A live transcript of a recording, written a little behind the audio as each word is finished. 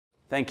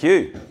Thank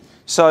you.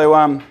 So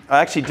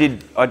I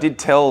did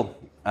tell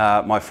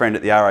my friend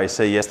at the RAC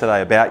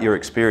yesterday about your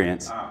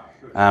experience,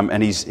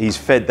 and he's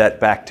fed that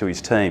back to his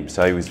team.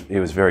 So he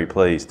was very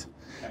pleased.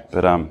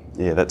 But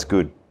yeah, that's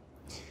good.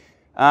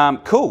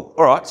 Cool.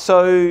 All right.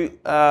 So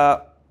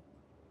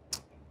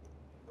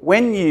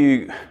when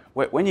you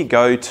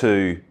go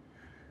to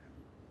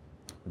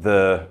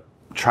the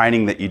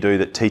training that you do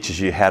that teaches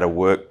you how to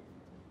work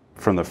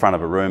from the front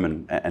of a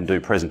room and do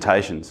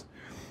presentations,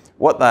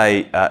 what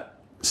they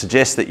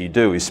suggest that you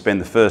do is spend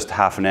the first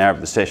half an hour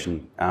of the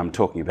session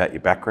talking about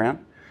your background.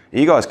 Are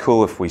you guys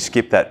cool if we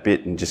skip that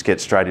bit and just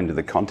get straight into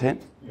the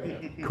content?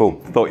 Yeah.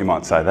 Cool. Thought you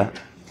might say that.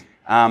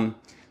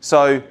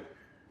 So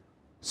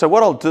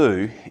what I'll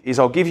do is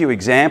I'll give you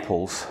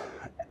examples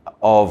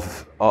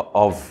of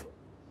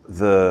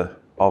the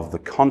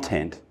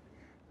content,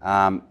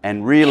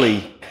 and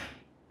really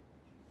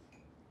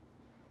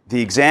the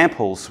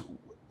examples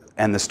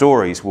and the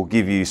stories will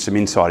give you some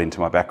insight into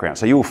my background.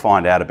 So you'll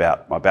find out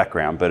about my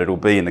background, but it'll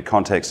be in the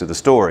context of the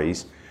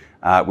stories,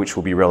 which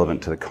will be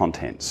relevant to the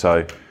content.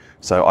 So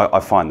I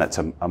find that's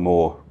a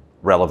more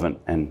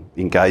relevant and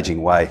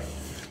engaging way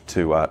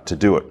to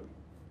do it.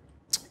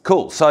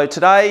 Cool. So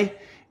today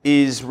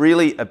is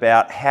really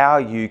about how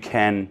you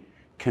can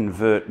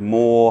convert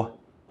more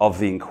of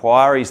the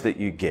inquiries that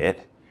you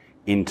get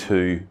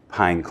into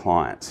paying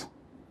clients.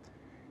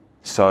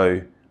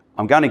 So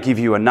I'm going to give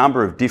you a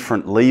number of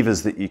different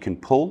levers that you can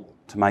pull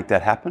to make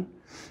that happen,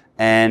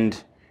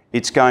 and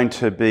it's going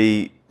to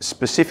be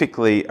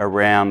specifically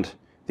around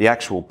the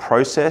actual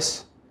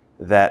process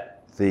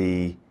that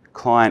the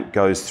client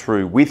goes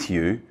through with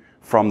you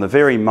from the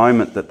very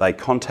moment that they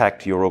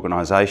contact your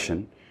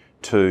organisation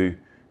to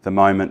the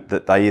moment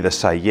that they either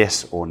say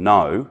yes or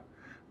no.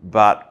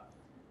 But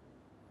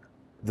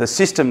the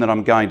system that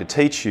I'm going to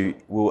teach you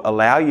will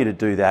allow you to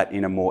do that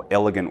in a more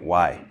elegant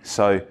way.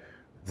 So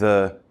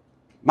the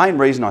main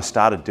reason I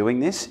started doing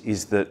this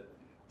is that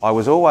there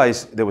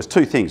was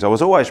two things. I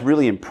was always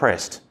really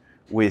impressed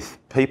with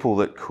people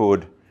that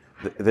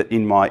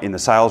in the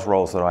sales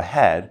roles that I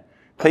had,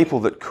 people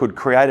that could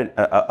create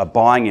a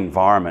buying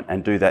environment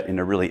and do that in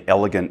a really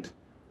elegant,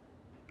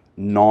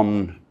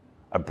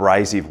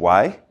 non-abrasive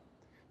way.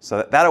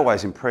 So that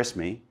always impressed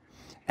me.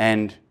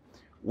 And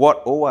what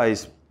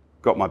always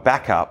got my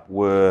back up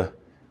were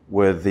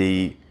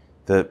the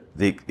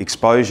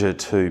exposure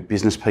to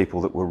business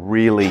people that were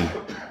really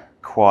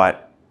quite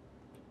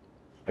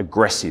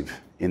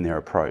aggressive in their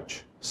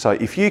approach. So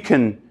if you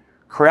can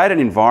create an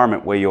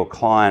environment where your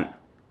client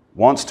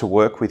wants to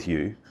work with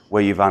you,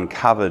 where you've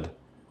uncovered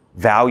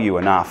value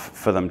enough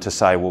for them to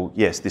say, well,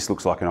 yes, this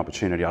looks like an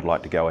opportunity, I'd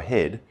like to go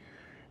ahead,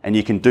 and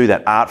you can do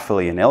that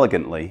artfully and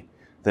elegantly,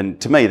 then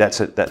to me that's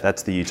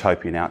the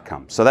utopian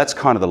outcome. So that's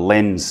kind of the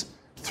lens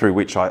through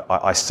which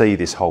I see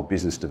this whole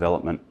business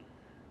development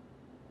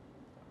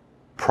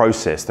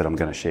process that I'm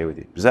going to share with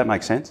you. Does that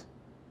make sense?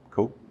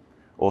 Cool.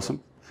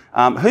 Awesome.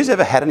 Who's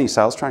ever had any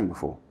sales training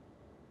before?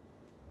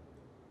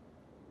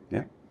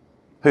 Yeah?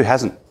 Who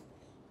hasn't?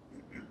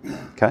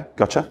 Okay,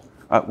 gotcha.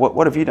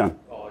 What have you done?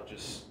 Oh,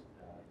 just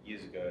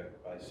years ago,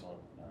 based on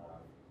when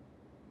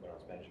I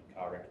was managing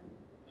car rental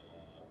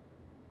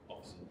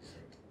offices and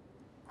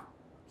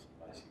some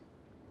basic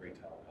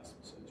retail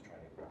customer service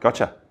training.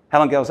 Gotcha. How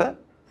long ago was that?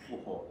 A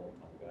long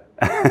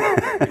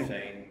time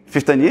ago.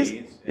 15 years?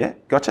 Yeah,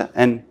 gotcha.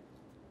 And?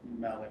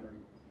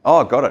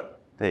 Oh, got it.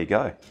 There you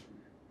go.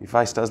 Your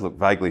face does look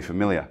vaguely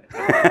familiar.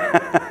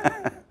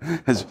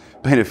 There's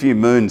been a few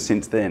moons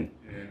since then,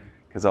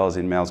 because I was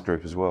in Mal's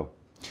group as well.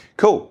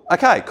 Cool.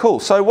 Okay,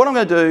 cool. So what I'm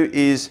going to do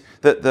is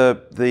that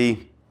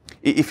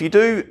if you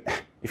do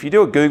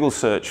a Google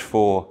search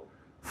for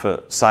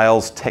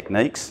sales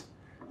techniques,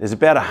 there's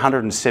about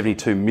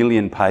 172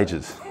 million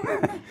pages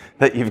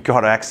that you've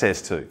got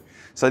access to.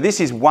 So this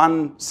is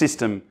one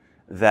system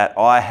that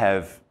I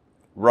have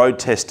road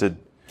tested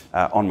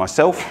on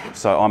myself.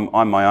 So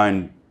I'm my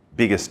own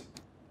biggest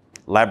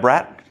lab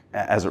rat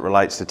as it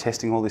relates to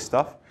testing all this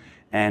stuff,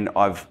 and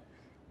I've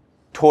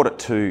taught it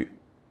to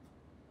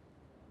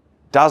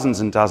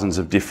dozens and dozens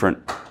of different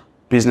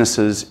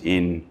businesses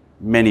in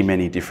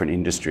many different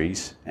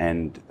industries,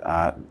 and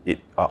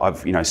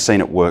I've seen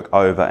it work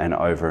over and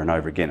over and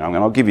over again.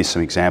 I'll give you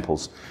some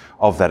examples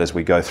of that as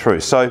we go through.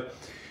 So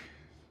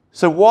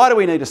why do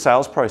we need a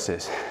sales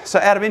process? So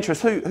out of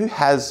interest, who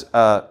has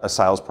a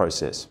sales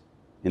process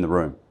in the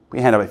room? Put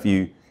your hand up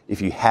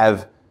if you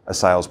have a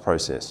sales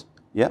process.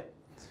 Yeah?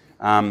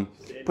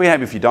 Put your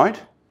hand up if you don't.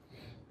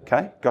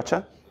 Okay,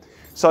 gotcha.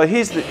 So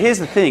here's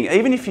the thing.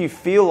 Even if you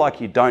feel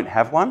like you don't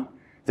have one,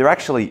 there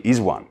actually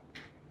is one.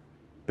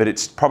 But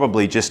it's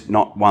probably just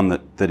not one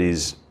that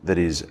is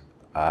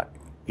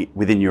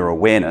within your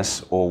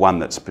awareness, or one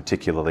that's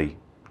particularly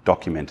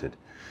documented.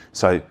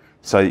 So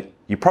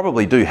you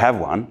probably do have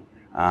one,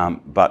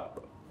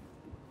 but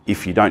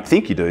if you don't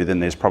think you do, then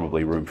there's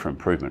probably room for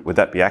improvement. Would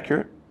that be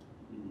accurate?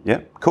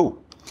 Yeah, cool.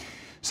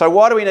 So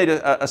why do we need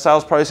a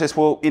sales process?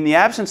 Well, in the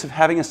absence of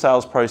having a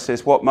sales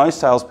process, what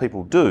most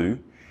salespeople do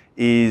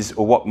is,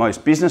 or what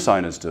most business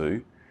owners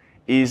do,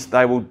 is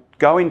they will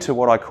go into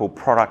what I call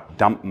product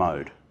dump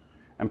mode.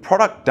 And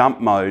product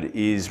dump mode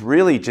is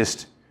really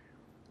just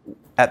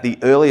at the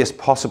earliest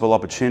possible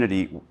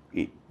opportunity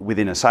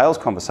within a sales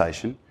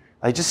conversation,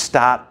 they just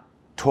start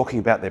talking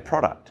about their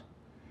product.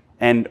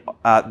 And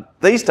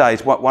these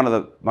days, one of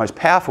the most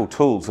powerful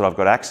tools that I've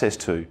got access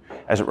to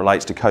as it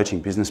relates to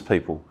coaching business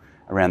people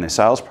around their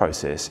sales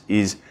process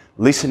is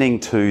listening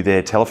to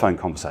their telephone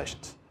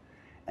conversations.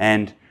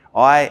 And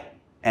I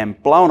am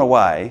blown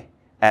away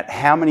at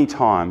how many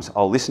times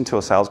I'll listen to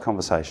a sales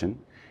conversation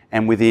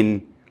and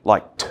within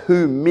like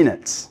 2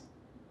 minutes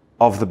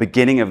of the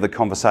beginning of the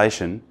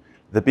conversation,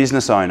 the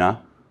business owner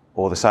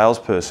or the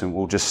salesperson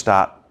will just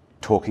start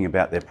talking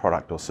about their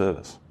product or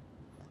service.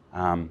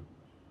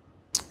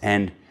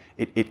 And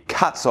it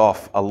cuts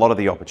off a lot of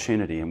the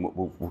opportunity, and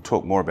we'll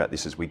talk more about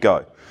this as we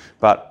go.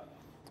 But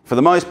for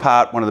the most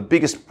part, one of the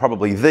biggest,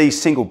 probably the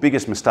single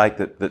biggest mistake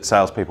that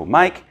salespeople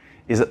make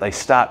is that they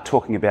start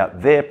talking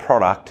about their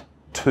product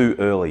too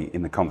early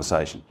in the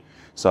conversation.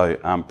 So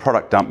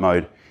product dump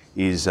mode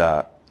is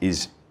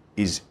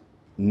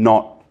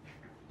not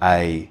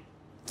a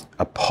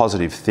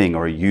positive thing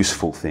or a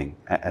useful thing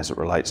as it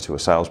relates to a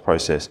sales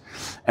process.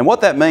 And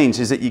what that means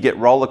is that you get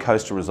roller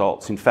coaster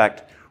results. In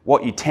fact,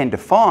 what you tend to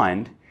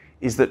find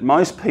is that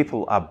most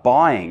people are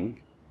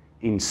buying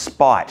in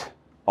spite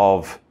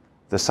of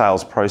the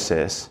sales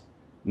process,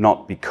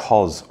 not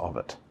because of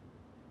it.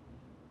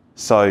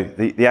 So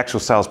the actual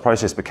sales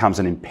process becomes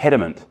an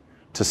impediment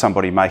to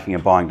somebody making a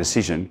buying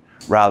decision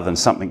rather than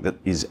something that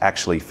is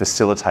actually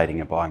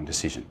facilitating a buying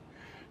decision.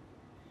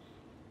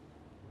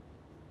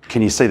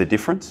 Can you see the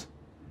difference?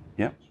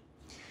 Yeah.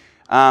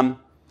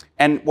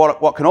 And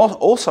what can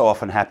also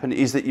often happen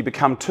is that you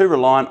become too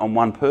reliant on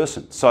one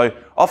person. So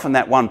often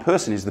that one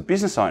person is the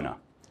business owner.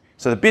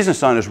 So the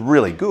business owner is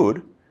really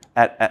good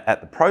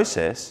at the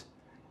process,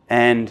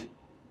 and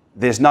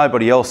there's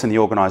nobody else in the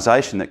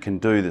organisation that can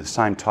do the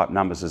same type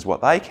numbers as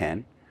what they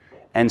can.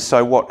 And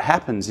so what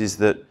happens is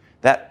that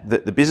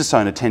the business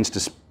owner tends to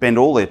spend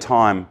all their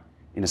time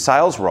in a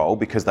sales role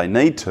because they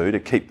need to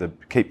keep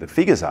the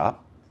figures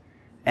up.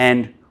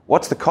 And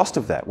what's the cost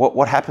of that?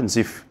 What happens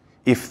if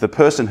the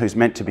person who's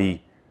meant to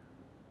be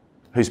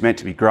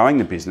growing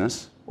the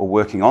business or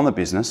working on the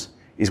business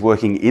is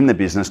working in the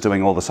business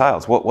doing all the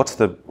sales? What's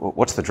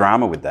the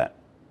drama with that?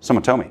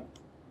 Someone tell me.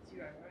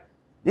 Zero growth.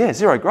 Yeah,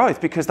 zero growth,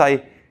 because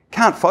they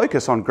can't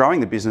focus on growing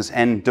the business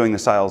and doing the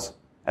sales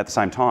at the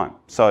same time.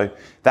 So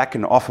that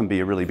can often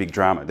be a really big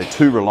drama. They're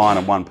too reliant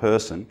on one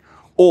person,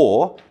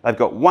 or they've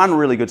got one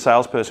really good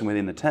salesperson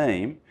within the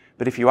team,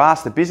 but if you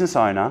ask the business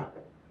owner,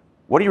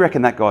 what do you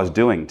reckon that guy's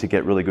doing to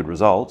get really good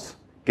results?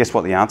 Guess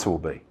what the answer will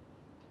be?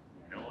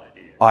 No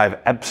idea. I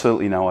have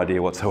absolutely no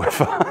idea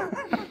whatsoever,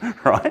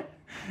 right?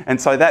 And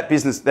so that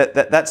business,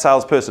 that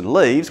salesperson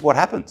leaves, what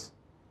happens?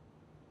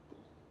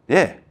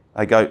 Yeah,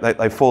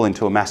 they fall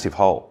into a massive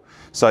hole.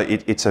 So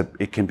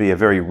it can be a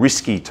very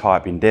risky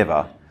type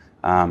endeavour.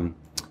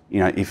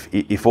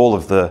 If all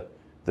of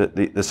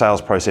the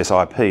sales process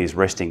IP is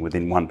resting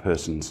within one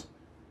person's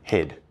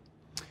head.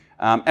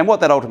 And what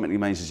that ultimately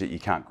means is that you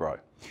can't grow.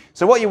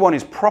 So what you want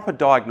is proper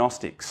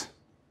diagnostics.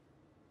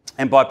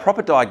 And by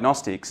proper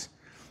diagnostics,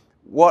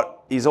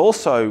 what is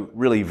also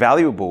really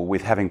valuable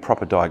with having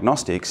proper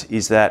diagnostics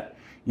is that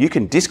you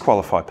can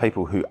disqualify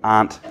people who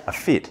aren't a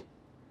fit.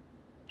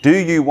 Do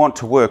you want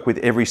to work with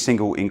every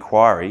single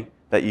inquiry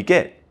that you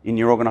get in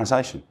your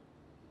organisation?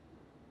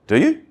 Do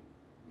you?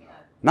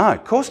 No,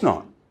 of course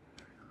not.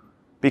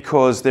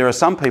 Because there are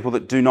some people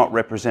that do not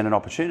represent an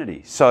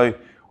opportunity. So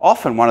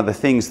often one of the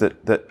things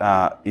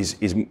that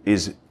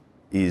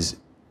is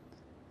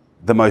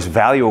the most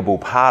valuable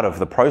part of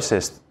the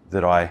process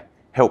that I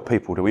help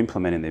people to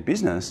implement in their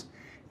business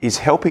is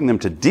helping them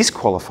to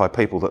disqualify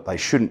people that they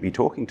shouldn't be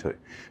talking to.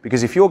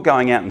 Because if you're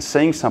going out and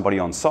seeing somebody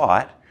on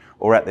site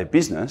or at their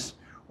business,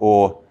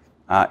 or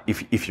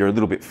if you're a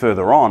little bit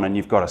further on and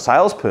you've got a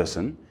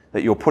salesperson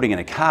that you're putting in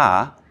a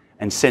car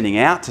and sending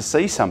out to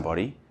see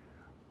somebody,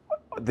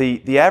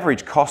 the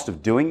average cost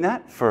of doing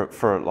that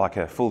for like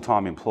a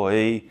full-time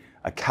employee,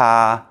 a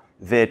car,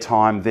 their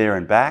time there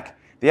and back,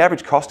 the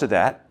average cost of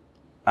that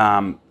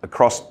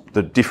across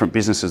the different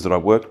businesses that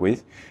I've worked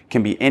with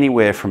can be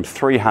anywhere from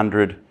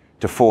 $300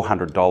 to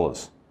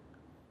 $400.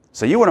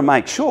 So you want to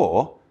make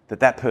sure that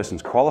that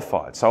person's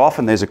qualified. So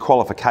often there's a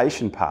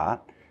qualification part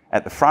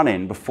at the front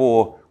end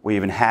before we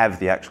even have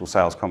the actual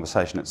sales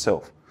conversation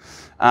itself.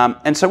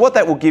 And so what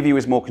that will give you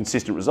is more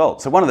consistent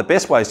results. So one of the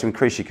best ways to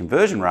increase your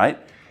conversion rate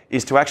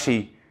is to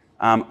actually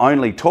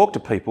only talk to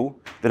people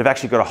that have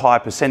actually got a higher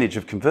percentage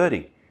of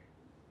converting,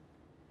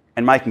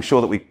 and making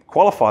sure that we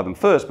qualify them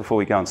first before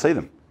we go and see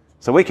them.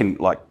 So we can,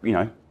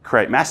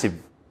 create massive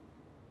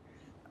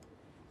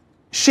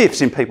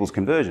shifts in people's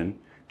conversion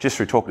just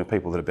through talking to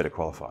people that are better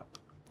qualified.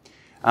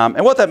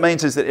 And what that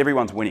means is that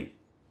everyone's winning.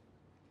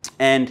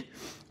 And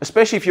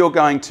especially if you're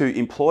going to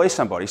employ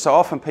somebody, so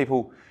often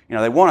people,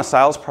 they want a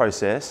sales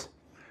process,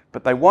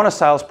 but they want a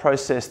sales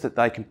process that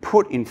they can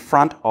put in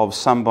front of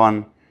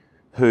someone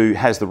who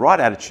has the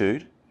right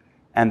attitude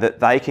and that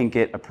they can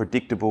get a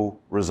predictable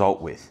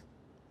result with.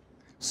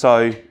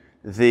 So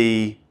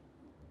the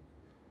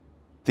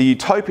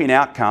utopian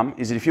outcome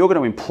is that if you're going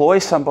to employ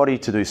somebody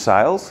to do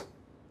sales,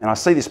 and I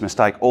see this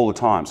mistake all the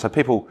time, so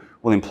people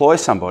will employ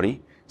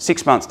somebody,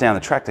 6 months down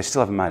the track, they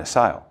still haven't made a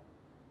sale.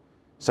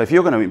 So if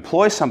you're going to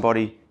employ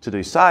somebody to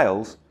do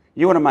sales,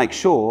 you want to make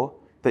sure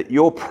that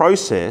your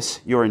process,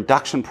 your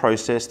induction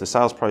process, the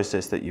sales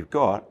process that you've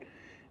got,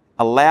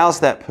 allows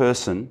that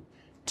person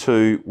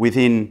to,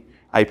 within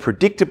a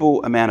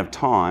predictable amount of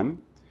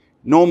time,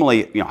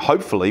 normally,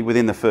 hopefully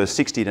within the first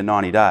 60 to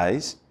 90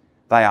 days,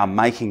 they are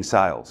making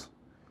sales.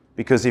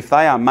 Because if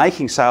they are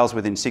making sales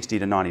within 60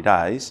 to 90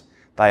 days,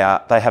 they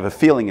have a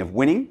feeling of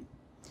winning,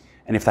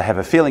 and if they have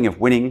a feeling of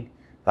winning,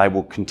 they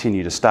will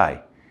continue to stay.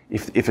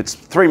 If it's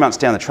 3 months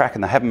down the track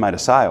and they haven't made a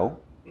sale,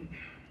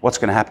 what's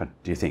going to happen,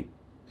 do you think?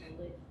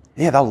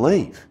 Yeah, they'll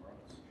leave.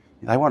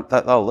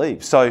 They'll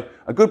leave. So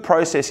a good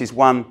process is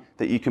one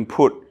that you can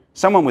put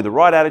someone with the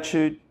right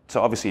attitude.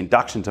 So obviously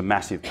induction's a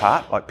massive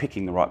part, like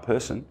picking the right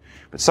person.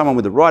 But someone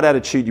with the right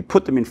attitude, you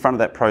put them in front of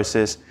that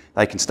process,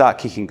 they can start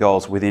kicking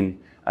goals within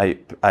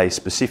a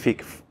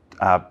specific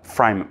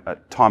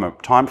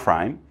time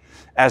frame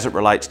as it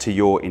relates to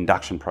your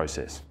induction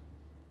process.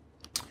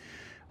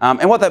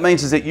 And what that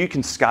means is that you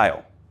can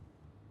scale.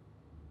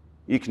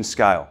 You can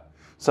scale.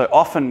 So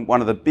often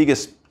one of the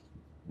biggest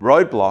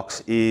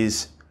roadblocks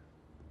is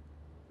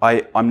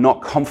I'm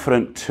not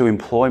confident to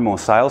employ more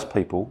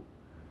salespeople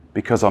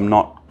because I'm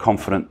not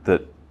confident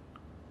that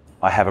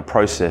I have a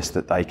process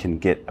that they can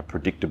get a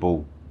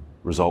predictable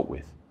result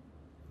with.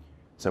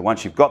 So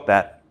once you've got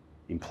that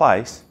in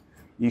place,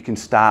 you can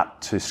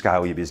start to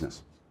scale your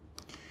business.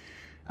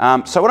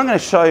 So what I'm going to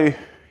show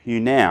you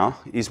now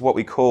is what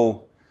we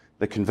call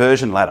the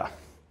conversion ladder.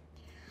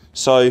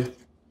 So the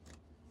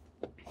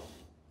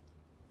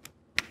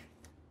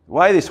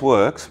way this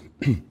works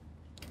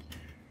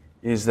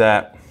is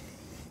that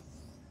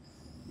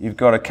you've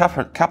got a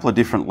couple of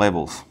different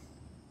levels.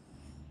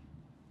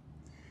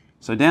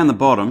 So down the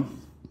bottom,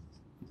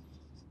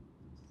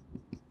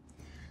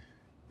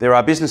 there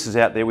are businesses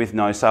out there with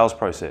no sales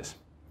process.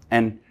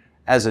 And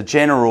as a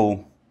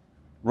general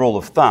rule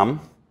of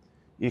thumb,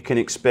 you can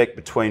expect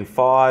between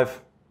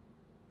 5...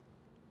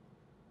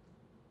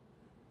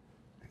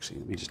 Actually,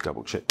 let me just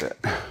double check that.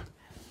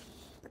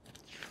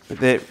 But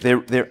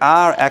there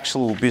are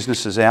actual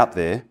businesses out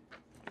there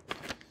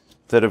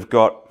that have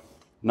got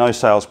no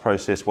sales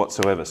process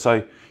whatsoever.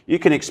 So you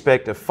can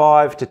expect a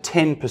 5 to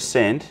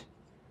 10%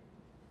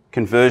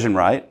 conversion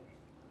rate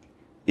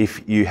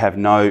if you have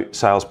no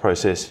sales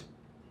process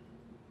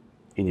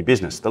in your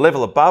business. The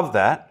level above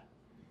that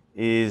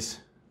is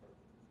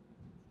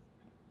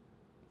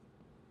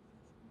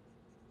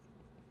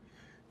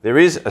there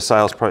is a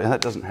sales process. That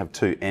doesn't have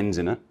two N's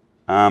in it.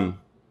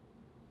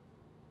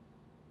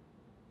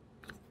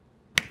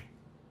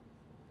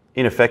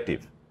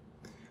 Ineffective.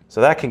 So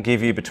that can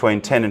give you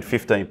between 10 and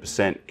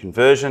 15%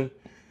 conversion.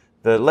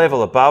 The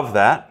level above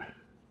that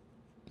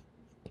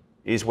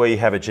is where you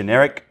have a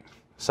generic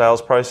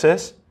sales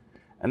process,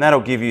 and that'll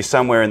give you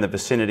somewhere in the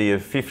vicinity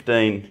of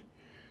 15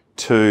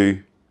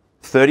 to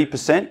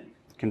 30%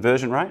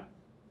 conversion rate.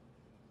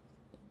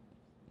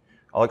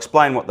 I'll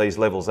explain what these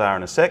levels are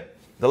in a sec.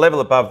 The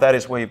level above that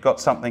is where you've got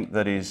something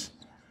that is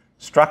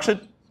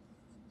structured,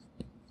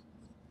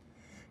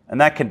 and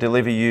that can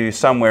deliver you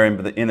somewhere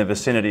in the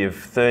vicinity of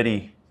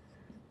 30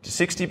 to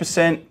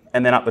 60%,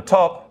 and then up the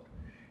top,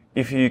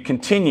 if you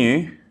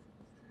continue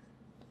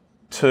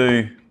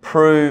to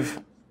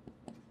prove,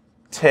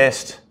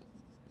 test,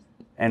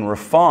 and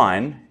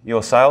refine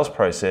your sales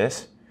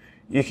process,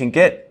 you can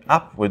get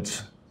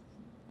upwards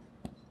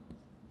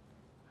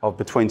of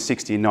between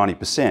 60 and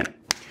 90%.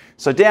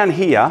 So down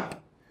here,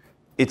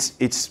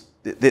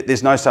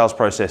 there's no sales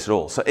process at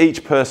all. So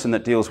each person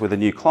that deals with a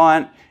new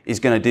client is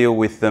going to deal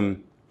with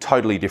them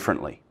totally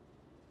differently.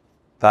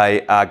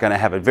 They are going to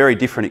have a very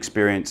different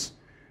experience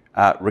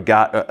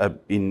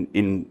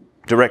in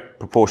direct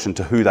proportion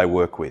to who they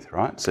work with,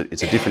 right? So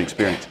it's a different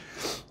experience.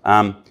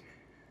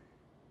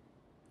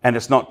 And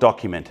it's not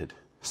documented.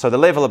 So the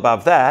level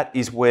above that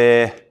is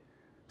where,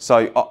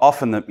 so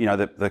often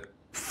the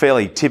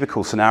fairly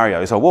typical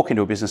scenario is I walk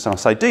into a business and I'll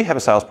say, do you have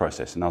a sales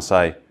process? And they'll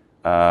say,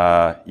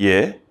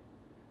 yeah.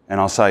 And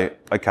I'll say,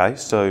 okay,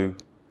 so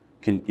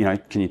can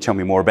you tell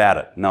me more about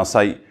it? And they'll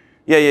say,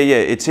 yeah,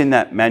 it's in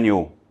that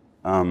manual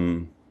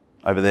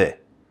over there.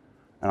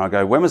 And I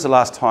go, when was the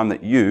last time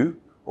that you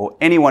or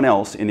anyone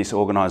else in this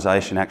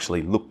organisation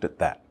actually looked at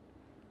that?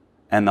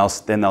 And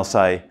then they'll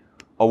say,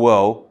 oh,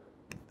 well,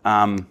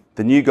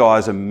 the new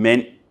guys are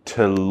meant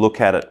to look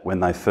at it when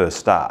they first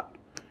start.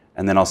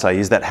 And then I'll say,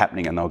 is that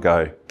happening? And they'll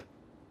go,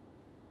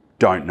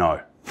 don't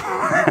know.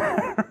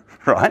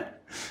 Right?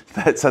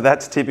 So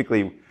that's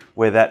typically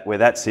where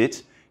that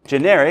sits.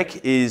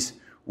 Generic is,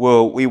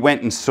 well, we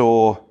went and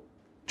saw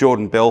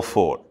Jordan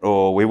Belfort,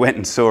 or we went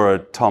and saw a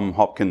Tom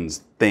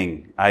Hopkins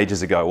thing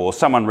ages ago, or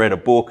someone read a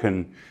book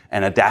and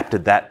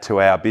adapted that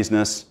to our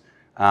business.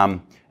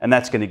 And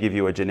that's going to give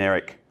you a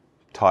generic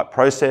type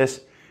process.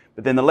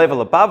 But then the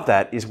level above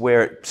that is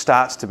where it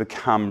starts to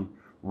become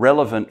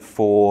relevant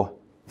for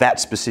that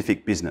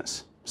specific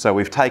business. So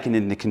we've taken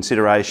into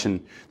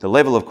consideration the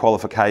level of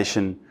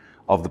qualification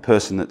of the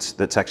person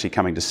that's actually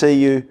coming to see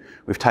you.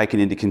 We've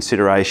taken into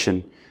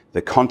consideration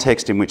the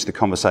context in which the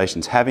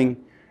conversation's having,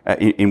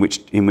 in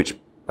which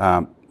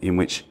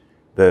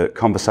the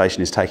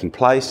conversation is taking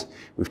place.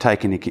 We've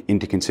taken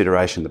into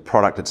consideration the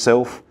product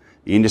itself,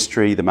 the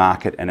industry, the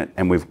market,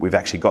 and we've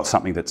actually got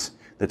something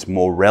that's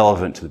more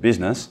relevant to the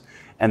business.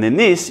 And then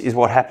this is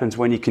what happens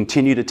when you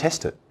continue to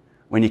test it.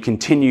 When you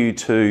continue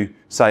to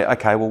say,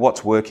 okay, well,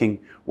 what's working?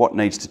 What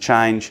needs to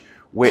change?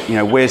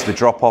 Where's the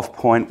drop-off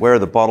point? Where are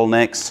the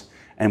bottlenecks?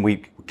 And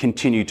we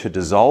continue to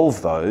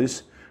dissolve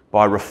those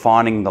by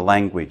refining the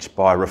language,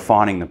 by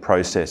refining the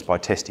process, by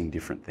testing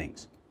different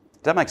things.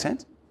 Does that make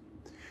sense?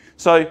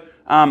 So,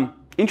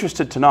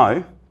 interested to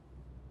know,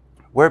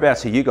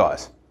 whereabouts are you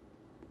guys?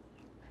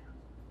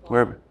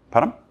 Pardon?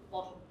 Bottom.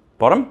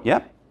 Bottom?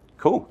 Yeah.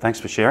 Cool. Thanks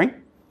for sharing.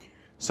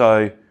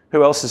 So,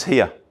 who else is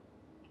here?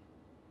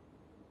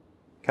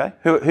 Okay.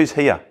 Who's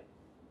here?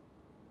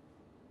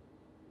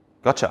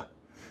 Gotcha.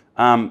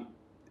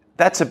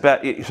 That's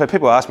about. So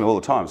people ask me all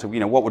the time. So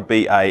what would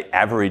be an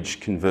average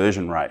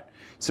conversion rate?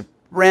 It's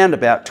around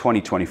about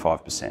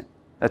 20-25%.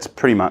 That's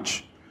pretty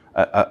much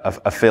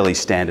a fairly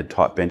standard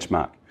type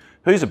benchmark.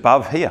 Who's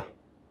above here?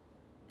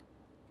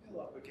 I feel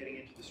like we're getting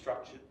into the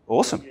structure.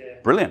 Awesome. Yeah.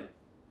 Brilliant.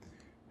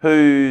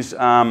 Who's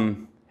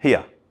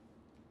here?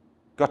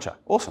 Gotcha.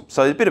 Awesome.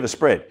 So a bit of a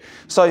spread.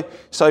 So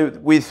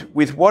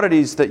with what it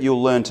is that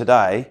you'll learn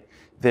today,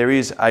 there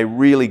is a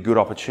really good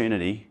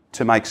opportunity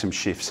to make some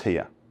shifts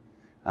here.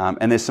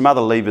 And there's some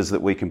other levers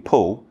that we can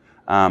pull,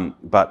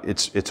 but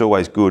it's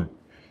always good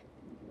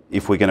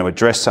if we're going to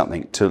address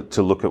something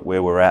to look at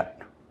where we're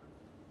at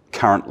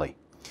currently.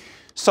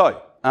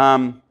 So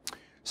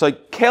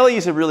Kelly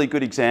is a really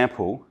good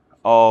example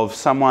of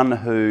someone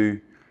who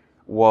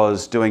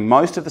was doing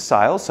most of the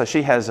sales. So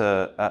she has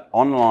an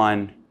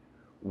online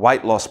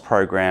weight loss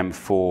program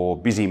for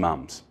busy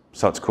mums.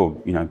 So it's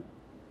called,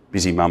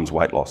 Busy Mums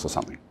Weight Loss or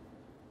something.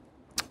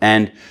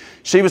 And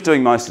she was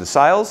doing most of the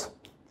sales,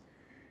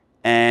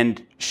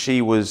 and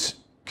she was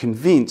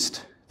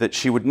convinced that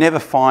she would never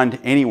find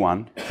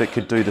anyone that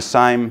could do the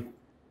same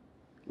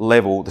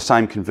level, the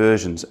same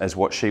conversions as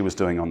what she was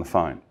doing on the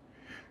phone.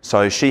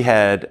 So she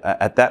had,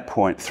 at that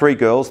point, 3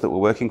 girls that were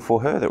working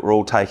for her that were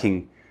all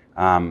taking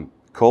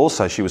calls.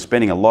 So she was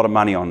spending a lot of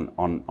money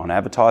on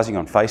advertising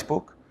on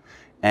Facebook,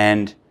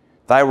 and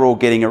they were all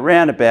getting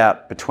around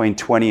about between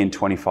 20 and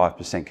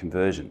 25%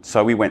 conversion.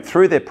 So we went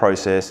through their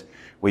process.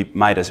 We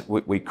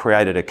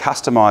created a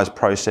customised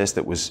process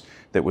that was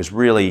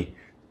really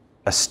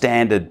a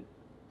standard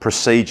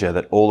procedure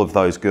that all of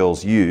those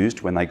girls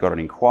used when they got an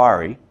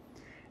inquiry,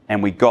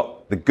 and we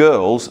got the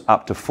girls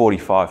up to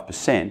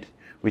 45%,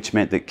 which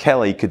meant that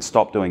Kelly could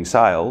stop doing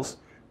sales,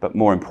 but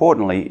more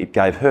importantly, it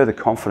gave her the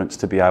confidence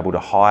to be able to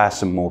hire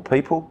some more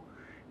people,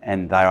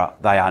 and they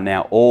are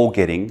now all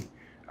getting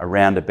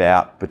around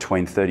about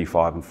between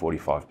 35 and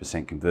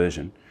 45%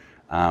 conversion.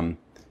 And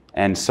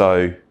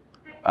so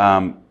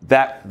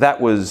that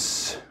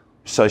was,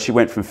 so she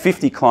went from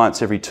 50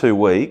 clients every 2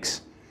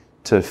 weeks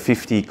to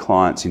 50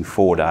 clients in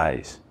 4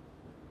 days.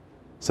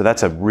 So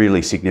that's a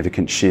really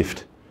significant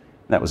shift.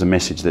 That was a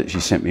message that she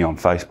sent me on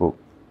Facebook.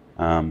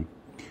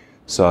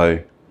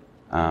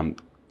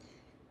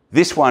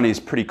 This one is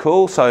pretty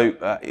cool.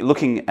 So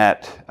looking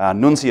at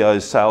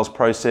Nunzio's sales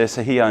process,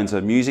 he owns a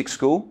music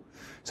school.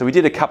 So we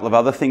did a couple of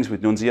other things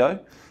with Nunzio,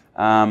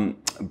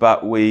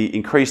 but we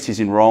increased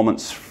his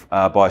enrolments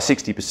by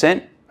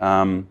 60%,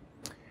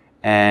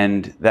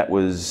 and that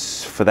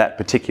was for that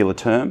particular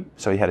term.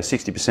 So he had a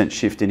 60%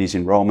 shift in his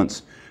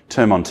enrolments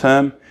term on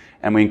term,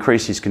 and we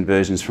increased his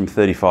conversions from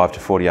 35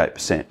 to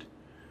 48%.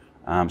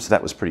 So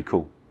that was pretty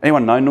cool.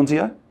 Anyone know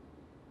Nunzio?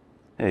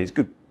 Yeah, he's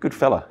a good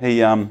fella.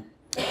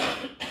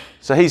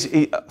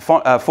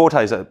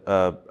 Forte is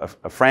a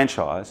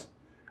franchise.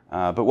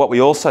 But what we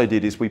also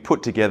did is we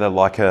put together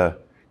like a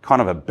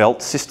kind of a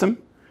belt system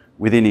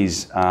within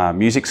his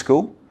music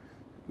school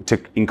to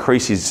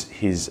increase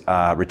his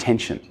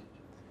retention,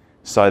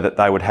 so that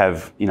they would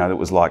have, it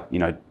was like,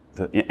 the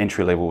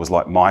entry level was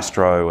like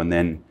Maestro, and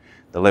then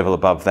the level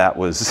above that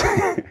was,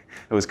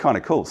 it was kind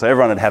of cool. So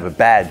everyone would have a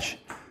badge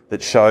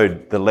that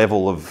showed the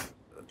level of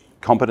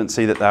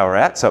competency that they were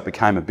at, so it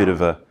became a bit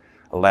of a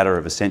ladder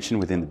of ascension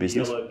within the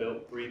business. Yellow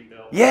belt, green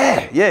belt.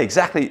 Yeah,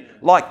 exactly.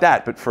 Like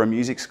that, but for a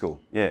music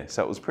school. Yeah,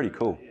 so it was pretty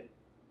cool.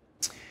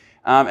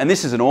 And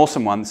this is an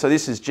awesome one. So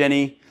this is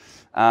Jenny.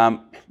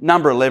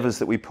 Number of levers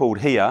that we pulled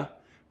here,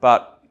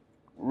 but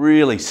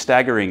really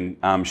staggering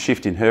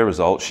shift in her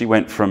results. She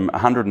went from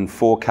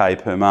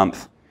 104K per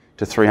month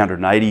to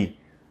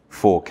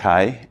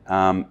 384K.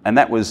 And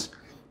that was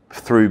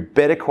through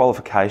better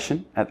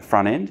qualification at the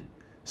front end.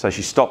 So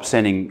she stopped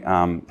sending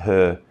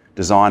her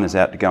designers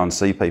out to go and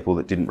see people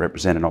that didn't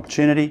represent an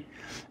opportunity.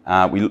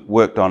 We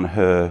worked on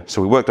her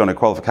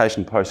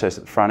qualification process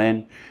at the front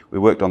end. We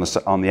worked on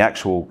the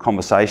actual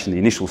conversation, the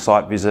initial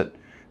site visit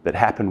that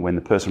happened when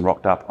the person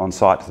rocked up on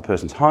site to the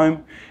person's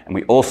home. And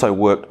we also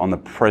worked on the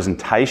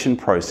presentation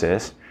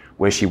process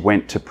where she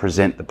went to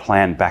present the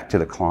plan back to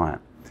the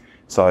client.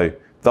 So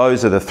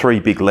those are the three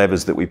big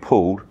levers that we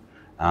pulled,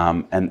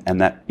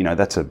 and that, you know,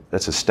 that's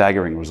a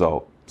staggering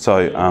result. So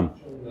I don't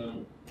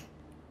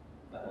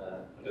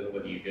know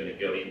whether you're going to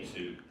go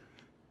into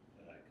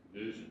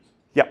conversions.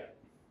 yep.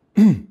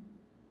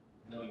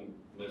 Knowing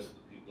most of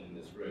the people in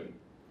this room,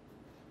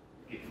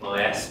 if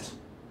I asked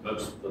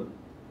most of them,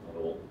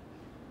 not all,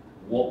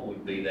 what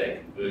would be their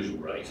conversion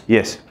rate,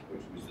 Yes.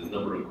 which was the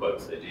number of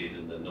quotes they did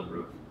and the number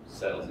of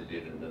sales they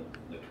did and the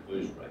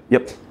conversion rate.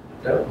 Yep.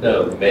 I don't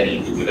know many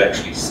who would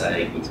actually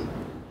say with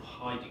a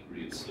high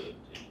degree of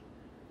certainty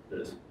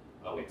that,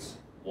 oh, it's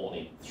 1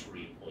 in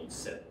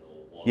 3.7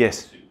 or 1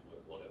 Yes. in 2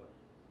 or whatever.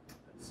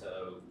 And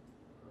so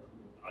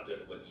I don't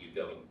know whether you're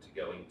going to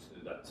go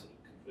into that sort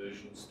of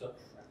conversion stuff.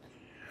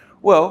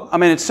 Well, I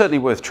mean, it's certainly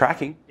worth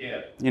tracking.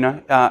 Yeah. You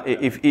know,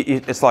 if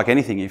it's like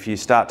anything, if you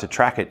start to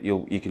track it,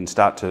 you can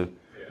start to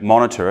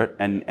monitor it,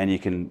 and you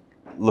can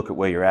look at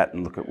where you're at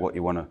and look at what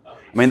you want to.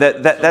 I mean,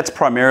 that's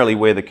primarily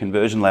where the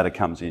conversion ladder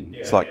comes in.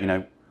 It's like, you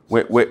know,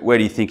 where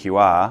do you think you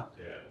are?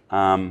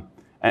 And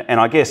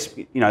I guess,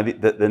 you know,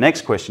 the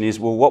next question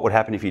is, well, what would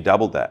happen if you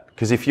doubled that?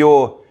 Because if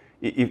you're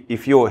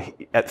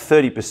at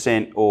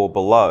 30% or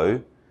below,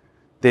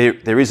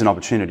 there is an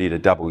opportunity to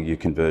double your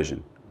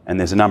conversion, and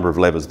there's a number of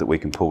levers that we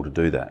can pull to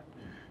do that.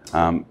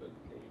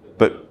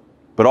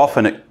 But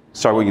often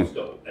sorry, we can. It's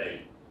got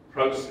a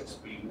process,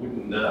 but you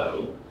wouldn't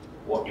know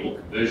what your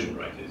conversion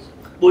rate is.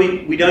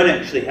 We don't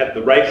actually have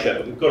the ratio,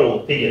 but we've got all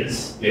the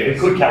figures. Yes. We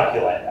could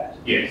calculate that.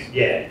 Yes.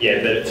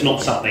 Yeah, but it's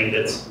not something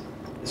it's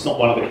not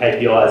one of the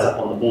KPIs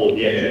up on the board,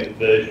 the actual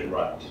conversion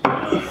rate.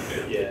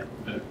 Yeah.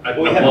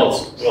 And we have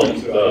whilst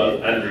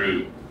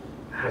Andrew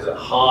has a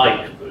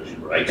high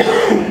conversion rate,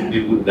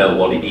 we wouldn't know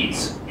what it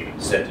is in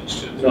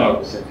percentage terms. No,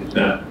 percentage.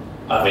 No.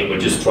 I think we're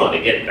just trying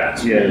to get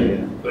that. Yeah.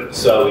 But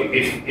so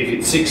if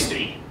it's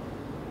 60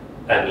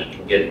 and you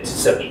can get it to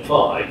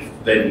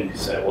 75, then you can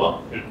say,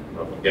 well,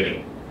 I'm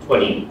getting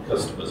 20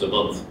 customers a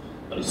month,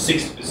 and it's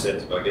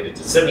 60%. If I get it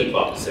to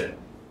 75%,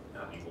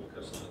 how many more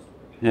customers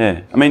do I get?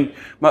 Yeah, I mean,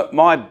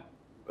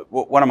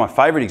 one of my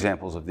favourite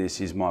examples of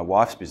this is my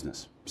wife's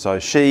business. So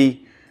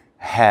she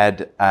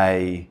had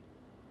a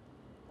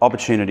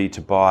opportunity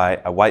to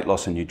buy a weight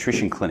loss and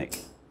nutrition clinic,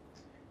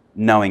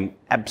 knowing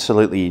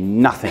absolutely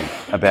nothing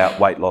about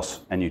weight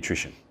loss and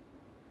nutrition,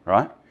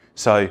 right?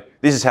 So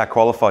this is how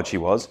qualified she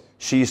was.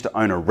 She used to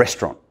own a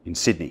restaurant in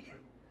Sydney,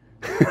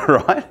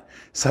 right?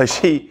 So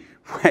she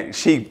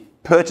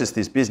purchased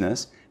this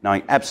business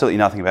knowing absolutely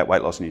nothing about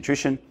weight loss and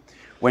nutrition.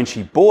 When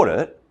she bought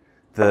it,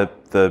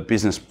 the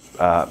business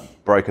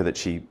broker that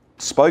she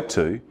spoke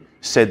to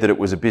said that it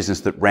was a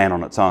business that ran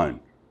on its own,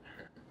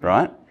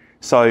 right?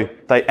 So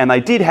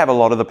they did have a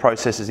lot of the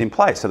processes in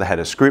place. So they had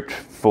a script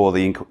for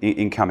the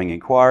incoming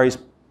inquiries.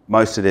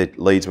 Most of their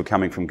leads were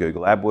coming from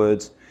Google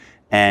AdWords,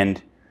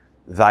 and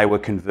they were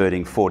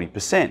converting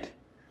 40%.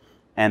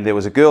 And there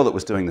was a girl that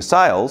was doing the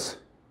sales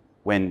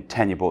when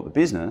Tanya bought the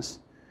business,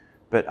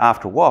 but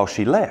after a while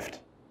she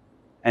left.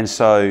 And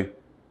so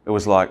it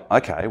was like,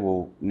 okay,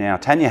 well, now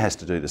Tanya has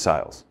to do the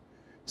sales.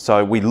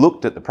 So we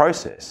looked at the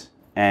process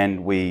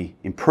and we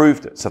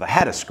improved it. So they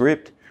had a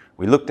script,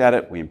 we looked at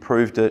it, we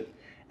improved it,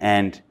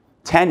 and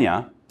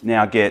Tanya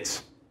now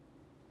gets,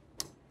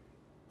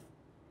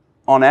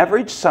 on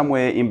average,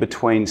 somewhere in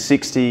between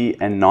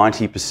 60 and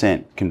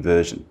 90%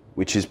 conversion,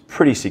 which is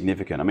pretty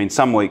significant. I mean,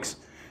 some weeks,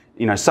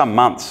 you know, some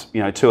months,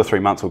 you know, 2 or 3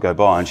 months will go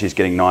by and she's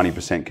getting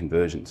 90%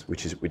 conversions,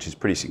 which is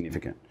pretty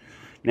significant.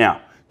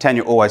 Now,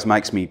 Tanya always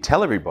makes me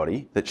tell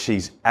everybody that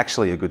she's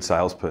actually a good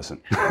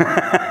salesperson,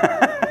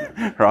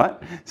 right?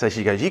 So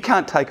she goes, you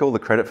can't take all the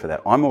credit for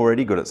that. I'm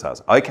already good at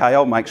sales. Okay,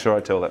 I'll make sure I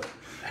tell that.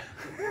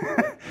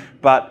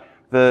 But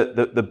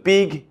the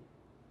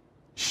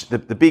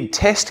big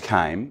test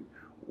came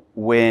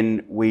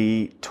when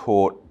we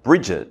taught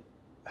Bridget,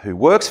 who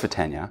works for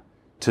Tanya,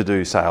 to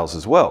do sales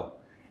as well.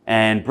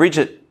 And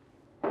Bridget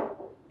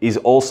is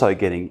also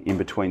getting in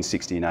between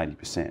 60 and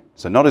 80%.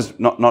 So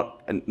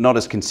not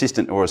as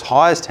consistent or as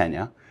high as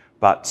Tanya,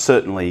 but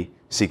certainly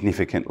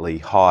significantly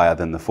higher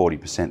than the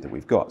 40% that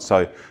we've got.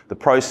 So the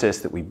process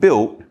that we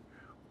built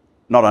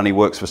not only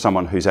works for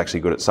someone who's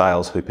actually good at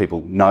sales, who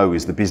people know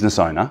is the business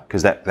owner,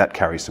 because that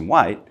carries some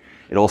weight,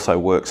 it also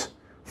works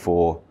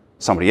for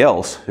somebody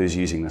else who's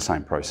using the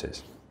same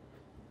process.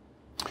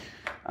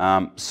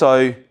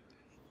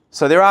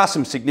 So there are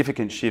some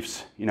significant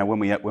shifts, you know, when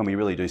we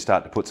really do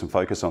start to put some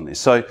focus on this.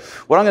 So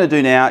what I'm going to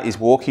do now is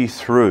walk you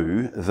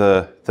through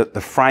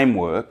the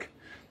framework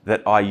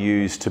that I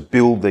use to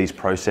build these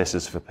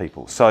processes for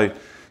people. So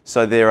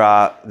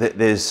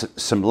there's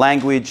some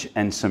language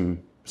and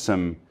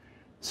some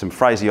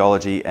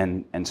phraseology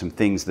and some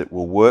things that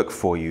will work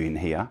for you in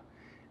here.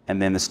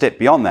 And then the step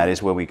beyond that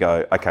is where we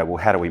go, okay, well,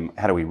 how do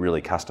we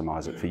really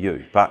customize it for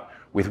you? But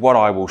with what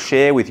I will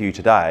share with you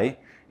today,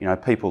 you know,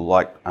 people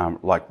like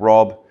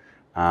Rob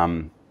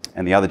and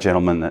the other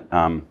gentleman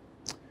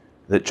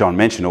that John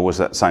mentioned, or was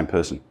that the same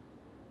person?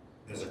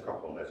 There's a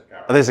couple.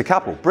 There's a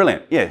couple.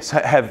 Brilliant. Yes,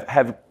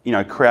 have you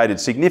know, created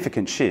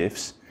significant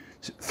shifts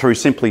through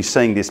simply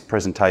seeing this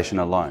presentation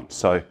alone.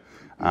 So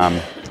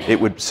it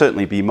would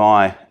certainly be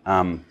my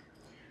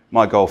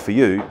my goal for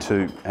you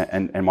to,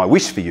 and my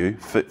wish for you,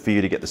 for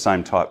you to get the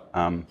same type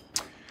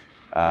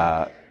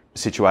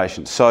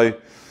situation. So,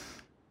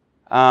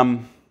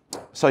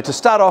 so to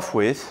start off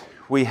with,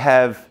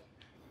 in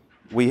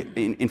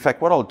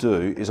fact, what I'll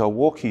do is I'll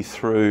walk you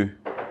through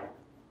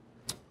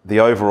the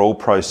overall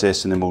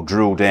process, and then we'll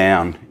drill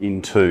down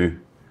into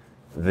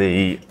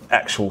the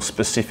actual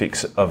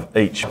specifics of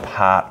each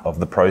part of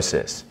the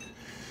process.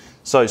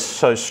 So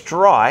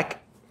Strike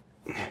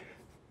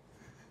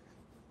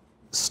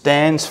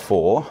stands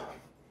for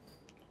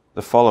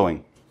the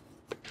following.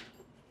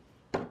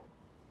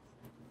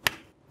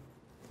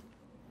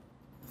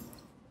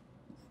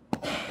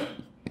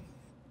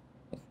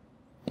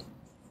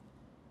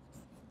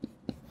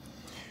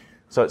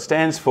 So it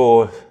stands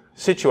for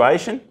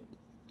situation,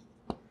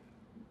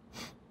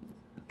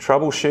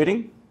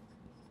 troubleshoot,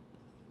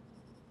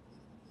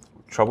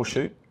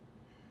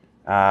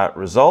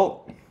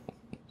 result,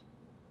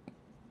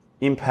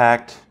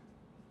 impact,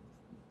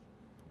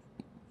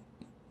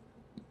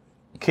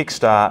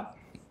 kickstart,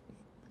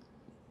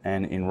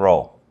 and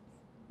enroll.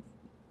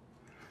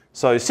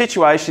 So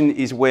situation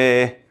is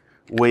where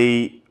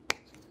we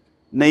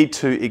need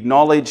to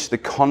acknowledge the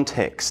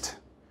context.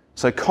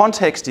 So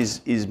context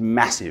is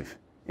massive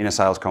in a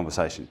sales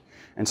conversation.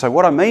 And so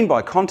what I mean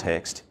by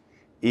context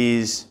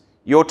is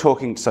you're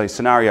talking, so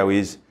scenario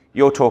is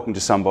you're talking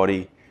to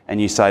somebody and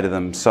you say to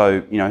them,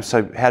 so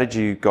how did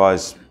you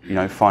guys,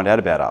 find out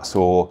about us?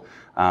 Or,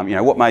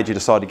 what made you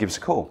decide to give us a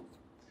call?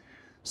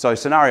 So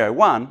scenario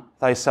one,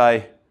 they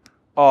say,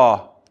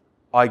 oh,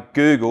 I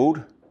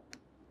Googled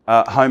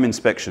home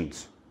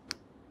inspections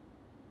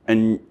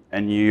and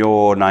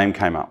your name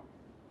came up.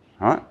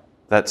 All right?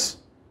 That's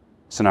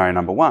scenario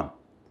number one.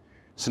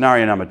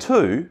 Scenario number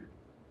two,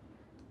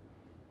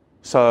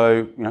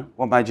 so,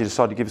 what made you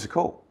decide to give us a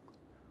call?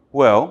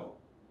 Well,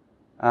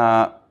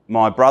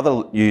 my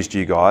brother used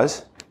you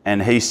guys,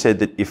 and he said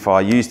that if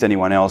I used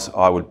anyone else,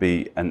 I would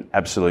be an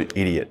absolute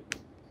idiot.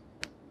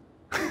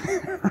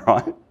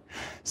 Right?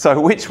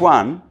 So which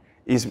one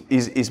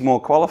is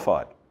more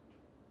qualified?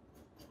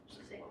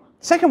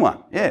 Second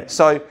one, yeah.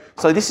 So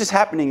this is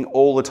happening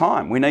all the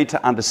time. We need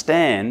to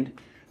understand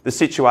the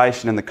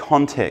situation and the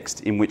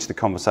context in which the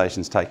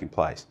conversation is taking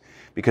place,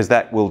 because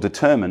that will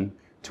determine,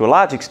 to a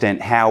large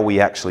extent, how we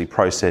actually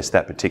process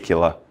that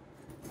particular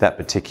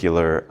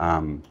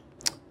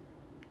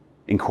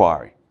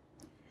inquiry.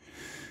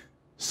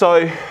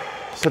 So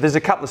there's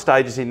a couple of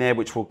stages in there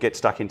which we'll get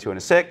stuck into in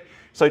a sec.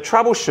 So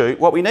troubleshoot,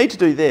 what we need to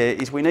do there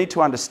is we need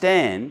to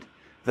understand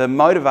the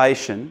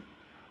motivation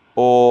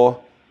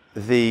or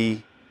the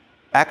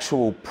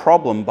actual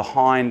problem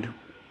behind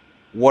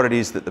what it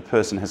is that the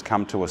person has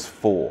come to us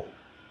for.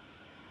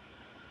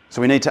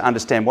 So we need to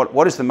understand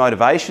what is the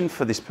motivation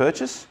for this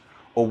purchase,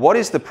 or what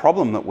is the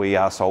problem that we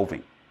are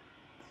solving.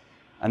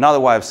 Another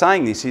way of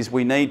saying this is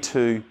we need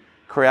to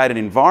create an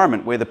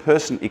environment where the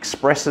person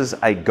expresses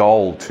a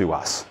goal to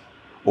us,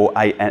 or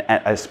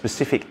a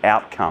specific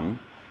outcome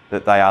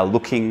that they are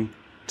looking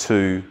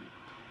to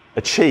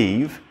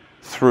achieve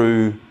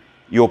through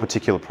your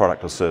particular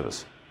product or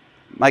service.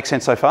 Make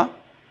sense so far?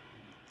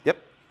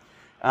 Yep.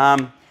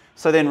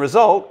 So then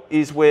result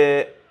is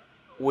where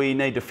we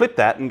need to flip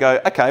that and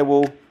go, okay,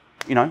 well,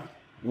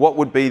 what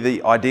would be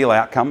the ideal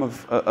outcome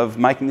of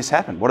making this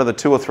happen? What are the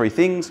 2 or 3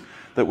 things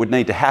that would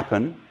need to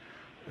happen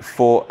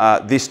for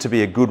this to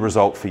be a good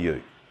result for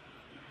you?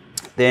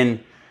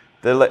 Then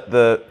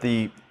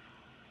the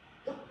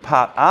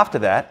part after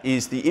that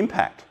is the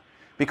impact,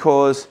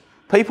 because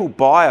people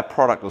buy a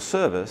product or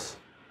service,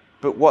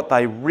 but what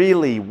they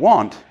really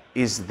want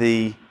is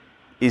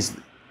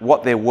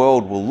what their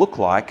world will look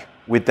like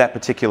with that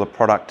particular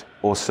product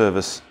or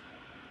service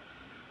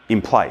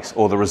in place,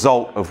 or the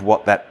result of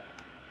what that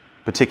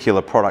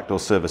particular product or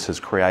service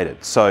has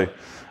created. So,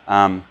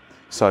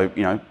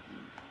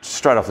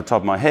 straight off the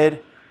top of my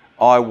head,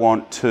 I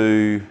want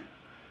to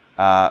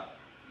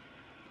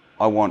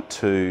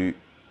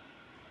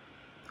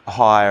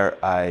hire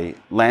a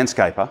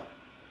landscaper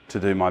to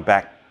do my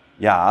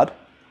backyard.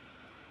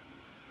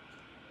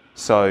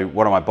 So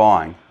what am I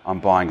buying? I'm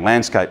buying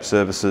landscape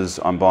services,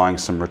 I'm buying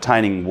some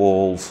retaining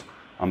walls,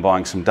 I'm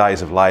buying some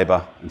days of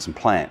labour and some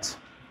plants.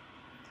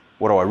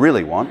 What do I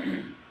really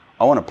want?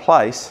 I want a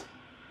place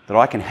that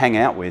I can hang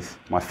out with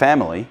my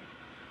family,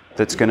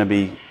 that's going to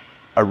be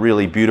a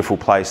really beautiful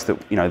place that,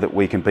 that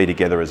we can be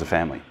together as a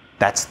family.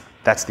 That's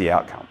the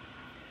outcome.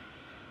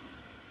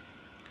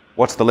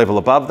 What's the level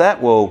above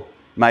that? Well,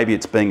 maybe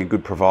it's being a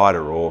good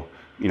provider, or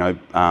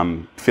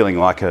feeling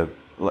like a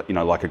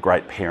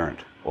great parent,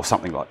 or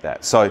something like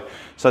that. So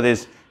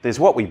there's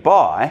what we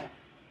buy,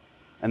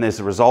 and there's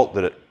the result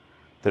that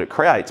it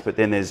creates. But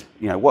then there's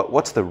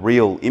what's the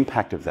real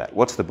impact of that?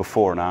 What's the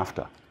before and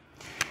after?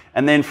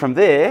 And then from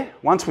there,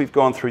 once we've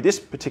gone through this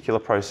particular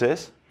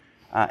process,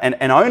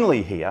 and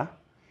only here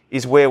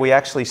is where we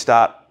actually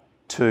start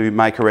to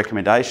make a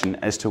recommendation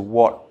as to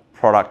what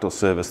product or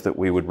service that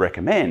we would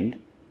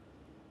recommend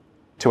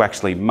to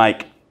actually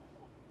make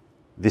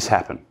this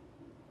happen.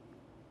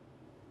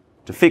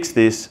 to fix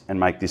this and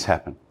make this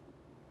happen.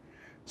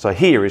 So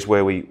here is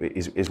where we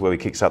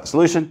kickstart the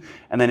solution.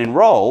 And then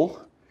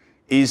enroll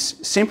is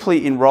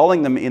simply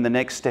enrolling them in the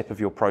next step of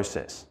your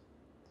process.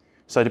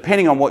 So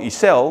depending on what you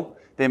sell,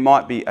 there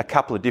might be a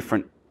couple of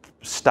different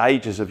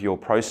stages of your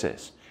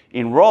process.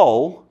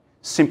 Enroll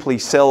simply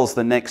sells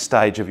the next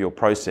stage of your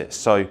process.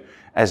 So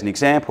as an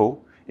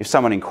example, if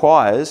someone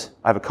inquires,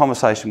 I have a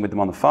conversation with them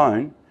on the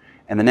phone,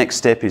 and the next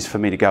step is for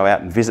me to go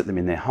out and visit them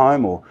in their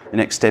home, or the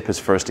next step is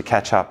for us to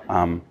catch up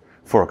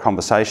for a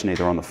conversation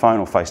either on the phone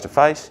or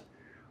face-to-face.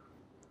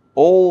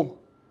 All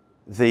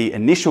the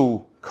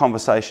initial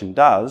conversation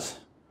does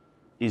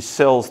is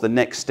sells the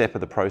next step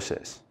of the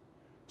process.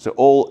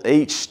 So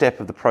each step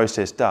of the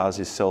process does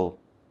is sell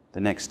the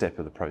next step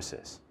of the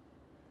process.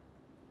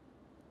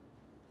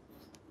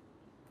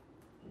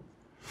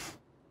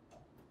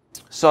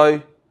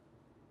 So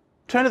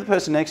turn to the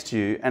person next to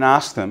you and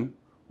ask them,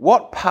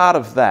 what part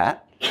of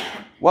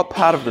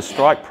the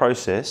strike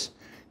process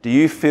do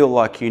you feel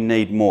like you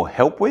need more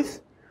help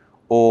with,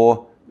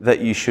 or that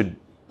you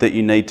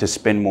need to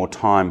spend more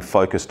time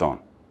focused on?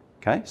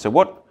 Okay, so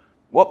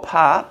what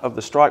part of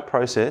the strike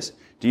process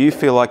do you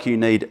feel like you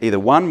need either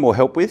one, more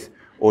help with,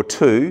 or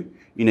two,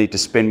 you need to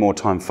spend more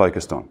time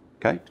focused on?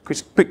 Okay,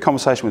 quick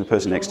conversation with the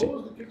person next to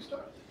you.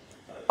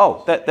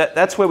 Oh,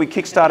 that's where we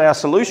kickstart our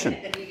solution.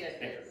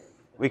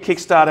 We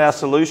kickstart our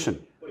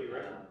solution.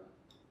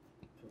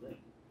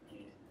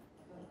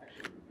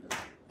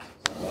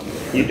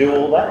 You do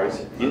all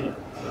that? Yeah.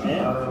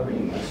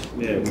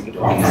 Yeah, we could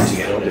I'm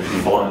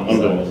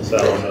doing the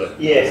sales.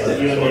 Yes,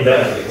 you and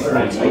I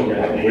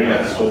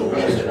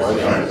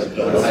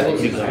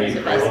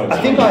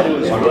think I do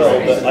as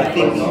well, but I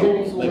think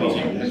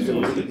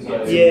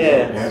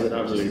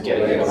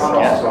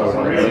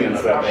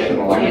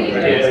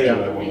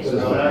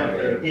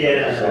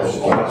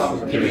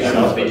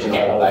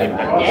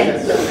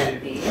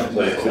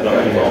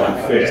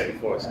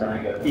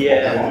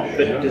yeah,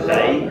 but do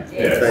they?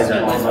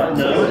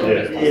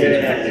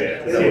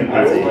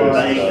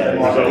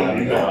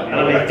 No. And I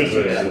mean, I think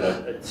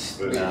it's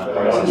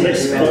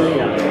less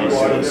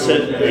formal,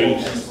 certainly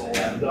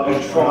we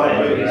try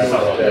and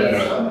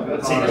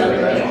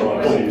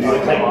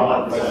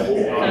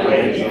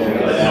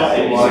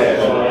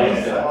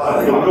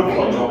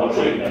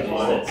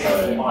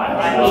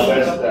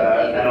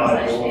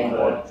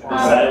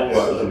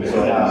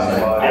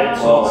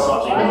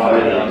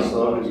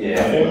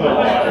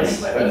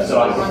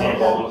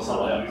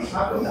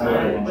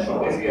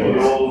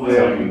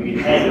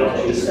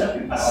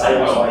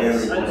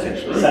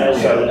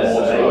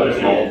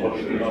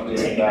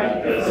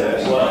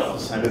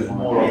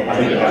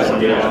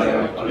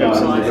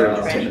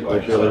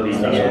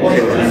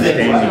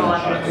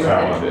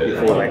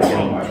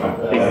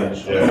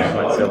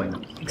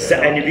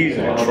and you've used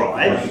it,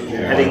 tried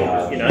having,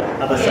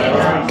 other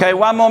sales. Okay,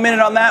 1 more minute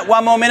on that.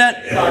 1 more minute.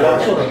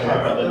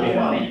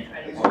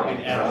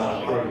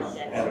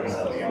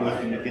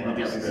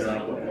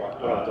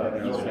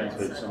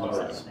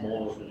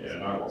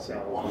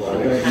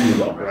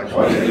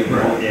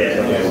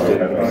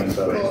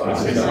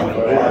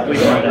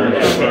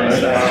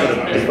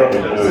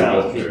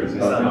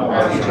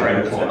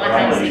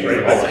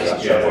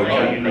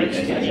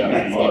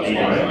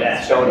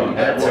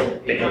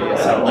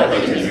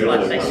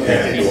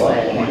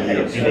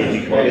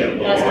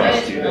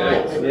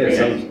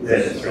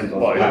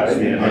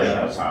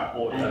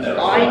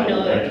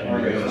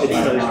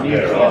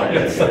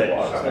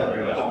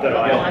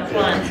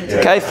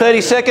 Okay,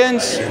 30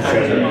 seconds.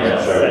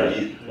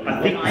 I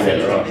think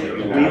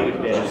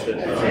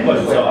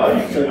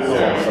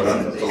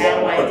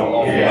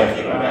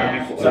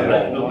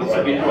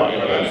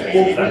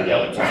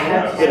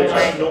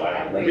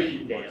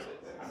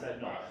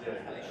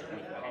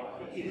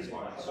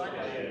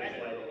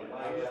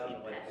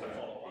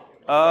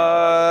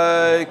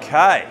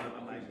Okay.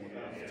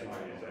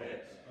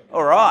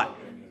 All right.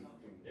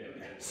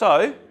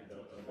 So,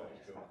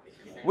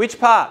 which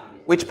part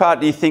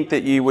do you think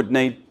that you would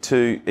need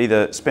to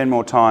either spend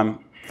more time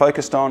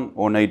focused on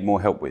or need more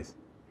help with?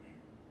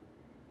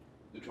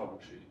 The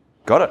troubleshooting.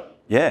 Got it.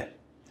 Yeah.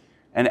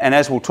 And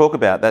as we'll talk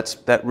about,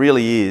 that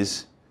really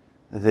is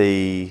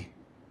it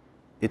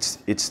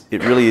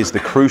really is the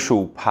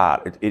crucial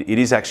part. It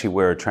is actually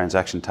where a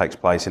transaction takes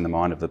place in the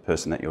mind of the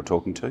person that you're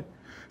talking to.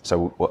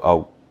 So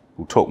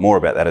we'll talk more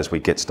about that as we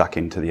get stuck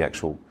into the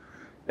actual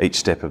each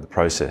step of the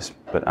process.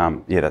 But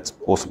yeah, that's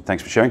awesome.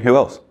 Thanks for sharing. Who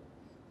else?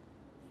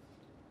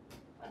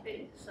 I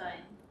think it's the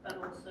same, but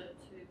also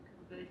to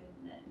converting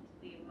that into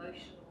the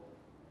emotional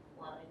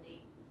one. I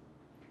need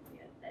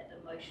that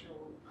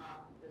emotional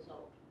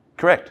result.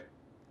 Correct.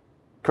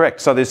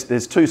 So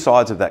there's two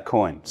sides of that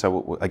coin. So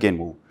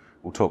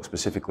we'll talk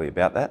specifically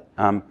about that.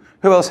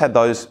 Who else had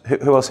those?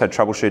 Who else had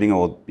troubleshooting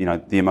or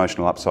the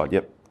emotional upside?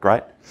 Yep,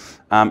 great.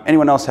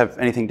 Anyone else have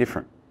anything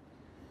different?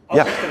 I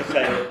was just going to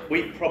say,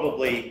 we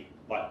probably,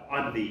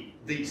 I'm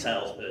the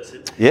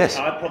salesperson. Yes.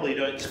 I probably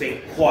don't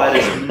spend quite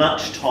as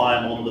much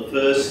time on the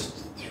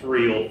first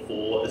 3 or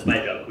 4 as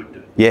maybe I could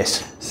do.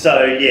 Yes.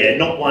 So yeah,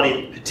 not one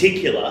in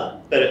particular,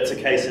 but it's a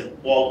case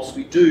of whilst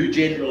we do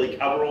generally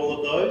cover all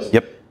of those,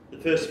 Yep. the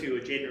first few are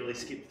generally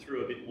skipped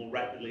through a bit more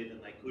rapidly than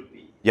they could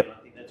be. Yep. And I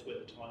think that's where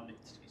the time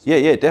needs to be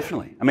spent. Yeah, yeah,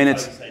 definitely. I mean, Like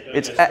you say, don't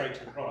go straight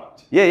to the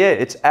product. yeah,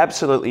 it's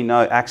absolutely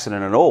no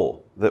accident at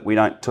all that we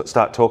don't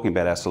start talking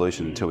about our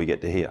solution until we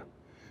get to here.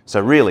 So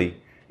really,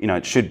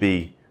 it should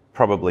be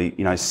probably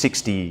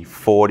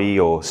 60-40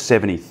 or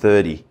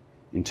 70-30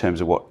 in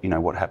terms of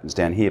what happens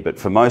down here. But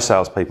for most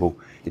salespeople,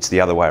 it's the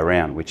other way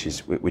around, which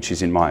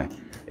is in my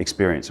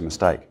experience a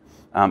mistake.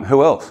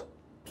 Who else?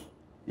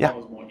 Yeah. That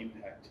was more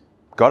impact.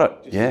 Got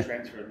it. Just Yeah. to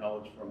transfer of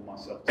knowledge from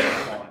myself to the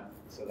client,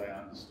 so they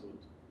understood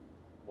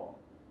what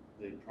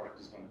the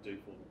product is going to do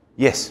for them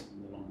Yes.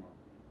 in the long run.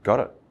 Got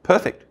it.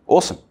 Perfect.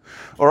 Awesome.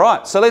 All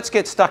right, so let's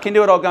get stuck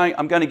into it.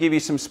 I'm going to give you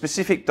some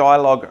specific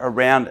dialogue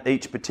around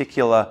each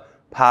particular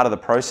part of the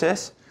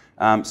process.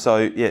 So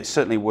yeah, it's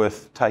certainly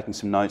worth taking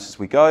some notes as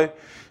we go.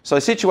 So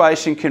a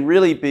situation can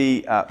really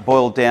be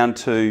boiled down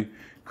to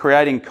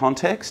creating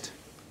context.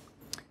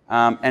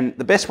 And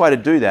the best way to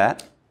do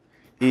that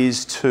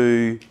is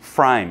to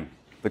frame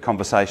the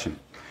conversation.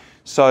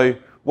 So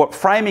what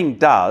framing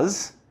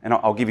does, and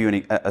I'll give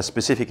you a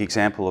specific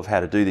example of how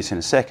to do this in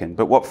a second,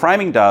 but what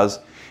framing does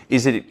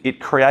is that it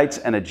creates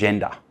an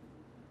agenda.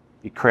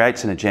 It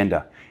creates an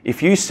agenda.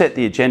 If you set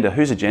the agenda,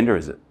 whose agenda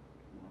is it?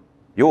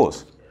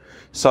 Yours.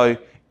 So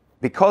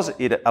because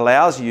it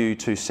allows you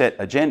to set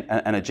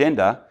an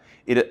agenda,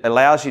 it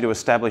allows you to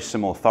establish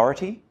some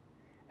authority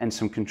and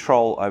some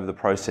control over the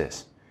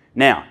process.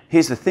 Now,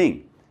 here's the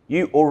thing.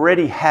 You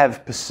already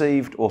have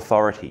perceived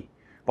authority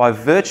by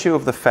virtue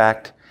of the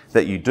fact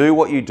that you do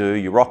what you do,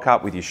 you rock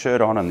up with your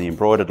shirt on and the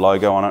embroidered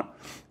logo on it,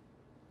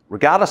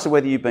 regardless of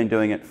whether you've been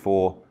doing it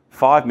for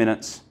 5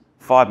 minutes,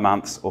 5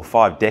 months, or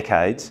 5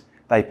 decades,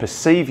 they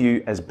perceive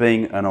you as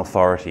being an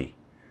authority.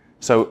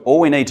 So all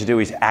we need to do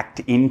is act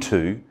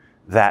into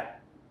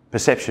that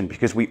perception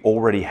because we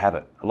already have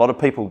it. A lot of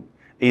people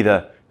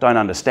either don't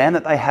understand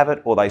that they have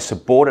it or they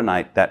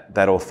subordinate that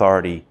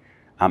authority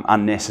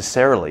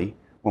unnecessarily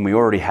when we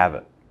already have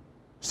it.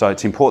 So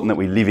it's important that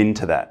we live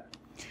into that.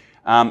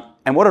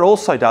 And what it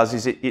also does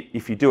is,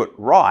 if you do it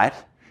right,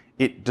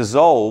 it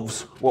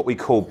dissolves what we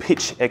call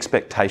pitch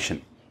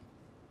expectation.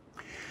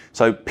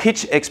 So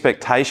pitch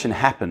expectation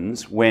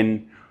happens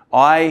when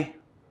I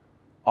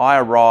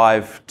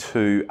arrive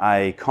to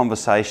a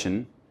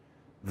conversation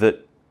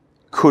that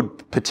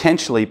could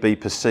potentially be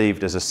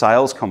perceived as a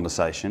sales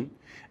conversation,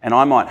 and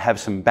I might have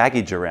some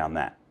baggage around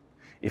that.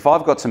 If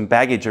I've got some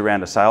baggage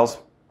around a sales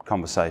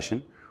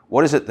conversation,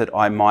 what is it that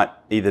I might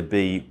either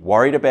be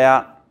worried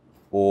about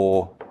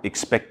or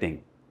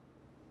expecting?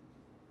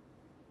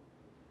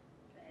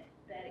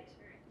 Bad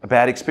experience. A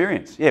bad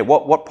experience. Yeah.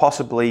 What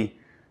possibly,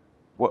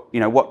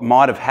 what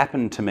might have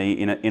happened to me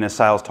in a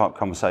sales type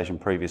conversation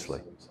previously?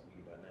 Something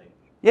you don't need.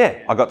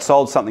 Yeah, I got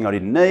sold something I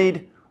didn't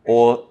need,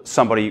 or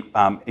somebody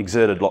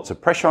exerted lots of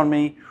pressure on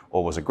me,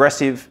 or was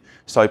aggressive.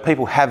 So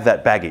people have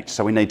that baggage.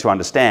 So we need to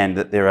understand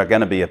that there are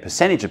going to be a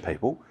percentage of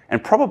people,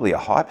 and probably a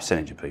high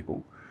percentage of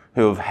people,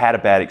 who have had a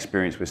bad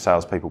experience with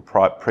salespeople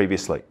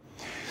previously.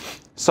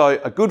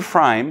 So a good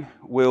frame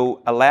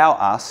will allow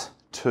us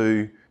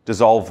to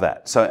dissolve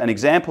that. So an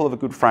example of a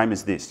good frame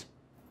is this.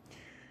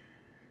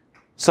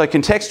 So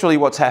contextually,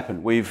 what's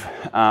happened?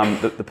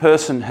 The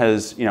person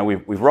has,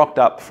 we've rocked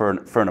up for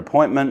an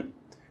appointment.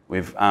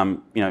 We've,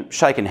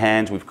 shaken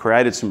hands. We've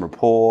created some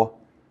rapport,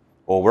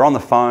 or we're on the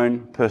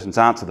phone. Person's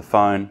answered the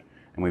phone,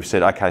 and we've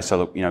said, okay, so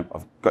look,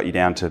 I've got you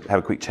down to have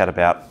a quick chat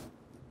about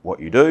what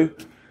you do.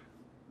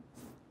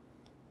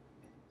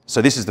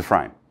 So this is the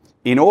frame.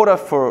 In order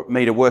for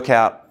me to work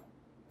out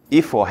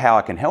if or how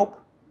I can help,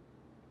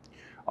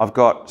 I've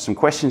got some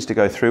questions to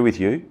go through with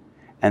you,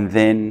 and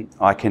then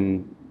I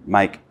can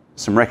make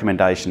some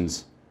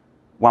recommendations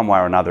one way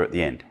or another at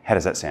the end. How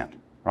does that sound?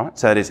 Right?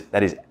 So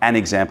that is an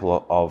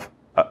example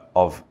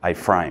of a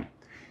frame.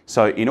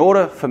 So in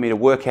order for me to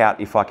work out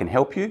if I can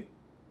help you,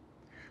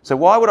 so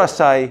why would I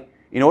say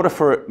in order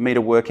for me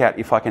to work out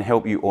if I can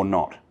help you or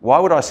not? Why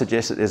would I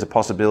suggest that there's a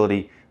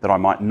possibility that I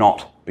might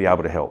not be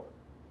able to help?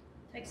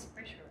 Takes the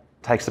pressure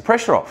off. Takes the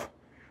pressure off.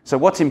 So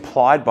what's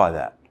implied by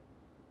that?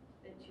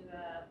 That you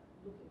are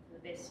looking for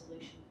the best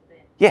solution for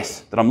them.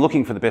 Yes, that I'm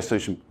looking for the best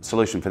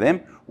solution for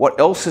them. What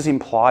else is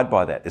implied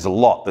by that? There's a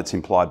lot that's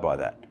implied by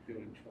that.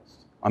 Building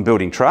trust. I'm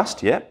building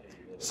trust, yeah.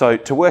 So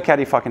to work out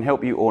if I can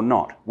help you or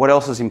not, what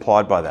else is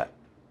implied by that?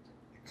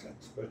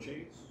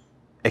 Expertise.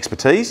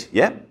 Expertise,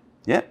 yeah,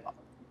 yeah.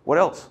 What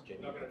else? You're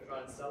not going to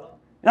try and sell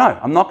it? No,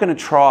 I'm not going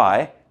to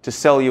try to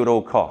sell you at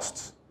all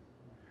costs.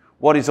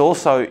 What is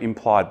also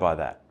implied by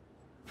that?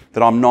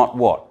 That I'm not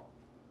what?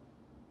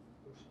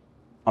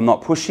 I'm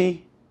not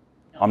pushy.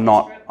 I'm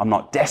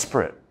not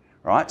desperate,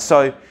 right?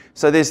 So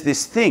there's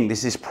this thing,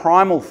 there's this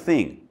primal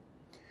thing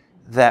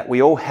that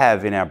we all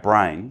have in our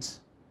brains,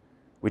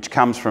 which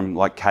comes from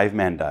like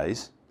caveman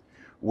days,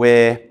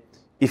 where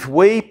if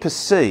we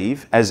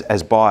perceive,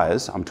 as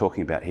buyers, I'm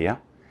talking about here,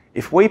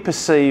 if we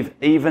perceive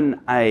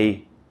even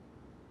a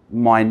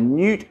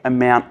minute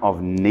amount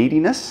of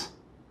neediness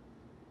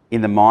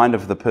in the mind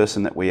of the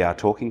person that we are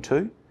talking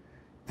to,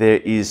 there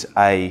is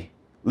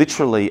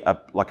literally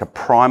like a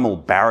primal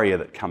barrier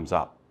that comes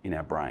up in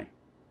our brain.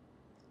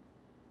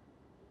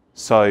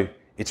 So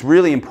it's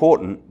really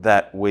important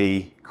that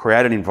we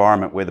create an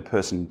environment where the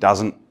person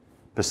doesn't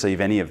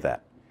perceive any of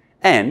that.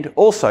 And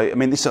also, I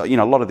mean, this, a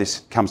lot of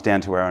this comes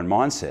down to our own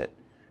mindset.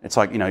 It's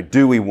like,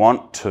 do we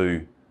want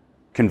to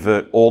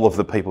convert all of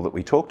the people that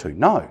we talk to?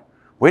 No.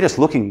 We're just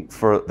looking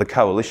for the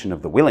coalition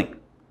of the willing.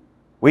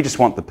 We just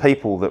want the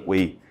people that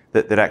we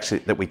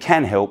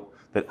can help,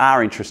 that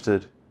are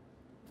interested.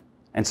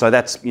 And so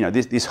that's,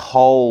 this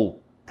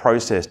whole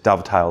process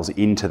dovetails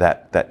into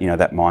that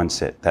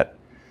mindset,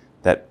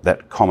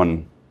 that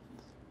common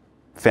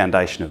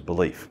foundation of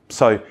belief.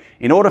 So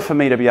in order for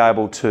me to be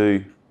able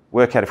to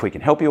work out if we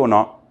can help you or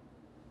not,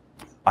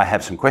 I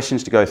have some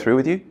questions to go through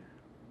with you.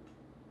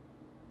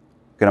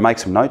 I'm going to make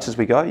some notes as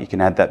we go. You can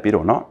add that bit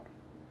or not.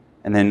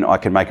 And then I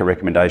can make a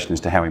recommendation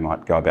as to how we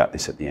might go about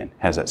this at the end.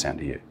 How does that sound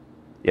to you?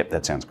 Yep,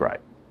 that sounds great.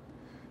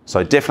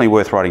 So definitely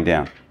worth writing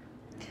down.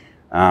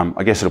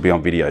 I guess it'll be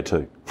on video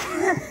too.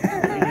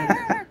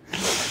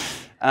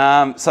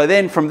 So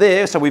then from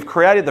there, so we've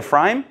created the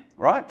frame,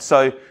 right?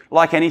 So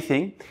like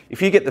anything,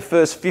 if you get the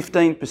first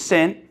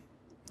 15%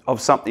 of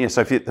something,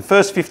 so if the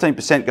first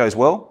 15% goes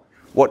well,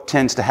 what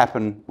tends to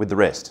happen with the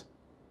rest?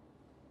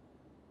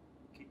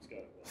 Keeps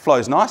going.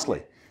 Flows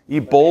nicely.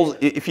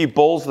 If you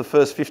balls the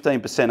first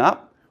 15%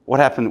 up,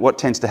 what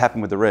tends to happen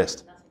with the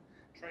rest?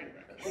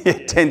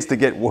 It tends to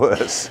get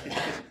worse.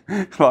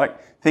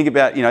 Like, think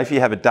about, if you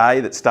have a day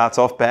that starts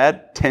off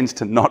bad, tends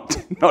to not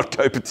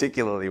go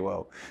particularly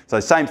well. So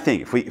same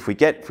thing,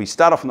 if we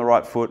start off on the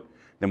right foot,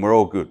 then we're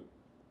all good.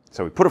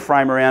 So we put a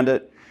frame around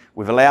it,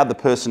 we've allowed the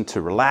person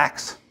to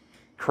relax,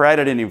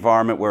 created an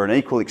environment where an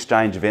equal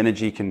exchange of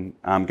energy can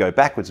go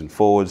backwards and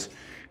forwards,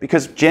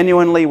 because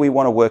genuinely we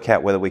want to work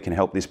out whether we can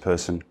help this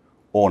person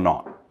or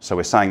not. So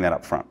we're saying that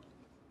up front.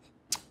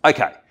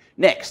 Okay,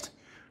 next,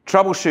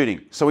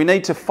 troubleshooting. So we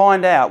need to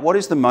find out what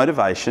is the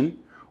motivation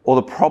or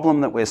the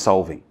problem that we're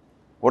solving.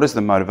 What is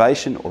the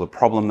motivation or the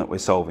problem that we're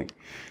solving?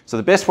 So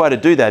the best way to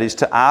do that is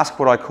to ask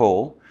what I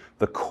call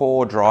the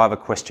core driver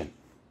question.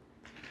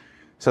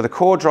 So the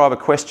core driver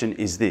question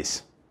is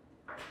this.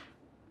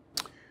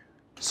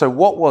 So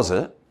what was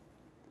it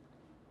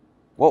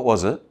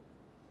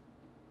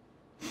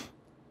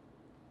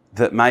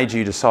that made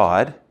you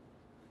decide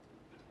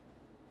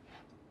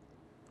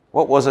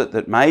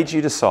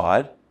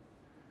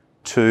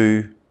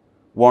to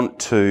want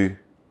to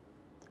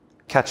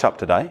catch up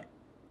today,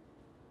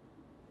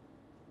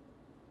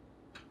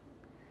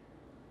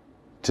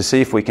 to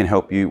see if we can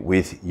help you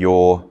with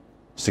your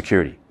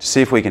security, to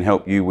see if we can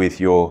help you with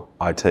your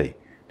IT,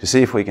 to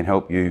see if we can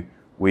help you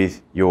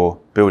with your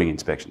building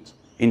inspections.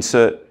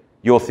 Insert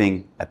your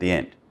thing at the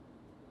end.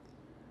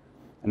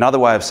 Another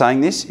way of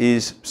saying this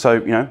is, so,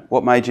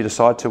 what made you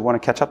decide to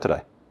want to catch up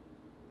today?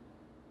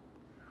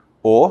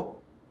 Or,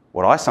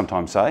 what I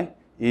sometimes say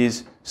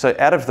is, so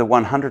out of the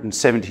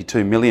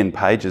 172 million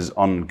pages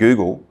on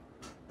Google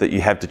that you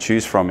have to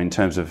choose from in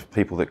terms of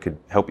people that could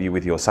help you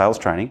with your sales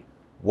training,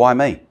 why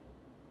me?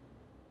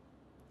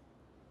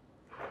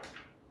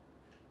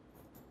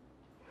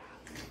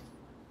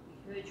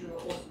 We heard you were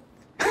awesome.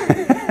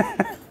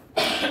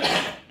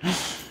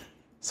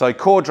 So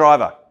core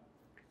driver.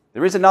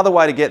 There is another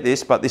way to get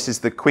this, but this is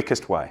the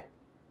quickest way.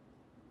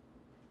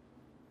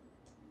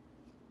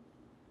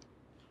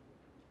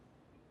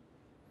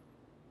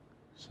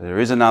 So there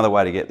is another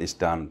way to get this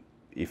done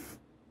if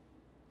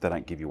they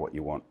don't give you what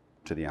you want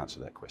to the answer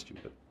to that question.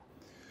 But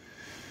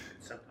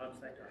Sometimes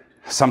they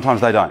don't.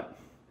 sometimes they don't.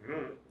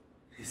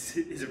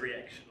 Is a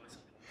reaction or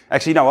something.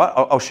 Actually, you know what?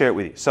 I'll share it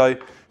with you. So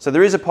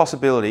there is a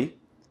possibility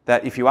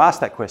that if you ask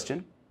that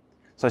question,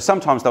 so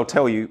sometimes they'll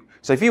tell you,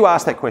 so if you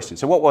ask that question,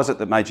 so what was it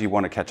that made you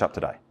want to catch up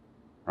today,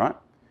 right?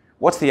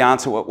 What's the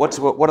answer? What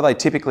are they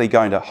typically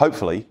going to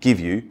hopefully give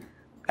you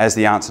as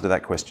the answer to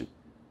that question?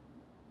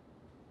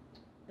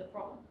 The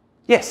problem.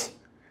 Yes,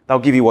 they'll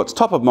give you what's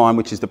top of mind,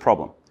 which is the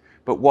problem.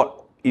 But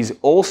what is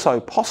also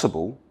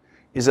possible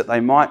is that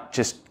they might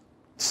just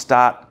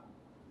start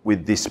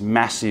with this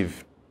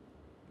massive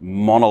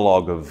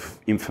monologue of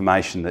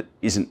information that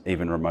isn't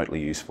even remotely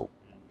useful.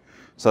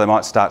 So they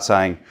might start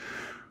saying,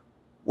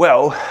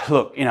 well,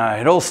 look,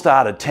 it all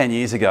started 10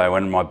 years ago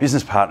when my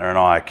business partner and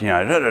I,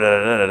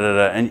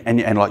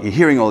 and like you're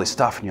hearing all this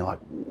stuff and you're like,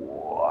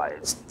 why,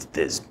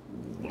 this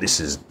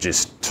is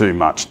just too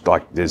much,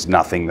 like there's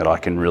nothing that I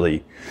can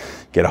really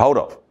get a hold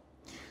of.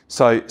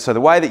 So the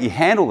way that you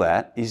handle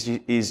that is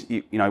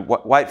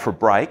wait for a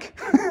break,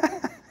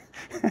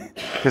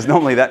 because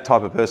normally that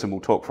type of person will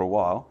talk for a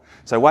while.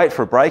 So wait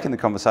for a break in the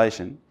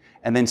conversation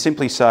and then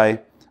simply say,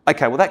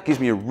 okay, well that gives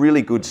me a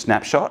really good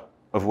snapshot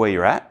of where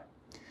you're at.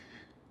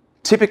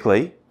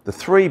 Typically, the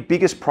three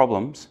biggest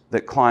problems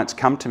that clients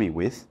come to me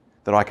with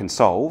that I can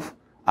solve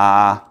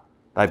are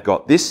they've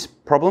got this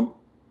problem,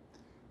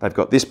 they've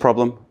got this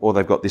problem, or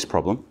they've got this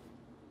problem.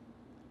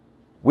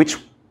 Which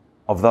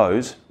of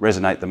those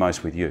resonate the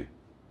most with you?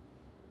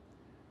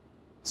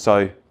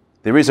 So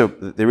there is a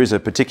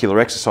particular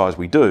exercise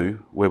we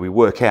do where we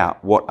work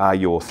out what are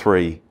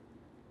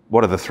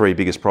the three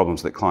biggest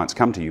problems that clients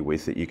come to you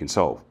with that you can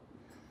solve.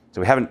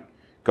 So we haven't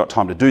got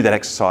time to do that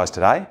exercise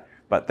today,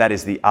 but that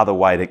is the other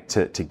way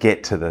to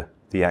get to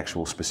the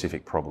actual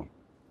specific problem.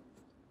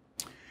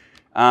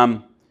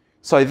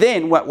 So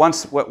then,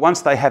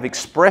 once they have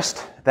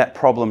expressed that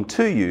problem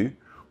to you,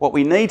 what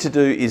we need to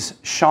do is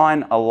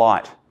shine a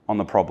light on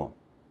the problem.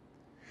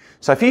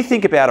 So if you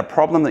think about a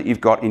problem that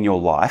you've got in your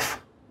life,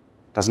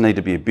 doesn't need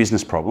to be a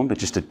business problem, but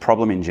just a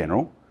problem in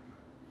general.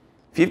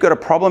 If you've got a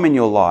problem in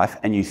your life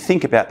and you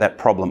think about that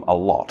problem a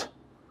lot,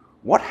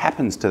 what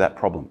happens to that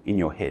problem in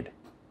your head?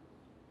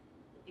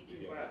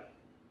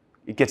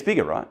 It gets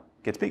bigger, right?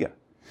 It gets bigger.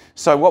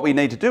 So what we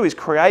need to do is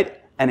create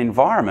an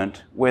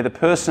environment where the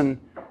person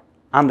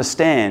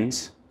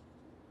understands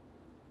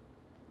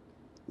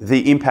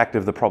the impact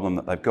of the problem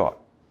that they've got.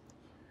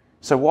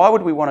 So why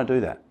would we want to do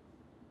that?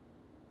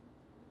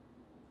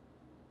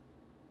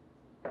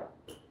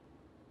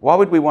 Why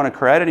would we want to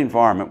create an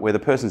environment where the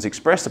person's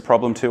expressed the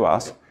problem to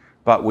us,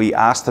 but we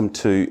ask them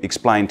to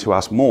explain to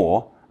us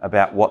more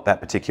about what that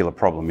particular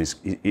problem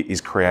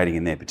is creating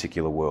in their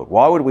particular world?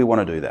 Why would we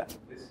want to do that?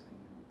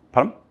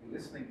 Pardon?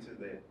 Listening to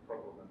their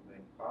problem and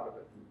being part of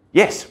it.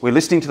 Yes, we're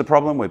listening to the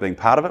problem, we're being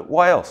part of it.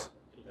 Why else?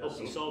 Help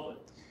them solve it.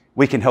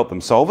 We can help them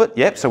solve it,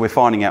 yep. So we're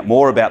finding out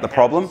more about the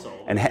problem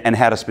and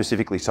how to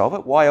specifically solve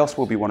it. Why else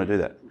would we want to do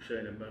that? We'll show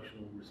an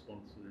emotional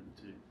response to them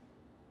too,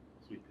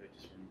 as we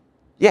purchase from them.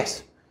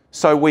 Yes.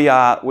 So we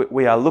are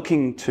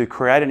looking to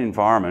create an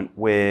environment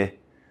where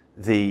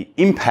the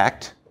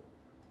impact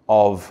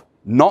of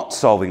not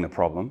solving the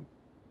problem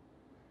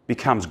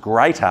becomes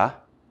greater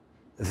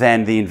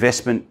than the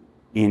investment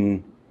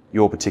in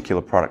your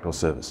particular product or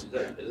service.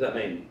 Does that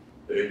mean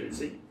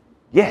urgency?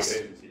 Yes.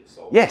 Urgency to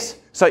solve Yes.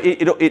 So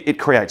it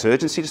creates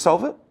urgency to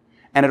solve it,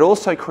 and it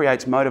also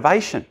creates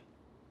motivation.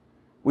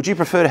 Would you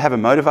prefer to have a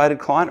motivated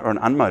client or an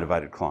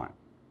unmotivated client?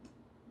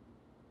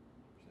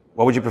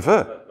 What would you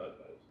prefer?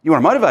 You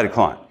want a motivated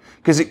client.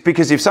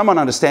 Because if someone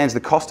understands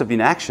the cost of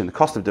inaction, the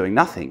cost of doing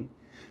nothing,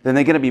 then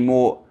they're going to be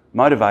more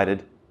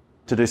motivated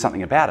to do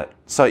something about it.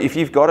 So if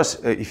you've got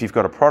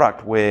a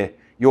product where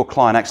your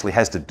client actually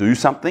has to do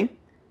something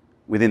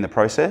within the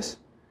process,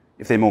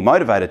 if they're more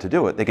motivated to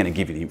do it, they're going to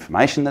give you the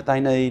information that they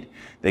need.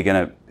 They're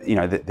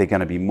going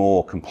to be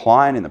more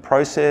compliant in the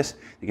process.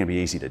 They're going to be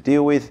easy to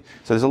deal with.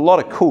 So there's a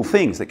lot of cool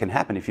things that can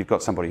happen if you've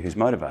got somebody who's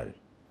motivated.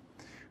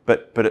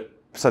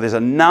 So there's a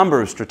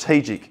number of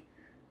strategic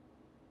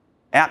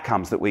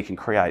outcomes that we can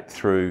create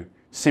through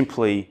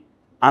simply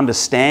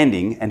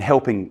understanding and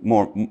helping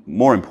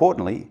more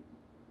importantly,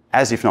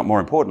 as if not more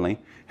importantly,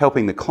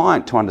 helping the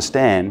client to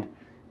understand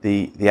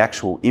the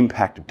actual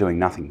impact of doing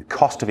nothing, the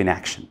cost of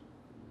inaction.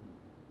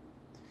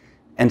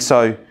 And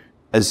so,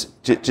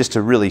 just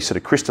to really sort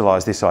of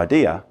crystallise this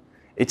idea,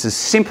 it's as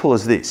simple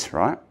as this,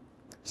 right?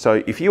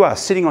 So if you are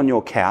sitting on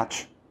your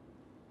couch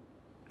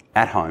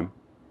at home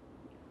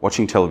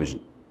watching television,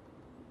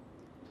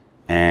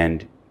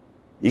 and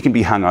you can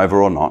be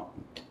hungover or not,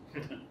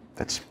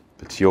 that's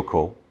your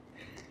call.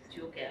 It's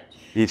your couch.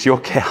 It's your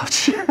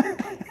couch.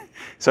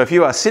 So if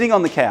you are sitting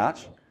on the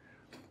couch,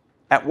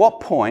 at what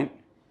point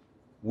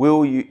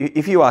will you,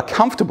 if you are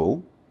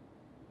comfortable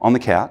on the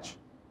couch,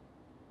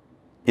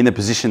 in the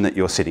position that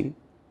you're sitting,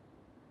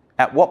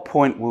 at what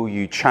point will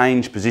you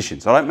change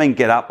positions? I don't mean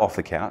get up off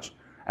the couch.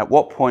 At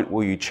what point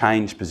will you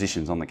change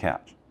positions on the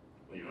couch?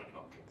 When you're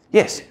uncomfortable.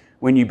 Yes,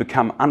 when you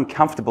become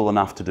uncomfortable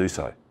enough to do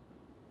so.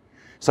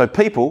 So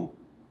people,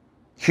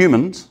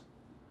 humans,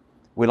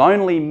 will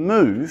only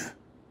move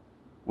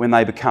when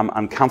they become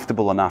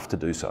uncomfortable enough to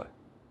do so.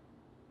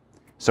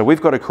 So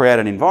we've got to create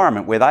an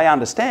environment where they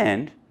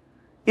understand,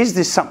 is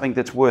this something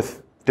that's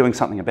worth doing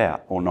something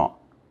about or not?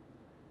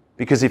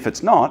 Because if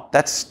it's not,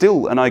 that's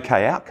still an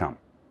okay outcome.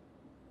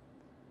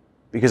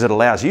 Because it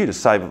allows you to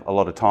save a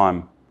lot of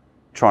time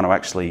trying to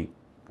actually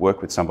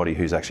work with somebody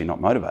who's actually not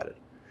motivated.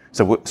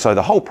 So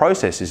the whole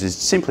process is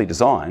simply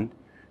designed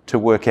to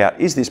work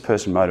out, is this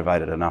person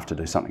motivated enough to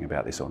do something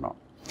about this or not?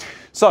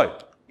 So,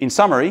 in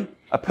summary,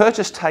 a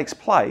purchase takes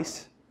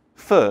place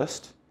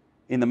first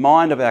in the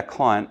mind of our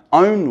client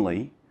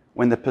only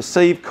when the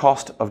perceived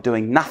cost of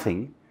doing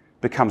nothing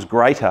becomes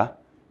greater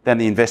than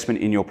the investment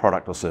in your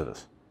product or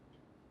service.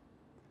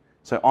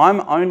 So I'm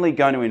only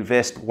going to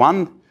invest,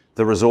 one,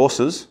 the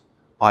resources,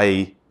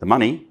 i.e. the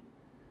money,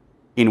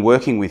 in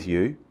working with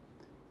you,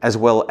 as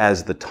well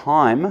as the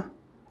time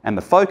and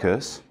the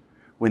focus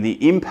when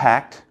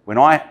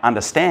I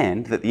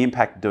understand that the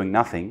impact of doing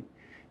nothing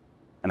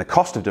and the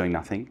cost of doing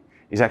nothing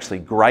is actually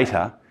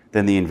greater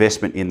than the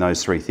investment in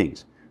those three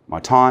things: my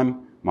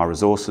time, my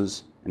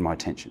resources, and my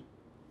attention.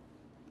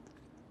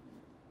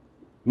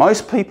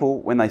 Most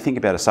people, when they think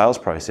about a sales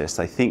process,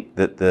 they think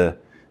that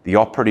the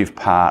operative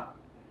part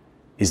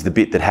is the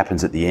bit that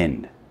happens at the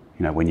end,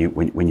 when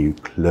you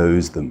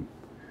close them.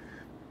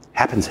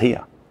 Happens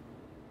here.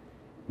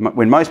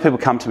 When most people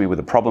come to me with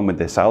a problem with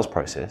their sales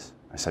process,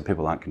 they say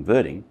people aren't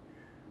converting,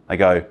 they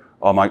go,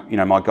 oh,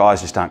 my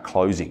guys just aren't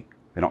closing.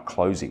 They're not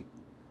closing.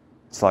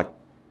 It's like,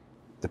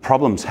 The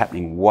problem's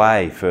happening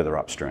way further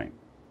upstream.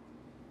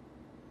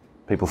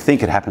 People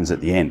think it happens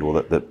at the end,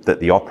 or that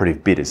the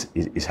operative bit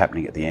is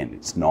happening at the end.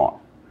 It's not.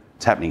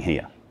 It's happening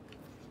here.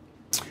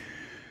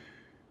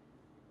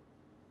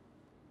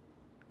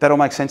 That all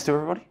makes sense to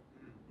everybody?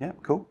 Yeah,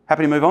 cool.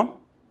 Happy to move on?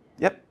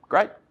 Yep,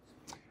 great.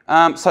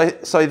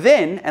 So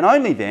then, and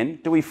only then,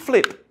 do we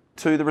flip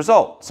to the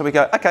result. So we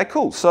go, okay,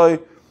 cool.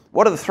 So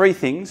what are the 3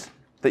 things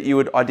that you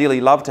would ideally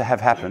love to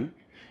have happen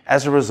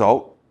as a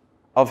result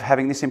of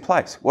having this in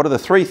place? What are the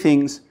 3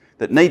 things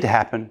that need to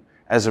happen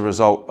as a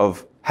result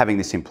of having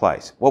this in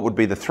place? What would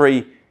be the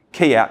 3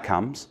 key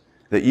outcomes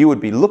that you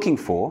would be looking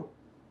for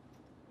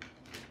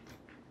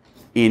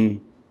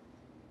in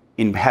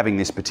having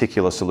this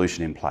particular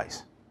solution in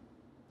place?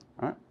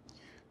 All right?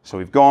 So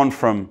we've gone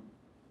from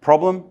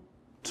problem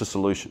to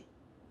solution.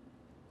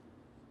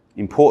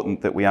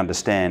 Important that we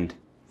understand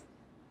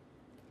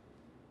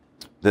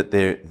that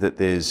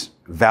there's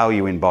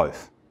value in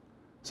both.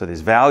 So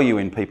there's value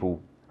in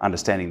people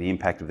understanding the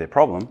impact of their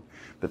problem,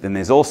 but then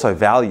there's also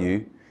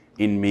value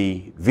in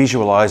me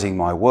visualising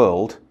my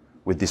world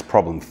with this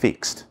problem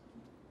fixed.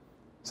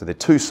 So they're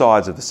 2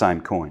 sides of the same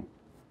coin.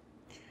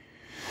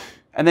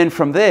 And then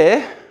from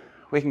there,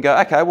 we can go,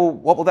 okay, well,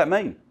 what will that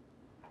mean?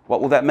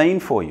 What will that mean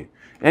for you?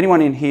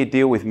 Anyone in here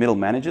deal with middle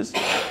managers?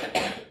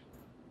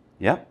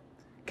 Yeah?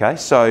 Okay,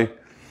 so it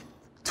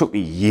took me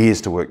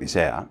years to work this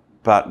out,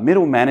 but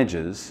middle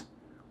managers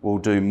will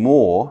do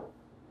more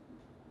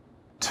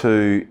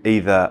to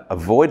either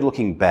avoid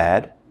looking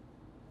bad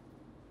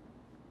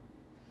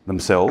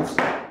themselves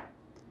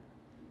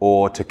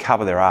or to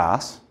cover their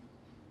ass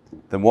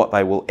than what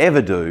they will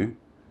ever do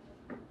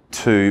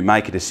to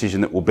make a decision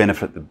that will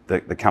benefit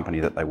the company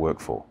that they work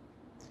for.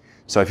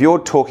 So if you're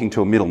talking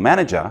to a middle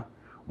manager,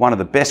 one of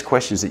the best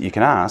questions that you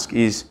can ask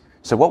is,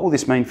 so what will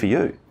this mean for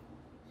you?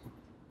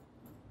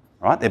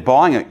 Right?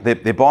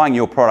 They're buying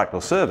your product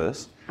or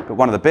service, but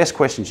one of the best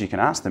questions you can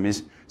ask them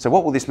is, so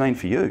what will this mean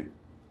for you?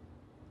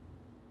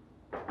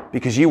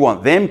 Because you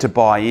want them to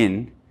buy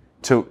in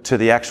to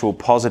the actual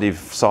positive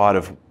side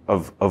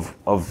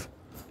of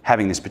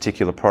having this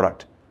particular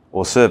product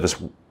or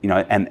service, you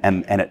know,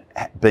 and it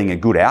being a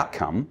good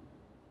outcome.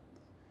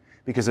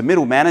 Because a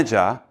middle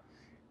manager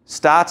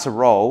starts a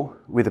role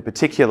with a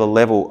particular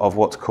level of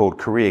what's called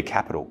career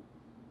capital.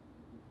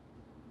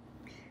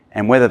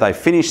 And whether they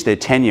finish their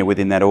tenure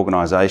within that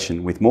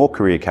organisation with more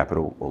career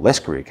capital or less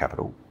career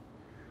capital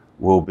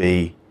will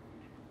be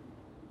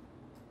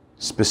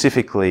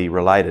specifically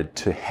related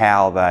to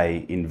how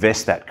they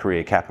invest that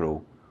career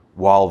capital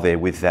while they're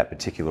with that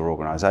particular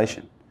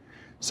organisation.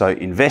 So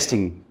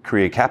investing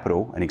career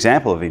capital, an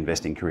example of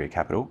investing career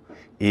capital,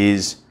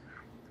 is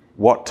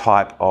what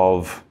type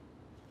of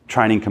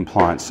training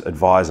compliance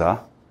advisor,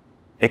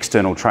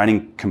 external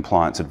training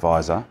compliance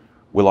advisor,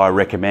 will I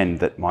recommend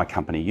that my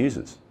company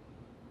uses?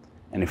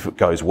 And if it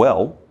goes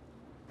well,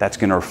 that's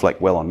going to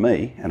reflect well on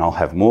me and I'll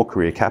have more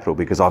career capital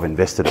because I've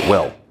invested it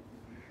well.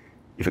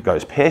 If it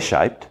goes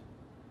pear-shaped,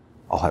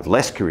 I'll have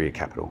less career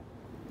capital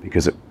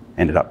because it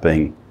ended up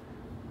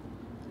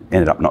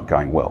not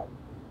going well.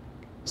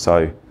 So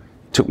it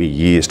took me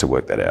years to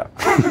work that out.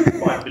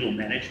 Like middle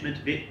management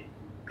a bit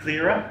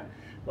clearer?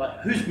 Like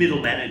who's middle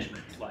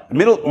management? Like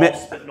Middle the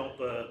boss, but not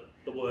the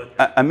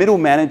worker? A middle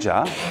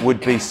manager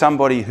would be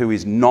somebody who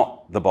is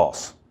not the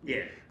boss.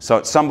 Yeah. So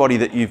it's somebody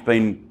that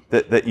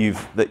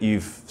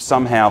you've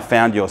somehow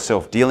found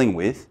yourself dealing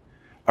with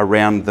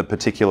around the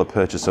particular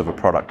purchase of a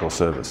product or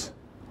service.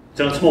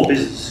 So in small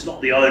business, it's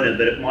not the owner,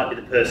 but it might be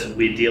the person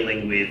we're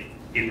dealing with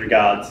in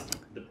regards to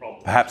the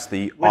problem. Perhaps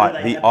the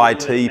Whether they have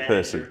the IT word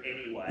person. manager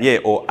anyway, Yeah,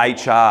 or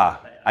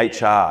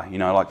HR, you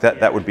know, like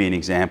that would be an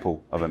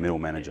example of a middle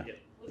manager.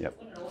 Yep.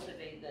 Wouldn't it also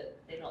be that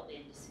they're not the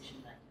end decision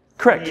makers?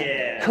 Correct.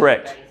 Yeah.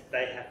 Correct.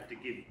 They have to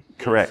give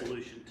Correct. a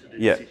solution to the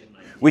Yeah. decision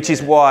maker. Which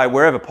is why,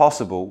 wherever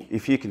possible,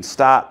 if you can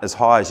start as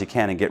high as you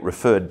can and get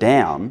referred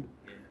down,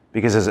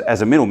 because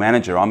as a middle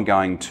manager, I'm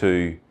going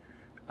to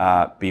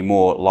be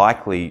more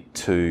likely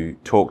to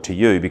talk to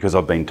you because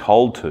I've been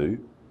told to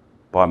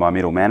by my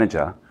middle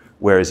manager,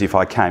 whereas if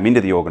I came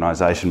into the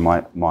organisation,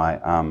 my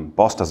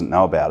boss doesn't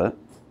know about it,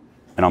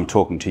 and I'm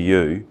talking to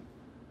you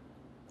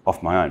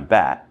off my own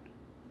bat,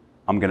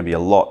 I'm going to be a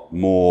lot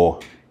more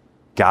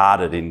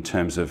guarded in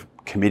terms of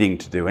committing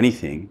to do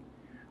anything.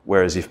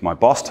 Whereas if my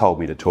boss told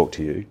me to talk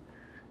to you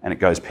and it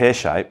goes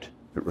pear-shaped,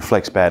 it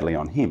reflects badly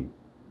on him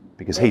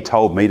because he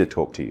told me to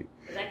talk to you.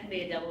 But that can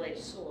be a double-edged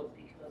sword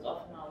because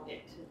often I'll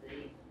get to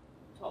the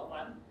top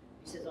one who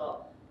says,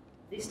 oh,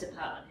 this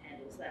department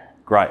handles that.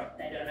 Great.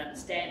 They don't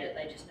understand it,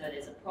 they just know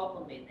there's a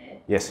problem in there.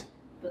 Yes.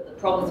 But the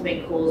problem's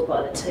been caused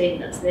by the team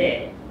that's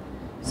there.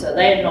 So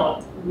they're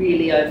not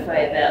really au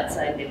fait about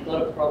saying they've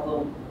got a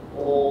problem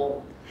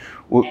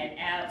and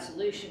our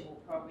solution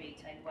will probably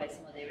take away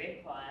some of their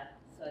empire.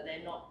 So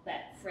they're not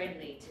that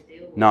friendly to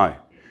deal with. No.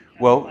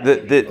 Well,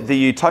 the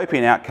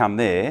utopian outcome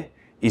there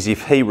is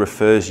if he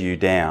refers you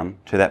down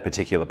to that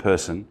particular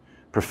person,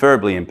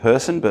 preferably in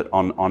person, but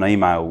on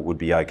email would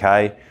be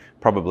okay.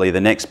 Probably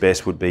the next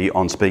best would be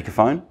on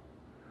speakerphone.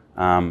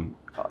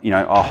 You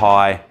know, oh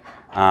hi,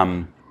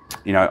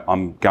 you know,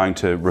 I'm going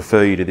to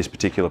refer you to this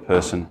particular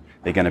person.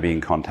 They're going to be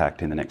in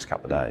contact in the next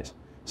couple of days.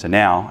 So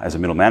now, as a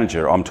middle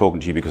manager, I'm talking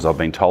to you because I've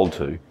been told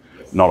to,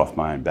 not off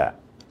my own bat.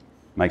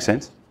 Make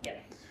sense? Yeah.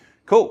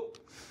 Cool.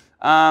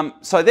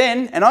 So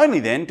then, and only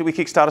then, do we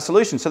kickstart a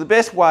solution. So the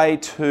best way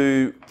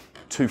to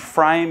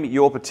frame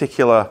your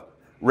particular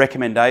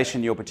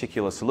recommendation, your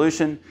particular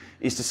solution,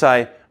 is to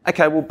say,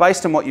 okay, well,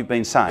 based on what you've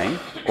been saying,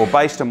 or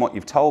based on what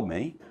you've told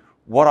me,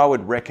 what I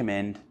would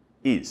recommend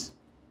is.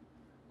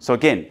 So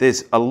again,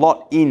 there's a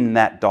lot in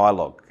that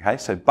dialogue, okay?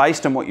 So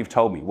based on what you've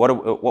told me,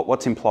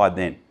 what's implied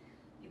then?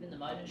 Giving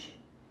them ownership.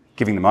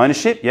 Giving them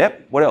ownership,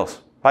 yep. What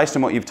else? Based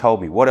on what you've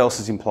told me, what else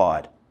is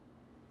implied?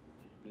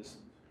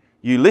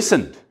 You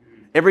listened.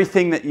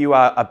 Everything that you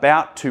are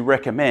about to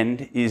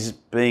recommend is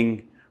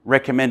being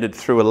recommended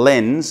through a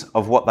lens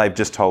of what they've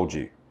just told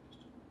you.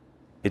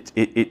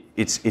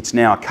 It's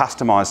now a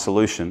customised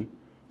solution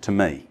to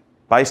me,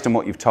 based on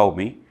what you've told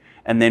me.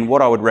 And then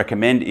what I would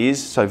recommend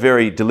is, so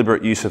very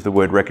deliberate use of the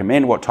word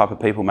recommend, what type of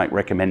people make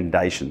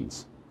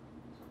recommendations?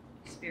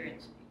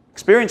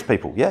 Experienced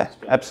people, yeah.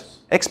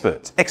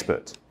 Experts.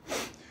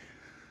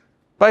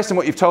 Based on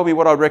what you've told me,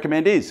 what I'd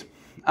recommend is.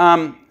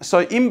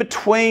 So in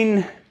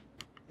between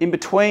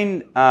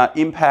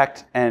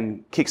impact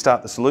and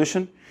kickstart the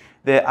solution,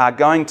 there are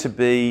going to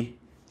be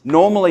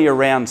normally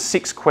around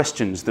 6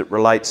 questions that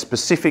relate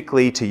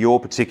specifically to your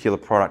particular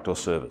product or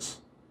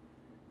service.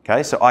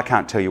 Okay, so I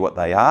can't tell you what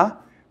they are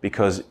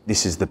because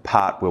this is the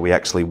part where we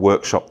actually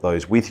workshop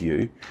those with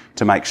you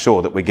to make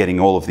sure that we're getting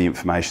all of the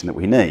information that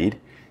we need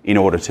in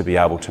order to be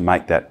able to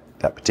make that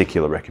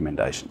particular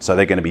recommendation. So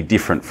they're going to be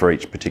different for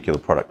each particular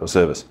product or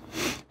service.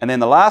 And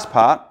then the last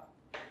part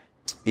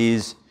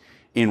is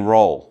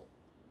enroll.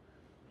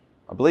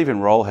 I believe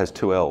enroll has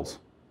 2 L's.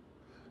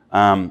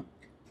 But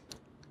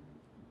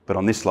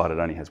on this slide it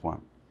only has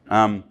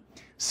 1.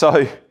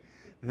 So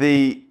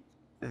the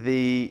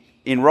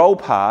enroll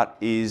part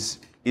is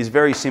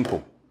very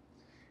simple.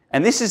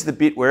 And this is the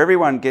bit where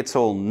everyone gets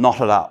all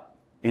knotted up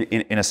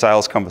in a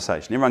sales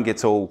conversation. Everyone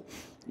gets all,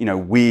 you know,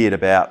 weird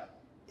about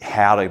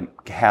how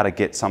to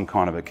get some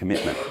kind of a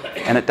commitment.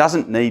 And it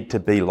doesn't need to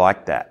be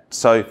like that.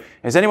 So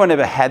has anyone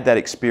ever had that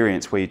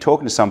experience where you're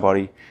talking to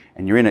somebody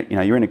and you're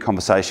in a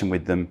conversation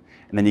with them,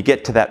 and then you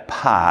get to that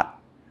part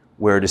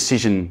where a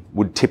decision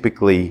would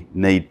typically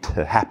need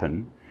to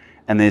happen,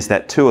 and there's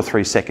that 2 or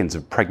 3 seconds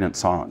of pregnant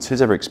silence?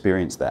 Who's ever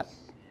experienced that?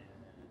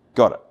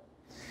 Got it.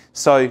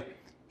 So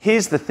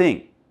here's the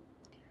thing.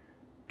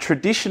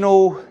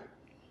 Traditional,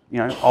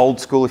 old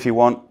school, if you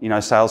want,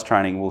 sales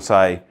training will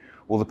say,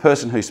 well, the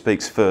person who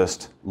speaks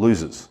first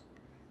loses.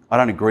 I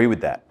don't agree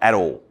with that at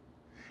all.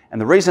 And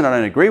the reason I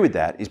don't agree with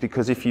that is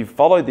because if you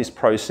follow this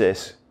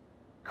process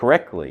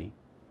correctly,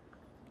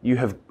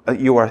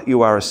 you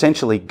are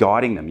essentially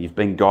guiding them. You've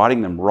been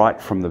guiding them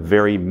right from the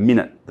very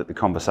minute that the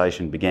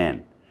conversation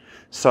began.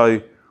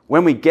 So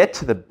when we get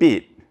to the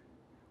bit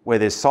where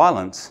there's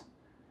silence,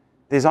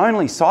 there's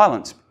only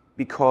silence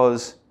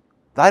because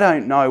they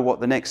don't know what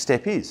the next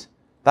step is.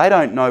 They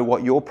don't know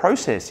what your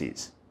process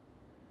is.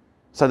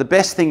 So the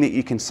best thing that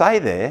you can say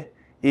there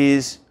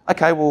is,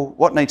 okay, well,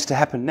 what needs to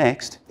happen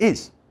next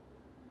is.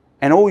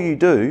 And all you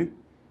do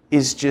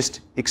is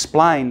just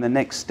explain the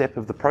next step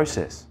of the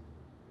process.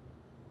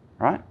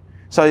 Right?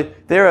 So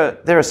there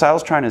are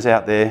sales trainers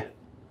out there,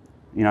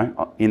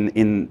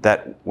 in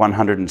that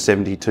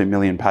 172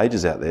 million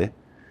pages out there,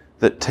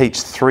 that teach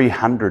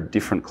 300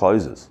 different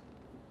closes.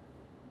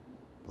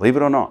 Believe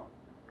it or not,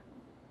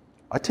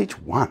 I teach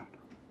 1.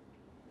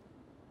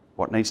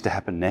 What needs to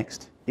happen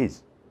next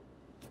is.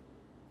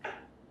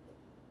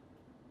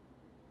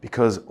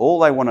 Because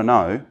all they want to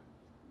know,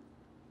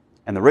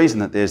 and the reason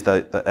that there's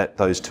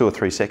those 2 or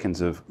 3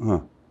 seconds of,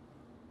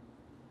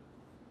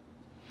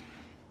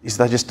 is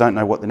they just don't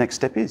know what the next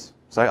step is.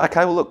 So,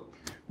 okay, well, look,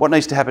 what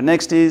needs to happen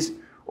next is,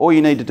 all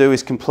you need to do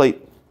is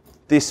complete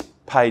this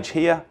page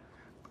here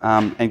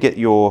and get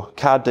your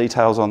card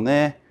details on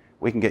there.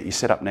 We can get you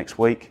set up next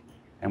week,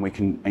 and we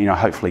can,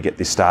 hopefully get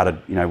this started,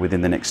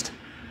 within the next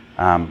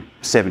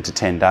 7 to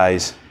 10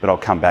 days, but I'll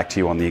come back to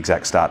you on the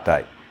exact start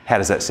date. How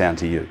does that sound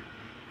to you?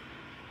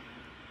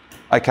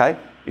 Okay,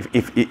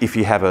 if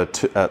you have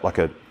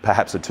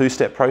perhaps a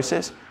 2-step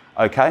process,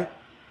 okay,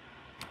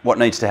 what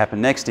needs to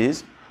happen next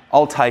is,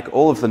 I'll take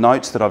all of the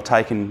notes that I've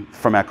taken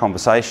from our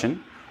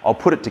conversation, I'll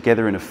put it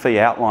together in a fee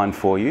outline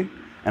for you,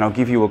 and I'll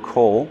give you a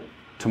call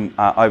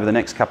over the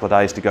next couple of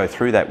days to go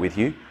through that with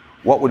you.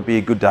 What would be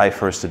a good day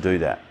for us to do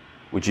that?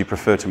 Would you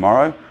prefer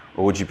tomorrow,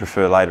 or would you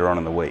prefer later on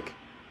in the week?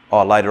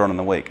 Oh, later on in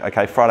the week.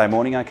 Okay, Friday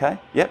morning, okay?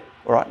 Yep,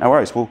 all right, no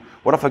worries. Well,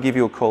 what if I give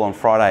you a call on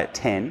Friday at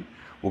 10?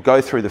 We'll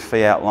go through the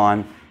fee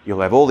outline,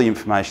 you'll have all the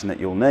information that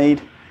you'll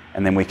need,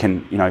 and then we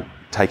can,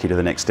 take you to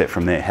the next step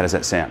from there. How does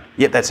that sound?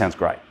 Yep, that sounds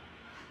great.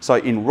 So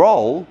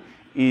enroll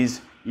is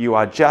you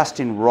are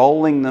just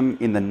enrolling them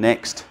in the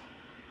next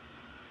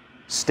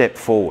step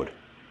forward.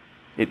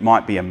 It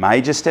might be a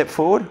major step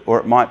forward, or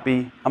it might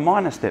be a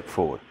minor step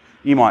forward.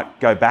 You might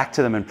go back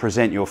to them and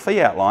present your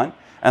fee outline,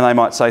 and they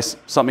might say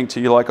something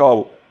to you like,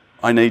 oh,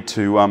 I need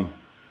to,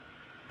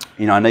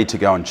 I need to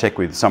go and check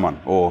with someone,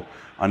 or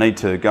I need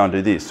to go and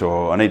do this,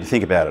 or I need to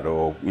think about it,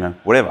 or,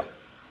 whatever.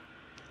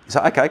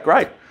 So, okay,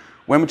 great.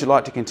 When would you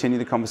like to continue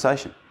the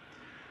conversation?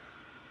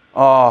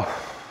 Oh,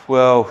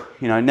 well,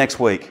 next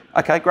week.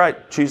 Okay,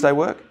 great. Tuesday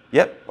work?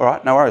 Yep, all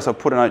right, no worries. I'll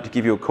put a note to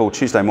give you a call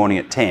Tuesday morning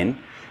at 10,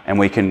 and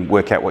we can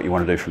work out what you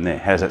want to do from there.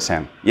 How does that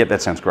sound? Yep,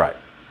 that sounds great.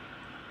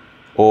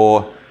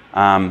 Or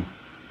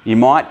you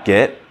might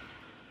get,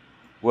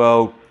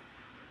 well,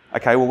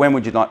 okay, well, when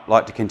would you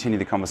like to continue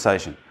the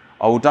conversation?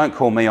 Oh, well, don't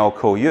call me, I'll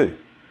call you.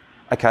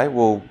 Okay,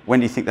 well, when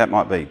do you think that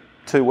might be?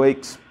 2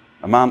 weeks?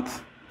 A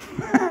month?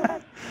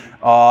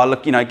 Oh,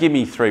 look, give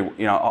me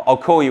 3, I'll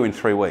call you in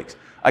 3 weeks.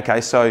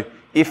 Okay, so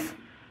if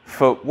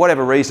for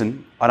whatever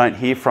reason I don't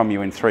hear from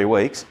you in 3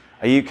 weeks,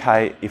 are you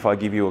okay if I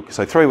give you,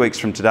 so 3 weeks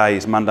from today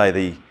is Monday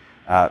the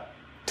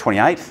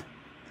 28th.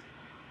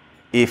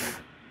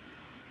 If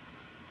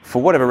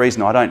for whatever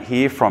reason I don't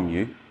hear from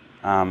you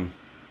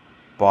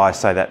by,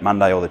 say, that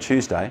Monday or the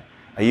Tuesday,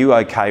 are you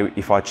okay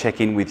if I check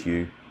in with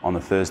you on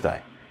the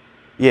Thursday?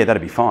 Yeah,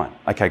 that'd be fine.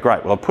 Okay,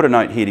 great. Well, I'll put a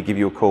note here to give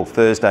you a call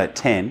Thursday at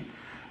 10,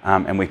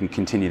 and we can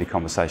continue the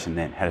conversation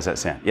then. How does that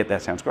sound? Yep,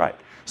 that sounds great.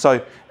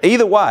 So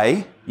either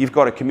way, you've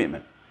got a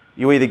commitment.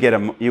 You either get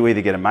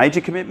a major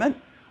commitment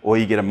or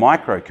you get a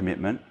micro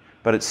commitment,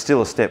 but it's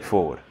still a step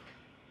forward.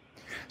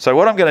 So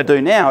what I'm going to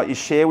do now is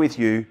share with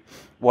you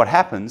what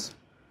happens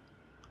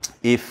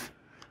if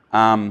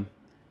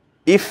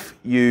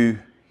you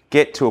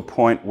get to a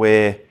point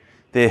where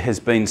there has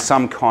been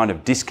some kind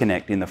of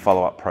disconnect in the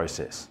follow-up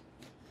process.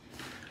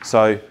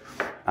 So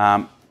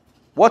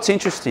what's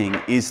interesting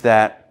is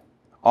that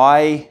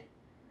I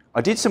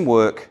did some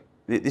work.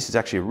 This is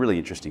actually a really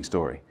interesting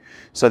story.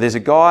 So there's a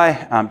guy,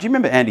 do you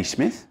remember Andy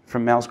Smith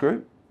from Mal's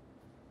Group?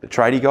 The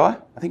tradie guy?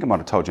 I think I might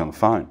have told you on the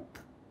phone.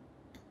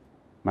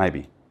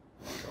 Maybe.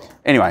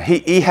 Anyway,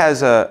 he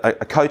has a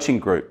coaching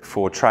group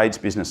for trades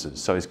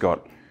businesses. So he's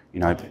got,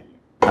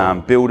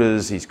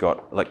 builders, he's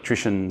got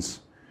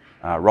electricians,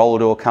 roller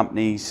door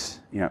companies,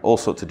 all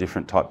sorts of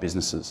different type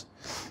businesses.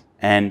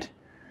 And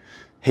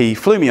he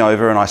flew me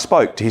over and I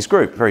spoke to his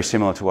group, very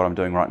similar to what I'm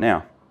doing right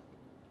now.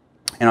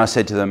 And I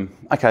said to them,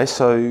 okay,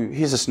 so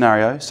here's a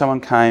scenario. Someone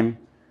came,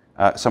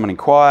 someone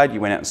inquired, you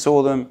went out and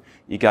saw them,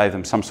 you gave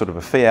them some sort of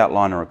a fee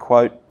outline or a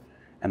quote,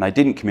 and they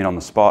didn't commit on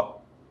the spot.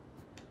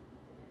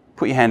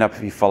 Put your hand up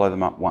if you follow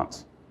them up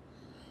once.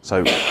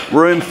 So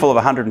room full of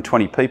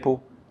 120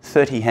 people,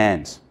 30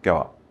 hands go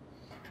up.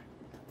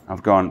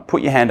 I've gone,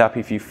 put your hand up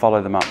if you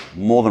follow them up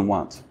more than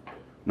once.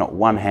 Not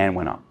one hand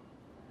went up.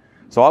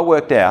 So I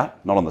worked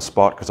out, not on the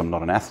spot because I'm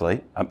not an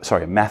athlete, a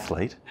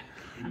mathlete,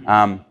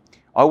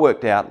 I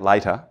worked out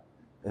later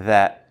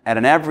that at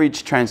an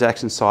average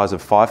transaction size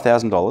of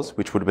 $5,000,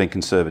 which would have been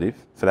conservative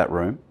for that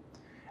room,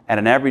 at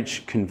an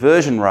average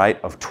conversion rate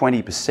of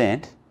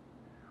 20%,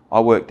 I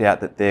worked out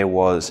that there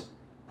was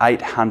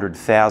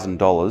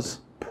 $800,000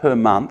 per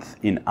month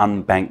in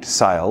unbanked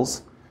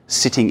sales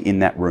sitting in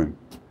that room,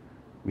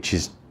 which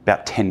is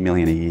about 10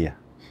 million a year.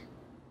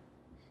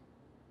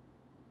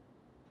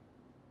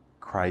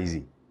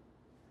 Crazy.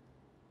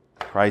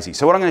 Crazy.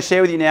 So what I'm going to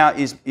share with you now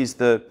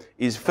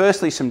is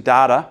firstly some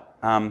data,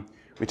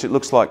 which it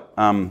looks like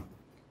John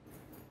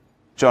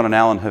and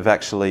Alan have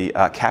actually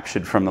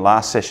captured from the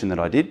last session that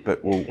I did, but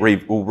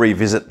we'll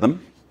revisit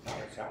them.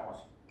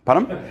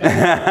 Pardon?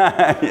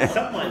 Yeah.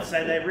 Some might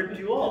say they ripped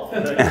you off.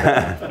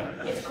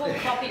 It's called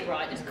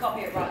copyright. Just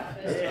copy it right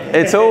first.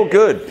 It's all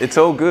good. It's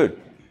all good.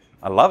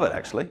 I love it,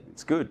 actually.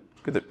 It's good.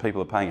 Good that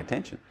people are paying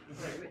attention.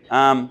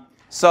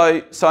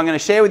 So I'm going to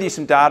share with you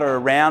some data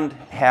around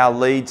how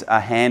leads are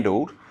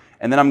handled,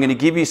 and then I'm going to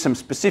give you some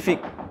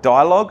specific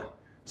dialogue,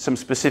 some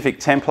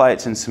specific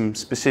templates, and some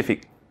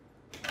specific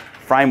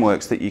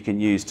frameworks that you can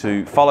use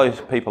to follow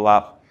people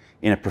up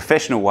in a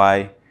professional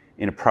way,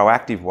 in a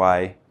proactive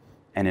way,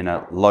 and in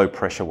a low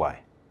pressure way.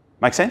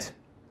 Make sense?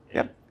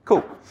 Yep,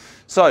 cool.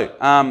 So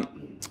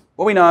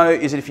what we know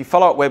is that if you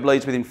follow up web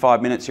leads within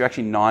 5 minutes, you're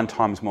actually 9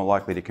 times more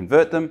likely to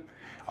convert them.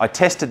 I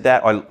tested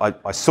that,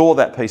 I saw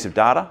that piece of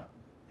data,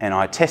 and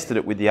I tested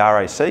it with the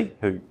RAC,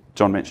 who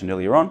John mentioned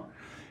earlier on,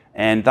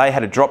 and they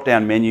had a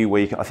drop-down menu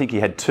where I think you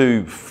had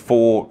 2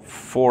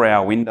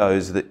 4-hour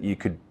windows that you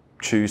could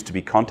choose to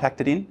be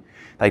contacted in.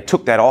 They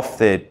took that off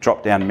their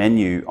drop-down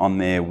menu on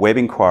their web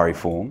inquiry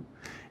form,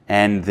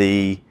 and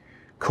the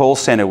call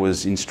centre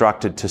was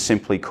instructed to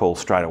simply call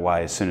straight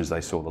away as soon as they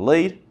saw the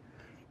lead.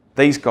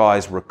 These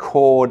guys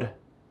record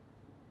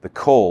the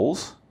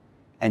calls,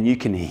 and you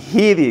can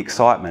hear the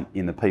excitement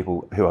in the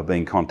people who are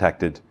being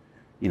contacted.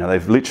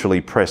 They've literally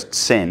pressed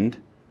send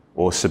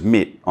or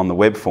submit on the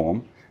web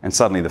form, and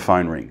suddenly the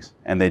phone rings,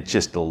 and they're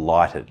just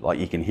delighted. Like,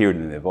 you can hear it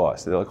in their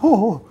voice. They're like,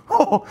 oh,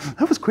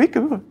 that was quick.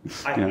 I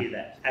hear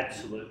that,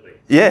 absolutely.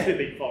 Yeah. We've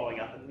been following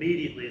up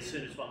immediately as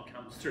soon as one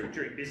comes through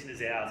during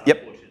business hours, Yep.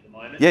 unfortunately, at the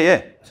moment.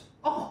 Yeah.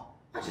 Oh,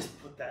 I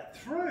just put that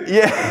through.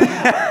 Yeah.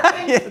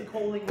 Thanks for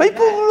calling me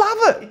People back.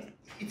 love it.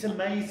 It's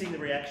amazing the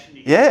reaction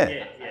you Yeah.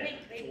 get. I think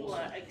people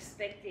are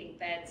expecting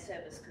bad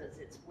service because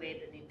it's web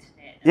and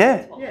internet. And Yeah.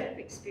 That's what we've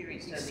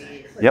experienced over the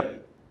years.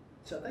 Yep.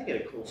 So if they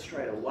get a call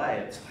straight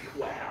away, it's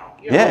like, wow,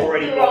 Yeah.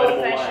 already Your right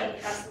away.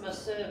 old-fashioned customer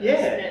service,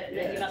 Yeah.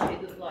 that you must be a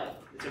good bloke.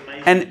 It's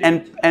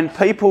amazing. And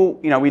people,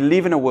 you know, we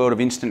live in a world of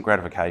instant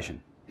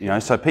gratification. You know,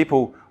 so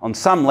people on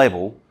some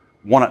level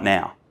want it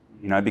now.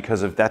 You know,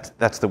 because of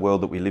that's the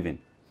world that we live in.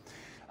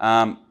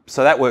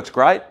 So that works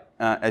great,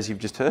 as you've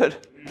just heard.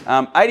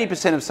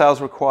 80% of sales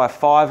require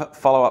 5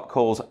 follow-up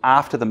calls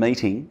after the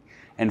meeting,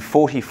 and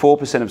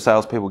 44% of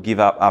salespeople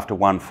give up after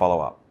 1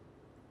 follow-up.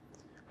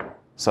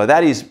 So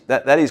that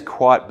is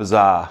quite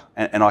bizarre,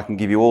 and I can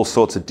give you all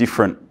sorts of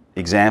different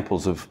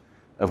examples of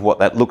what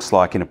that looks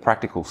like in a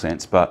practical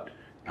sense. But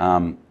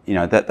you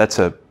know, that's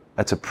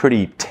a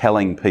pretty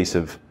telling piece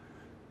of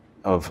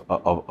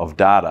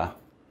data.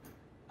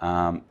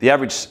 The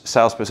average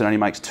salesperson only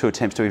makes 2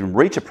 attempts to even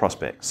reach a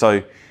prospect.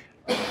 So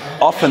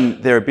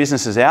often there are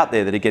businesses out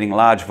there that are getting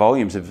large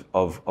volumes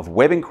of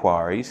web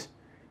inquiries,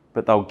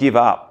 but they'll give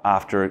up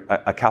after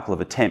a couple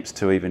of attempts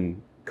to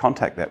even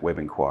contact that web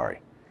inquiry.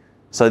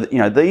 So you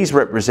know, these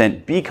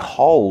represent big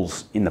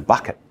holes in the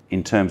bucket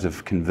in terms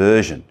of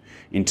conversion,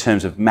 in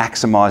terms of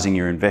maximising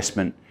your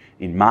investment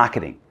in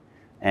marketing.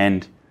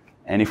 And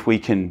if we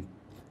can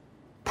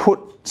put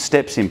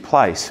steps in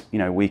place, you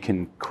know, we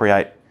can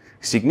create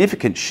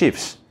significant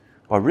shifts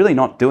by really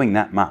not doing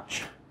that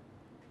much.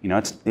 You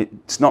know,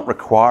 it's not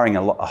requiring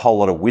a whole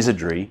lot of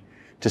wizardry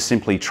to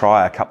simply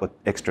try a couple of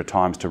extra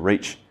times to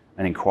reach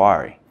an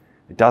inquiry.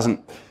 It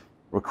doesn't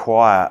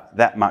require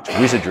that much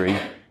wizardry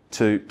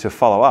to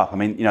follow up. I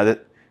mean, you know,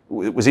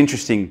 it was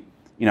interesting,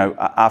 you know,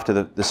 after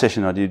the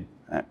session I did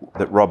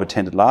that Rob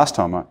attended last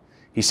time,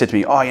 he said to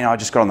me, oh, you know, I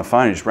just got on the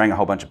phone and just rang a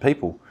whole bunch of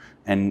people,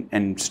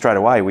 and straight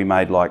away we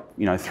made like,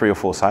 you know, 3 or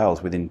 4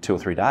 sales within 2 or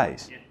 3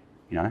 days. Yeah.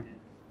 You know.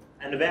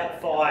 And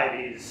about 5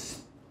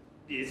 is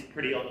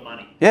pretty on the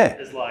money. Yeah.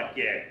 It's like,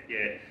 yeah.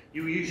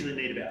 You usually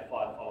need about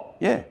 5 follow-ups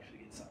Yeah. to actually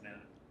get something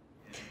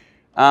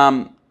out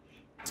of it.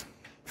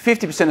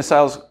 50% of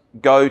sales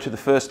go to the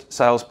first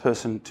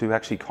salesperson to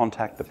actually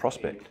contact the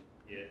prospect.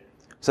 Yeah.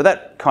 So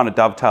that kind of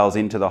dovetails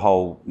into the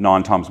whole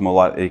 9 times more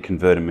likely to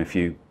convert them if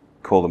you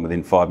call them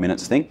within 5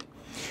 minutes thing.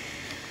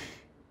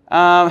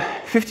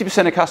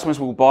 50% of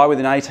customers will buy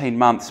within 18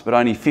 months, but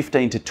only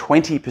 15 to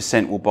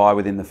 20% will buy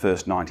within the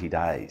first 90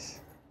 days.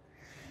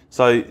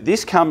 So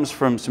this comes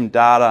from some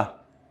data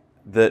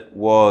that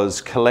was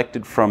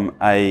collected from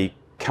a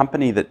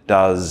company that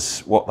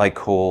does what they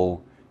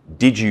call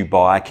Did You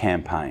Buy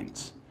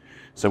campaigns.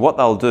 So what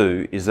they'll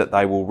do is that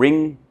they will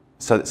ring,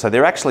 so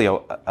they're actually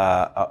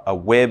a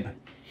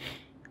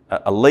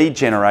lead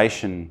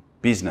generation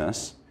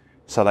business,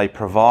 so they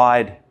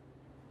provide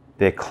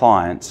their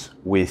clients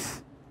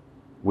with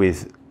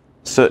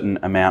certain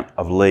amount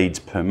of leads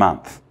per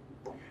month.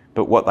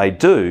 But what they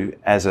do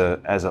as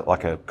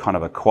like a kind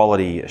of a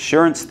quality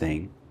assurance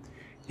thing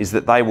is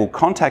that they will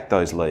contact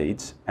those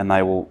leads, and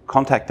they will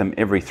contact them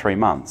every 3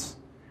 months,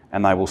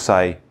 and they will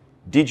say,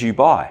 did you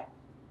buy?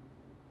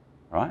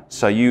 Right?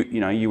 So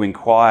you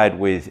inquired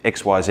with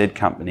XYZ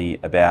company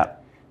about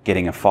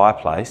getting a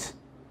fireplace.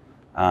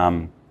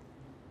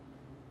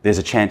 There's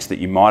a chance that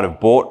you might have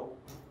bought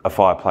a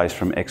fireplace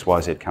from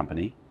XYZ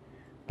company,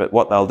 but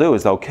what they'll do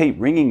is they'll keep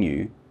ringing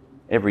you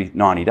every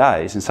 90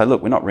 days and say,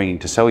 look, we're not ringing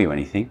to sell you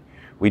anything.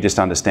 We just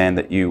understand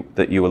that you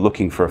were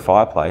looking for a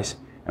fireplace,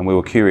 and we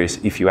were curious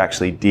if you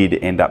actually did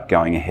end up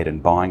going ahead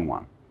and buying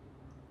one.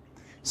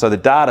 So the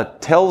data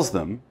tells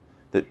them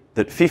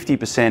that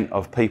 50%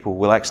 of people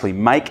will actually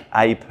make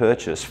a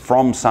purchase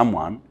from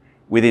someone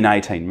within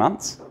 18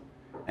 months,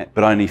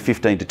 but only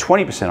 15 to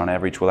 20% on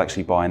average will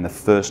actually buy in the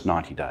first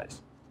 90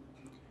 days.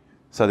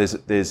 So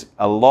there's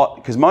a lot,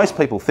 because most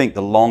people think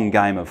the long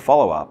game of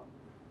follow-up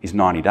is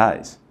 90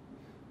 days,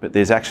 but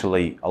there's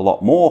actually a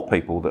lot more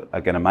people that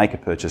are going to make a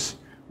purchase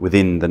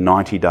within the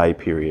 90-day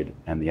period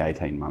and the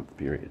 18-month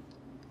period.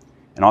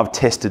 And I've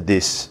tested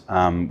this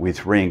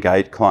with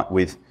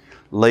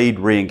lead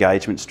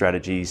re-engagement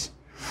strategies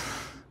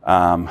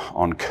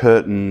on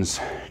curtains,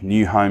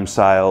 new home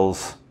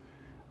sales,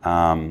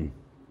 my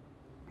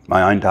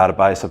own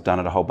database. I've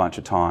done it a whole bunch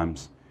of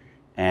times,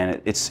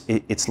 and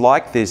it's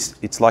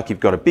like you've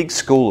got a big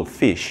school of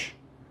fish,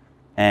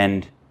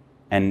 and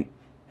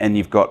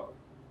you've got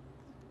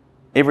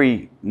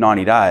every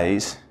 90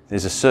 days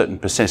there's a certain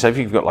percent. So if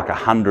you've got like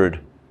 100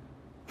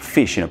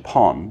 fish in a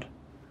pond,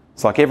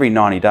 it's like every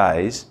 90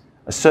 days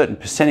a certain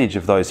percentage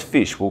of those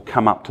fish will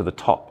come up to the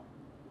top.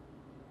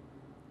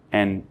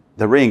 And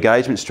the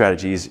re-engagement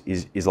strategy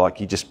is like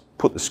you just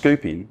put the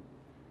scoop in,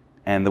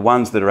 and the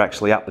ones that are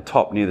actually up the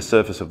top near the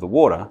surface of the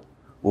water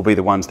will be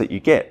the ones that you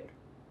get.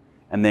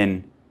 And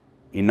then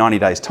in 90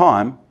 days'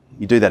 time,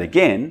 you do that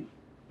again,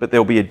 but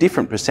there'll be a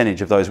different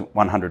percentage of those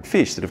 100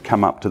 fish that have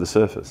come up to the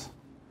surface.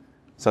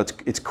 So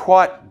it's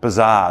quite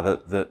bizarre,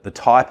 the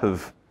type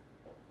of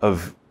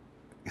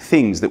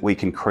things that we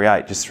can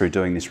create just through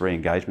doing this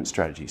re-engagement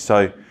strategy.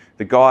 So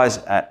the guys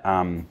at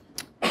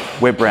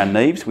Webb Brown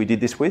Neves we did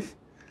this with,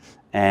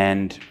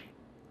 and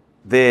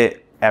their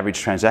average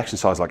transaction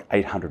size is like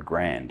 800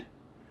 grand.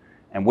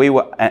 And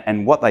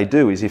what they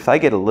do is if they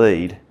get a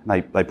lead,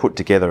 they put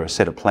together a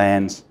set of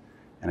plans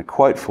and a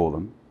quote for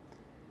them,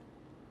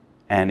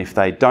 And if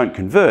they don't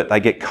convert, they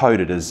get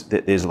coded as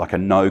there's like a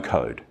no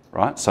code,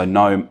 right? So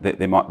no,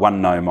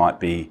 one no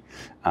might be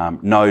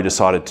no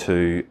decided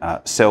to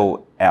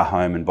sell our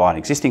home and buy an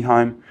existing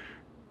home.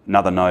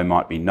 Another no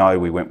might be no,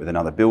 we went with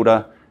another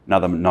builder.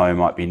 Another no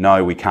might be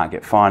no, we can't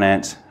get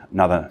finance.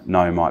 Another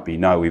no might be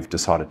no, we've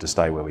decided to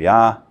stay where we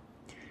are.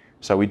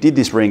 So we did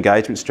this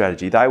re-engagement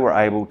strategy. They were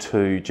able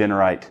to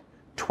generate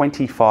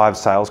 25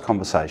 sales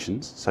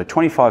conversations. So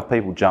 25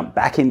 people jumped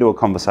back into a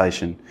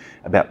conversation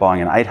about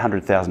buying an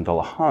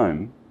 $800,000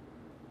 home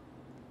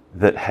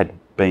that had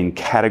been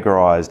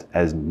categorised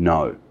as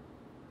no.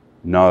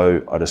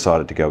 No, I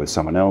decided to go with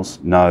someone else.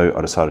 No,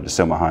 I decided to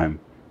sell my home,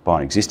 buy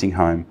an existing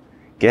home.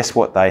 Guess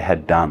what they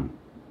had done?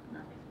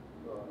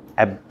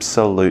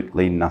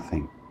 Absolutely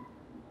nothing.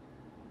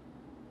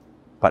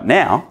 But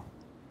now,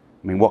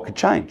 I mean, what could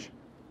change?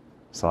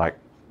 It's like,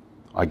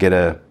 I get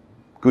a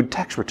good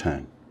tax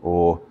return,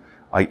 or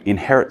I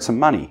inherit some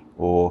money,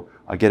 or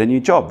I get a new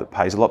job that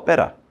pays a lot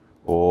better,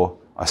 or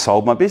I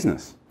sold my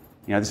business.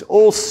 You know, there's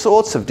all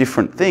sorts of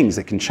different things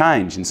that can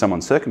change in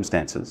someone's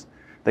circumstances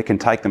that can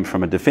take them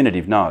from a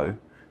definitive no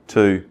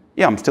to,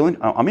 yeah,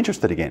 I'm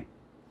interested again.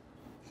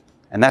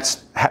 And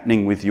that's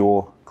happening with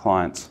your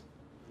clients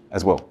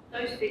as well.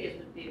 Those figures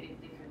would be a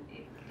bit different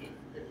if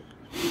the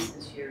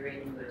business you're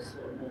in was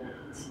sort of more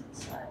instant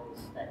sales,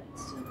 that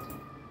instant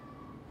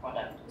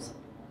product or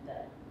something like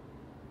that.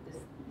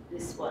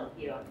 This one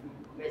here, I can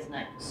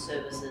resonate with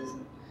services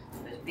and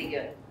those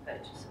bigger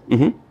purchases.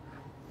 Mm-hmm.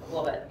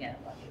 What about, you know,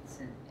 like it's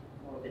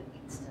more of an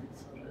instant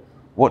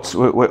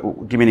sort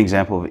of... Give me an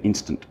example of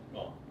instant.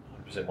 Oh,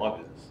 100% my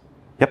business.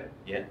 Yep.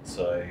 Yeah,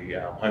 so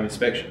home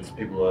inspections,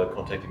 people are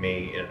contacting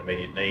me in an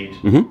immediate need,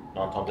 Mm-hmm.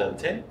 9 times out of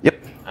 10. Yep.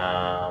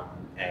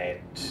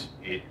 And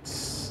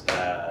it's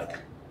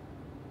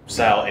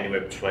sale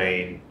anywhere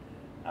between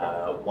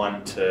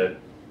 1 to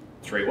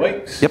 3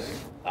 weeks. Yep.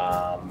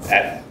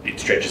 It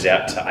stretches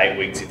out to 8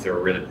 weeks if they're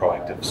a really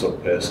proactive sort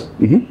of person.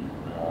 Mm-hmm.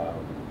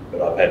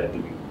 But I've had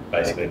them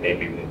basically need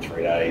me within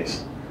 3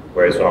 days.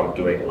 Whereas when I'm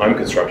doing home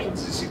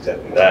constructions, it's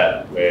exactly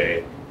that,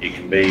 where it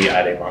can be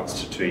 18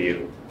 months to 2 year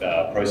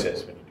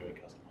process when you're doing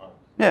custom homes.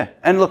 Yeah,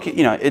 and look,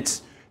 you know,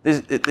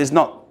 there's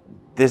not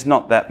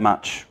that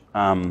much.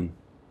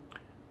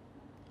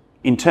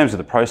 In terms of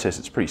the process,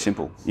 it's pretty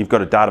simple. You've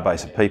got a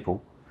database of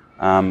people.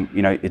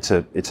 You know, it's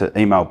an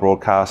email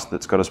broadcast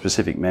that's got a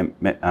specific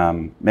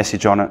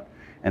message on it,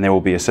 and there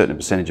will be a certain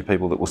percentage of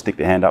people that will stick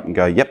their hand up and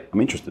go, "Yep,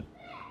 I'm interested."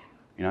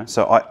 You know,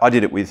 so I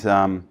did it with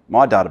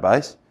my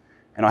database,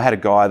 and I had a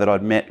guy that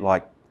I'd met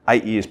like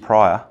 8 years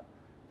prior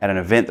at an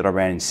event that I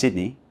ran in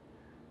Sydney,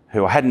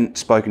 who I hadn't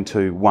spoken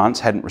to once,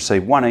 hadn't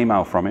received one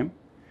email from him.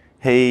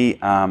 He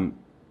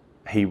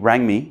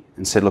rang me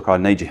and said, "Look, I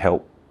need your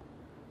help."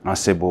 And I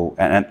said, "Well,"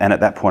 and at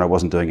that point I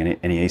wasn't doing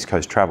any East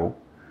Coast travel.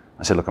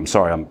 I said, "Look, I'm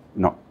sorry, I'm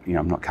not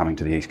coming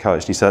to the East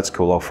Coast." And he said, "That's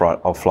cool.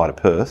 I'll fly to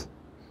Perth."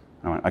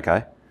 And I went,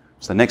 "Okay."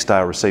 So the next day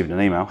I received an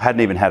email.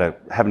 Haven't even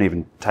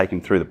taken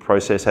him through the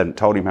process. Hadn't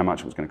told him how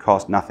much it was going to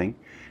cost. Nothing.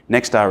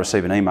 Next day I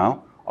received an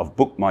email. "I've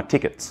booked my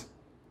tickets."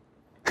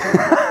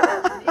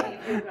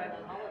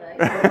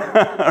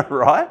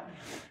 Right?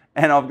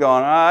 And I've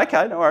gone, "Oh,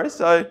 okay, no worries."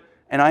 So,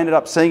 and I ended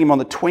up seeing him on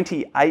the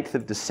 28th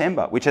of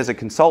December, which as a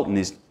consultant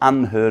is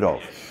unheard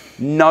of.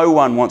 No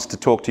one wants to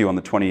talk to you on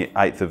the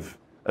 28th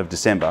of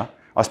December.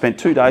 I spent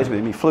 2 days with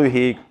him. He flew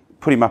here,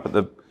 put him up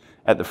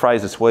at the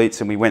Fraser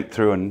Suites, and we went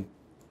through and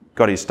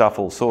got his stuff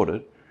all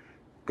sorted.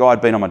 Guy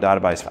had been on my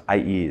database for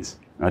 8 years.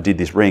 And I did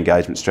this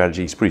re-engagement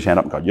strategy. He's put his hand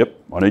up and gone, "Yep,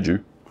 I need you."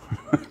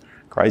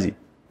 Crazy.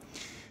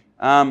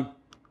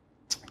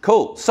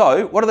 Cool.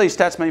 So what do these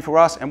stats mean for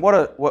us, and what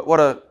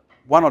are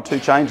one or two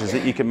changes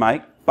that you can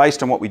make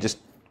based on what we just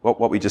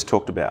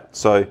talked about?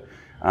 So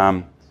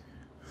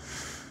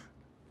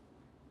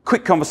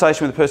quick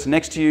conversation with the person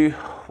next to you.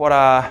 What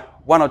are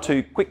one or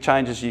two quick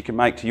changes you can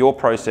make to your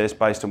process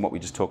based on what we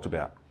just talked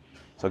about?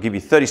 So I'll give you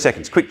 30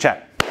 seconds. Quick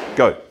chat.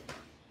 Go.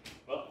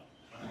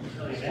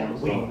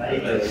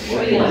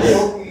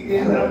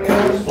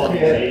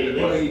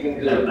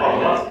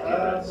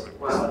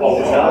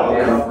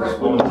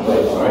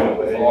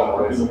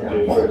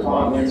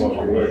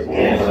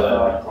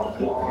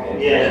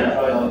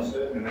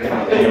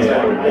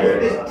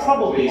 There's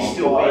probably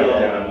still be a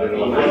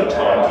lead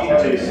time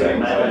due to so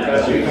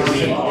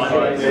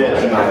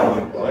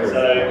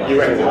you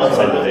reckon once I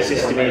put the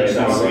system in,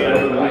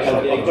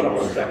 I've got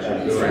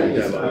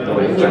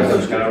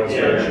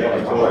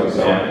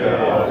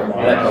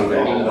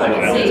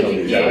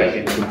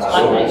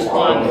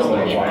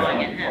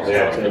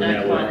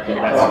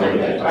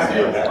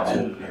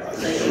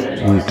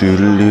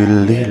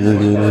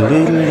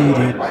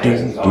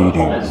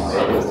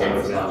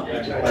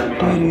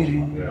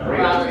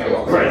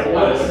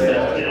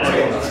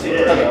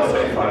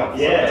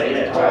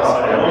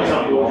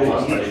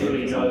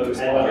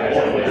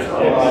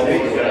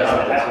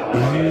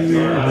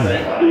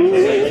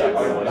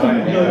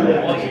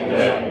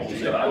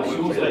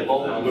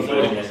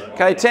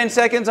Okay, 10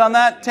 seconds on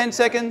that. 10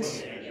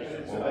 seconds.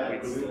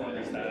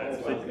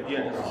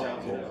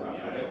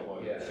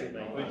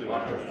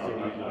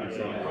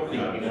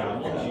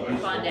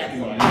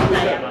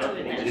 they are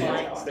doing that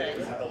buying stage.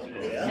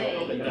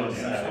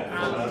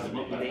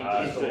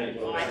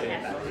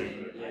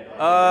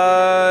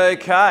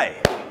 Okay.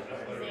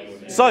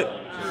 So,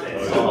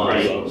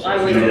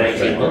 I would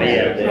actually look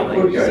at the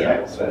properties,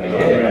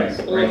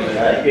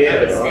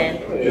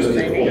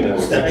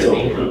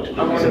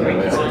 I want to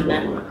refine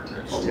that.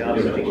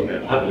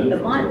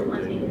 But my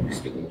thing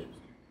is,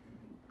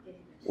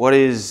 what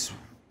is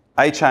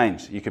a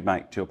change you could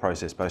make to your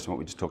process based on what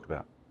we just talked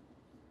about?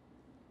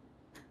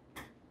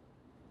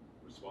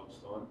 Response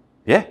time.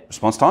 Yeah,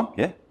 response time,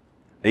 yeah.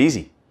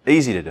 Easy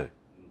to do.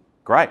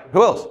 Great.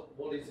 Who else?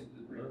 What is it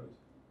that knows?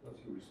 What's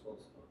your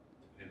response time?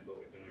 Depends what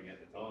we're doing at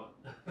the time.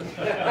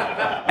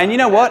 And you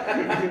know what? You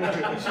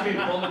should be a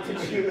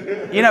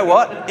politician. You know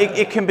what?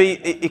 It can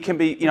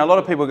be, you know, a lot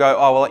of people go,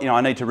 oh, well, you know,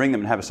 I need to ring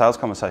them and have a sales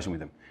conversation with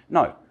them.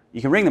 No,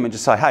 you can ring them and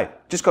just say, hey,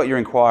 just got your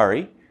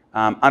inquiry.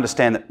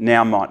 Understand that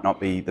now might not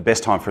be the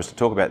best time for us to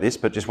talk about this,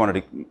 but just wanted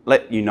to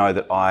let you know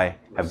that I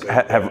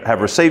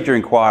have received your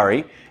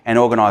inquiry and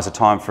organise a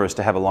time for us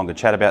to have a longer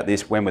chat about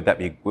this. When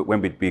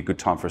would be a good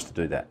time for us to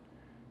do that?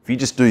 If you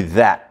just do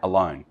that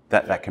alone,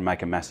 that can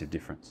make a massive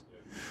difference.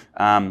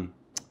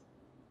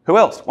 Who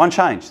else? One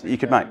change that you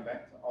could make. Going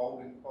back to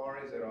old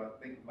inquiries that I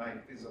think may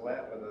fizzle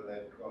out, whether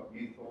they've got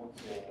new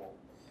thoughts or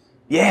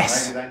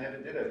Yes. maybe they never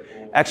did it.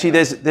 Or Actually,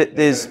 there's a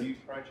new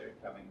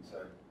project coming, so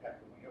how can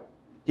we help?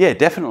 Yeah,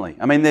 definitely.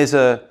 I mean, there's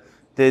the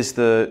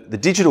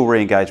digital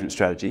re-engagement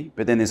strategy,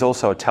 but then there's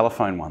also a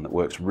telephone one that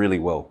works really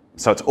well.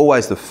 So it's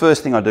always the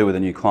first thing I do with a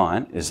new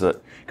client is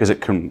that, because it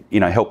can, you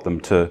know, help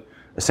them to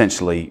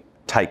essentially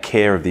take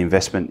care of the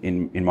investment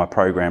in my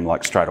program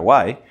like straight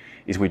away,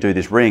 is we do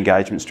this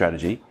re-engagement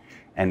strategy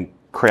and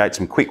create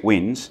some quick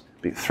wins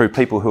through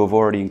people who have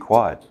already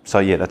inquired. So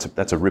yeah,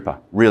 that's a ripper.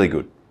 Really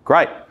good.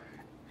 Great.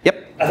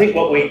 Yep. I think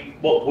what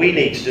we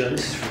need to do, and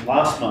this is from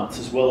last month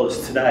as well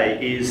as today,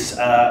 is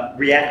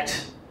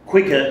react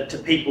quicker to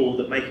people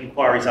that make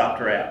inquiries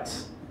after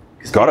hours.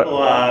 Because people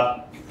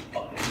are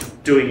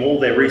doing all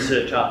their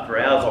research after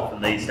hours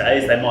often these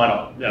days. They might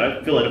not, you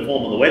know, fill in a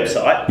form on the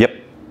website. Yep.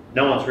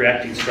 No one's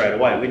reacting straight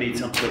away. We need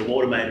some sort of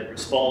automated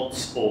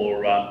response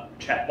or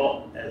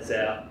chatbot, as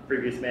our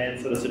previous man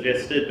sort of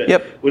suggested. But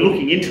Yep. we're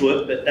looking into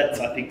it, but that's,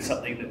 I think,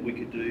 something that we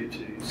could do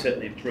to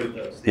certainly improve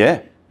those things.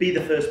 Yeah. Be the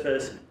first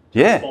person to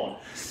Yeah. respond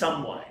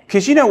some way.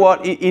 Because you know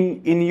what,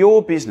 in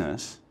your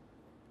business,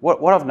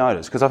 what I've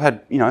noticed, because I've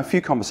had, you know, a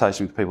few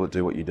conversations with people that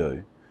do what you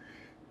do,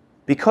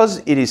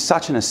 because it is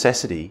such a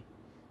necessity,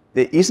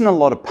 there isn't a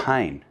lot of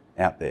pain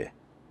out there.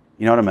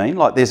 You know what I mean?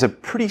 Like, there's a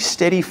pretty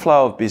steady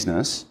flow of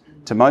business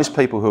to most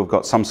people who have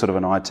got some sort of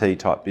an IT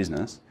type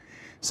business.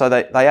 So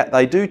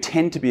they do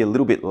tend to be a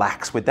little bit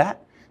lax with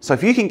that. So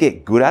if you can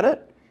get good at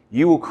it,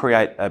 you will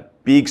create a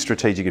big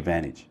strategic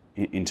advantage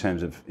in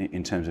terms of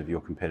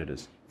your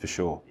competitors, for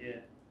sure. Yeah.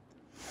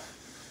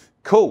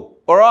 Cool.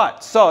 All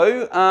right.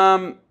 So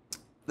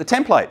the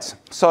templates.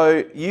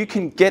 So you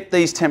can get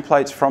these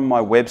templates from my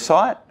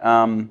website,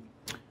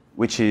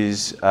 which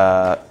is,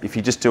 if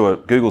you just do a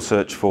Google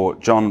search for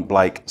John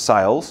Blake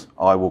Sales,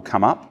 I will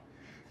come up.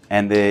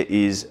 And there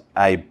is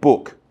a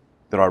book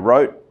that I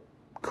wrote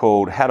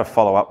called How to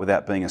Follow Up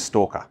Without Being a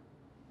Stalker.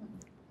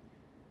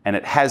 And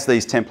it has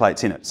these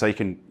templates in it. So you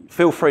can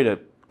feel free to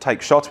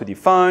take shots with your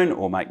phone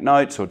or make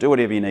notes or do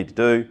whatever you need to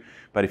do.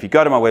 But if you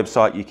go to my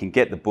website, you can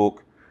get the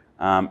book.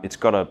 It's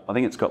got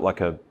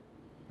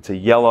it's a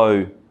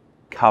yellow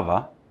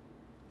cover,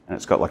 and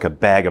it's got like a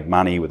bag of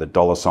money with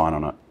a $sign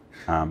on it.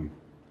 And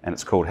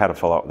it's called How to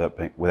Follow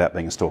Up Without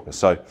Being a Stalker.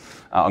 So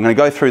I'm going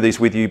to go through these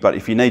with you, but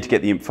if you need to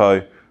get the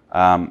info,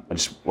 I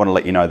just want to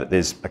let you know that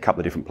there's a couple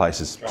of different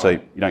places, so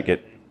you don't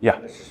get, yeah.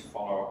 This is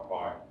follow up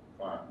by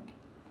phone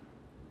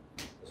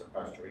as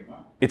opposed to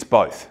email. It's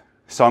both.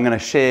 So I'm going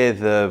to share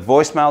the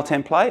voicemail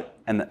template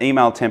and the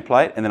email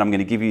template, and then I'm going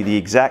to give you the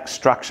exact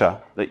structure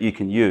that you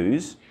can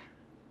use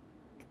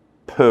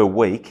per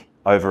week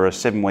over a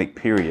 7-week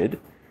period,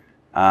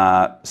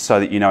 so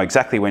that you know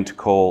exactly when to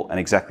call and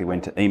exactly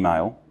when to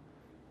email.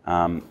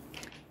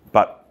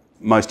 But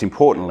most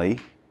importantly,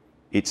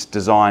 it's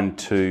designed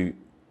to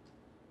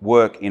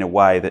work in a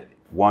way that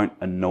won't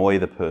annoy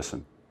the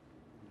person,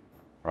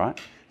 right?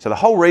 So the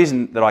whole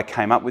reason that I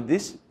came up with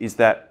this is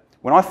that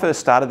when I first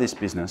started this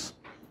business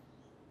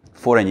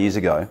 14 years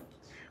ago,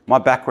 my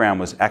background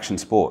was action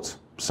sports.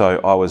 So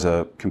I was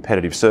a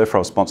competitive surfer. I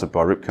was sponsored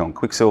by Rip Curl and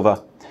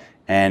Quicksilver,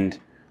 and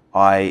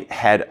I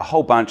had a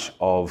whole bunch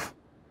of,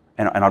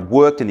 and I'd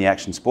worked in the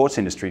action sports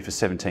industry for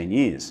 17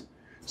 years.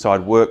 So I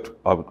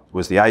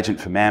was the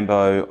agent for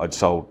Mambo. I'd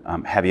sold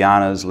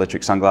Havaianas,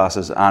 electric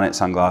sunglasses, Arnett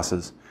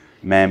sunglasses,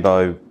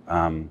 Mambo,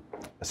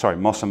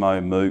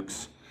 Mossimo,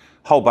 Mooks,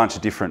 a whole bunch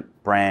of different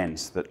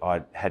brands that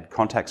I had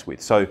contacts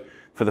with. So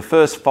for the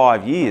first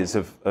 5 years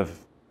of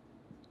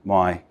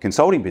my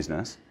consulting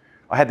business,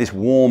 I had this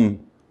warm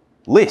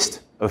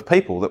list of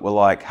people that were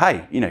like,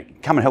 hey, you know,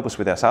 come and help us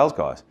with our sales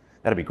guys.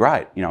 That'd be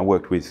great. You know, I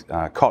worked with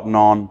Cotton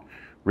On,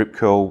 Rip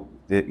Curl,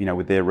 you know,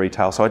 with their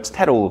retail. So I just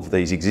had all of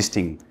these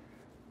existing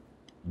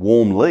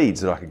warm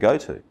leads that I could go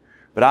to.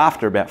 But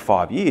after about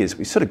 5 years,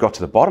 we sort of got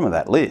to the bottom of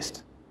that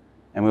list.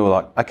 And we were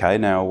like, okay,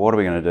 now what are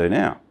we going to do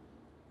now?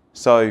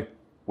 So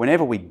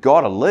whenever we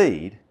got a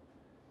lead,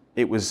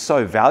 it was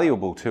so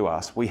valuable to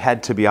us, we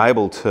had to be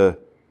able to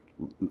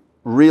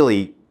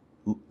really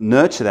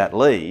nurture that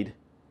lead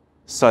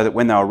so that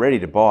when they were ready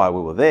to buy,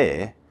 we were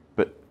there,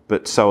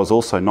 but so as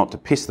also not to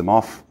piss them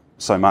off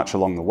so much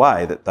along the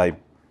way that they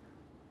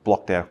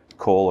blocked our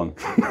call and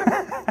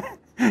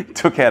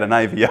took out an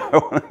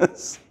AVO on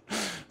us.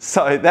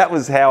 So that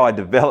was how I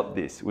developed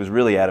this. It was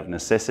really out of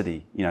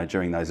necessity, you know,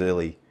 during those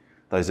early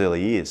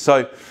years.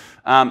 So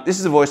this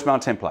is a voicemail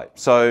template.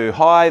 So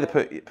hi,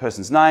 the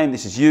person's name.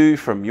 This is you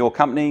from your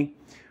company.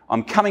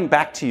 I'm coming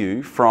back to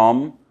you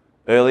from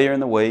earlier in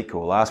the week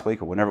or last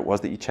week or whenever it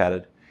was that you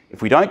chatted.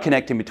 If we don't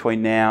connect in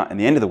between now and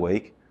the end of the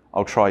week,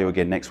 I'll try you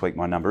again next week.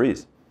 My number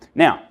is.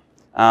 Now,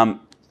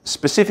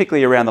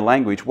 specifically around the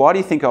language, why do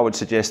you think I would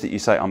suggest that you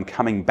say, I'm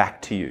coming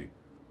back to you?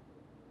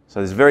 So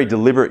there's very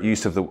deliberate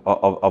use of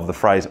the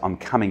phrase, I'm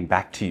coming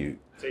back to you.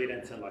 So you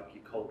don't sound like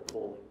you're cold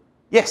calling.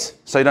 Yes,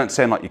 so you don't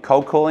sound like you're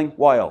cold calling.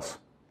 Why else?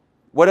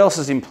 What else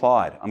is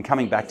implied? I'm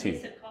coming back to you.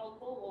 Is this a cold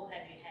call or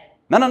have you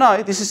had?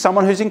 No. This is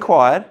someone who's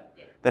inquired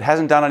that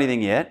hasn't done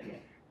anything yet,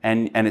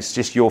 and it's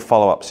just your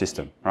follow-up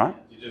system, right?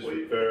 You're just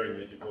referring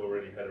that you've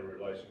already had a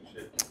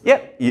relationship.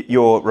 Yep,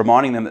 you're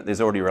reminding them that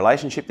there's already a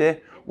relationship there.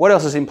 What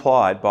else is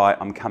implied by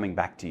I'm coming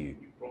back to you?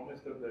 You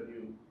promised them that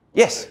you...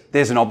 Yes,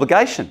 there's an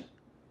obligation.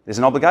 There's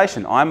an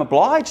obligation. I'm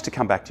obliged to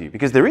come back to you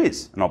because there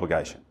is an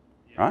obligation,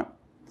 right?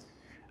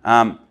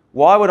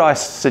 Why would I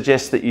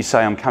suggest that you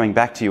say I'm coming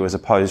back to you as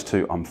opposed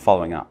to I'm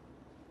following up?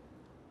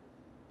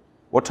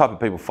 What type of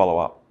people follow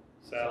up?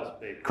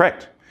 Salespeople.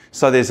 Correct.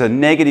 So there's a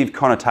negative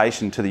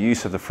connotation to the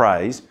use of the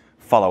phrase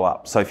follow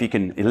up. So if you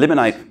can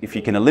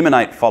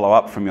eliminate follow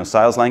up from your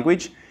sales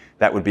language,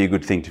 that would be a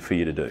good thing for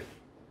you to do.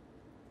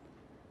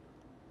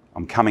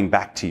 I'm coming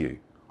back to you.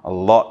 A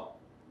lot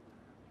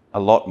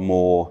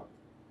more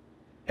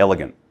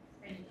elegant.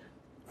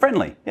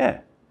 Friendly,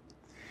 yeah.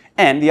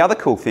 And the other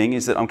cool thing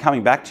is that I'm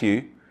coming back to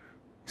you.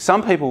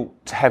 Some people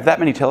have that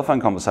many telephone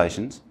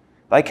conversations,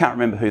 they can't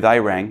remember who they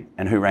rang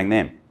and who rang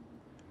them.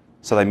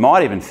 So they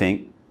might even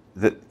think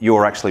that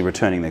you're actually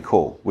returning their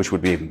call, which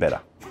would be even better,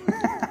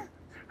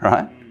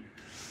 right?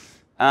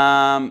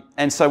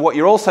 And so what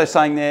you're also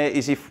saying there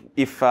is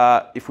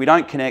if we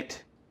don't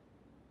connect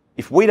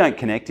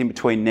in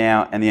between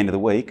now and the end of the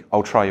week,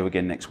 I'll try you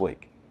again next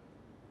week.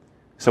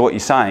 So what you're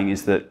saying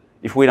is that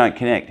if we don't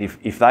connect,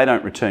 if they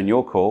don't return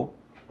your call,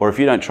 or if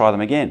you don't try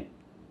them again,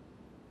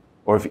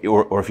 or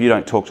if you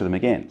don't talk to them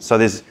again. So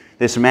there's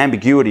some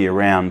ambiguity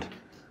around,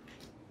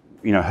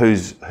 you know,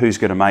 who's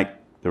going to make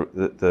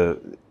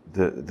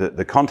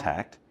the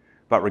contact,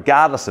 but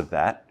regardless of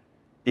that,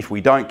 if we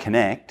don't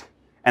connect,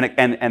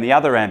 and the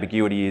other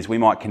ambiguity is we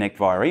might connect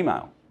via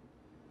email,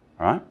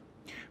 right?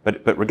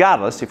 But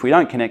regardless, if we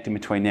don't connect in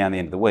between now and the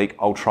end of the week,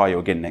 I'll try you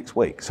again next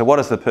week. So what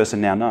does the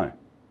person now know?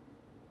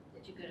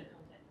 That you're going to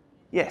contact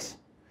them. Yes.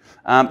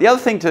 The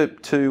other thing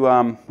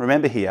to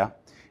remember here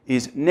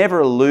is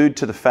never allude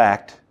to the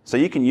fact, so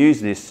you can use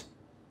this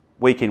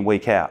week in,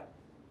 week out.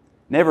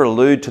 Never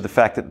allude to the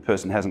fact that the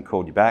person hasn't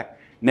called you back.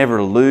 Never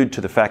allude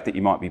to the fact that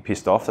you might be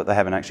pissed off that they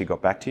haven't actually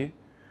got back to you.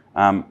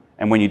 And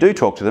when you do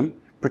talk to them,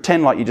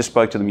 pretend like you just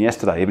spoke to them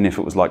yesterday, even if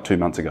it was like 2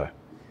 months ago.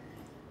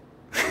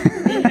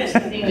 The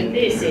interesting thing with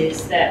this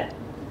is that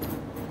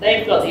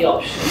they've got the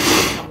option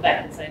to come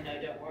back and say, no,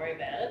 don't worry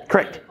about it.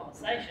 Correct. In the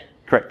conversation.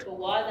 Correct. But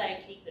why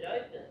they keep it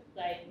open,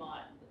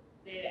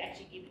 they're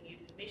actually giving you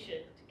permission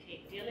to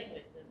keep dealing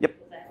with them. Yep.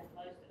 Because they haven't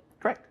closed it.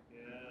 Correct.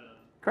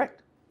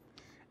 Correct.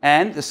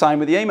 And the same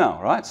with the email,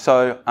 right?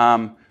 So,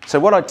 so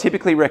what I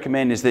typically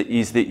recommend is that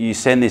you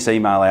send this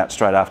email out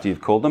straight after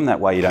you've called them. That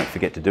way you don't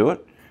forget to do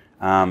it.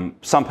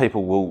 Some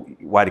people will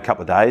wait a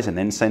couple of days and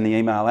then send the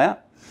email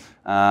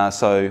out.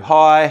 So,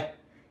 hi,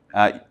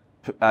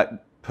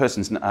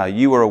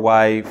 you were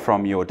away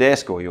from your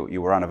desk, or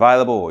you were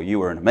unavailable, or you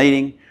were in a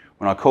meeting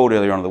when I called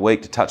earlier on in the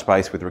week to touch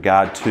base with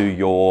regard to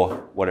your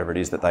whatever it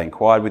is that they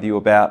inquired with you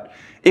about.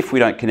 If we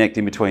don't connect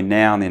in between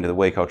now and the end of the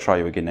week, I'll try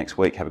you again next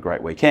week. Have a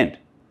great weekend.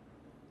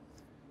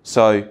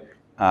 So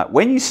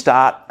when you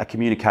start a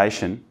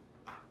communication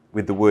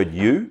with the word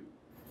you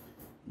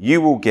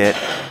will get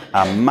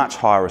a much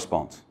higher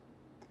response.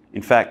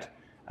 In fact,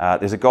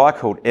 there's a guy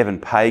called Evan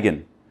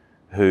Pagan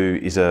who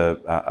is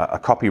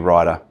a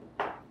copywriter.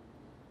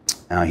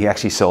 He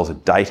actually sells a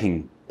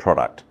dating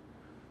product,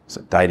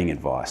 so dating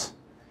advice.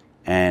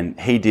 And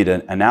he did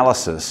an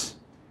analysis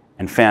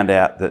and found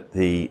out that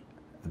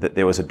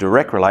there was a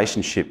direct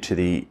relationship to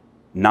the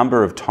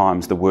number of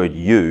times the word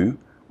you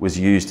was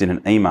used in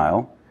an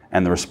email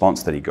and the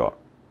response that he got.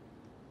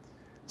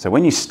 So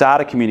when you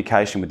start a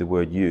communication with the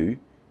word you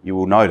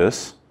will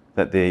notice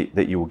that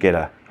you will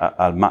get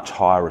a much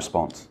higher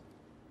response.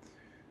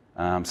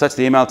 So that's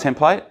the email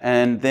template,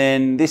 and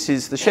then this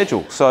is the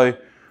schedule. So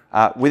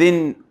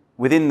within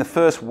the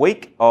first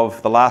week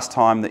of the last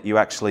time that you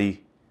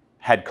actually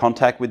had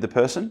contact with the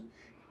person,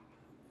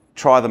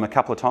 try them a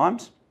couple of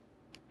times.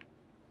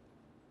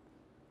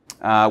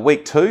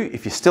 Week 2,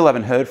 if you still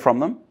haven't heard from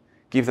them,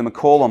 give them a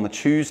call on the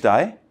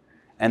Tuesday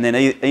and then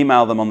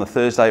email them on the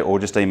Thursday, or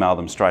just email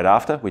them straight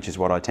after, which is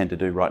what I tend to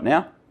do right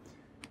now.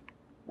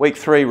 Week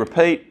 3,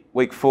 repeat.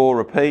 Week 4,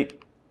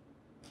 repeat.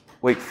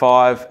 Week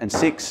 5 and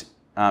 6,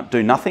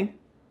 do nothing.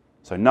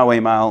 So no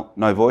email,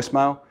 no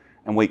voicemail.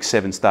 And week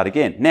 7, start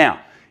again. Now,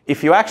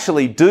 if you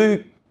actually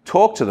do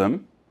talk to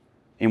them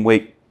in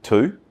week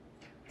 2,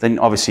 then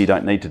obviously you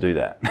don't need to do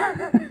that.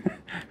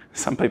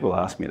 Some people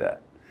ask me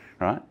that,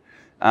 right?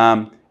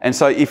 And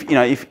so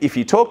if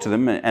you talk to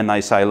them and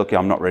they say, look,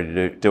 I'm not ready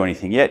to do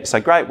anything yet, say,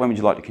 great, when would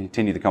you like to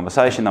continue the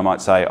conversation? They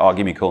might say, oh,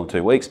 give me a call in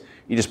 2 weeks.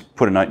 You just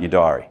put a note in your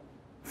diary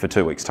for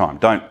 2 weeks' time.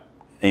 Don't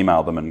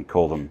email them and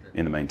call them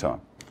in the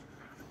meantime.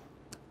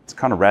 It's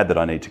kind of rad that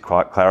I need to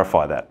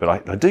clarify that,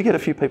 but I do get a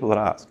few people that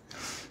ask.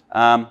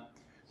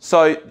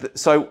 So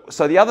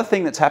the other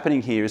thing that's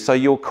happening here is, so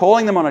you're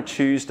calling them on a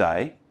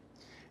Tuesday,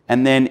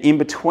 and then in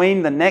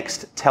between the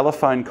next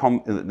telephone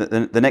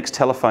the next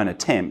telephone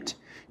attempt,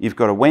 you've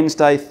got a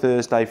Wednesday,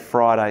 Thursday,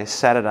 Friday,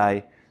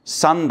 Saturday,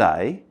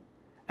 Sunday,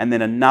 and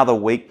then another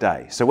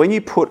weekday. So when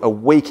you put a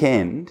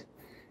weekend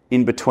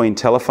in between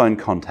telephone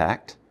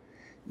contact,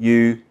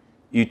 you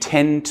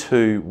tend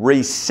to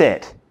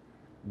reset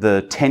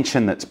the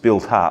tension that's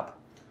built up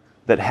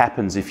that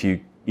happens if you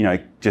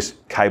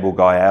just cable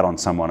guy out on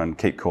someone and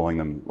keep calling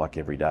them like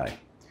every day.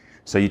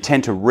 So you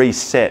tend to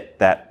reset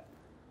that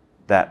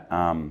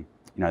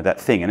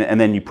thing,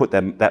 and then you put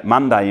that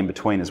Monday in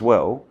between as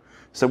well.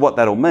 So what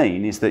that'll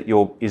mean is that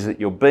you're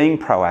being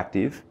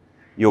proactive,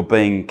 you're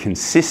being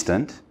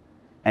consistent,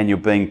 and you're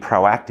being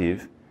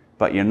proactive,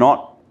 but you're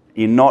not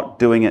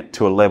doing it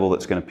to a level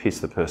that's going to piss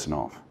the person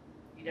off.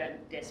 You don't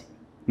look desperate.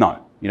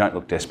 No, you don't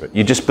look desperate.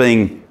 You're just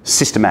being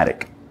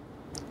systematic.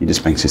 You're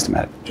just being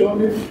systematic.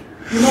 John, if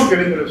you're not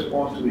getting a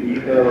response to the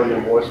email or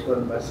your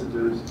voicemail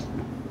messages,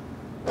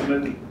 I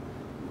mean,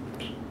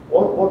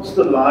 what's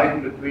the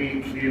line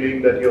between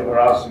feeling that you're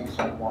harassing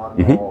someone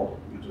or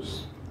you're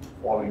just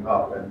following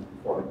up and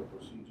following the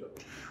procedure?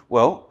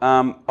 Well,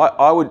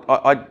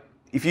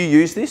 if you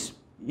use this,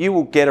 you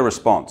will get a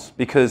response,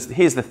 because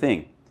here's the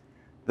thing.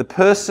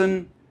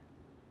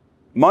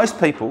 Most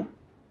people,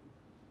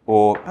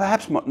 or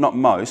perhaps not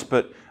most,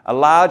 but a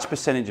large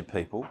percentage of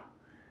people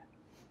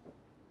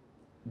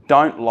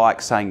don't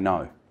like saying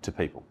no to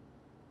people.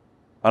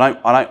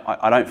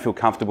 I don't feel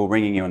comfortable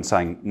ringing you and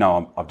saying,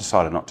 no, I've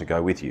decided not to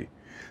go with you.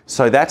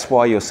 So that's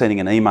why you're sending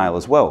an email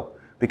as well,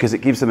 because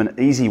it gives them an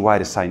easy way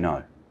to say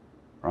no,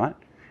 right?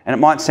 And it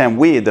might sound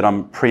weird that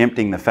I'm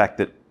preempting the fact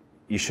that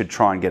you should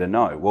try and get a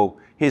no. Well,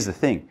 here's the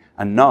thing.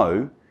 A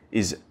no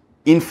is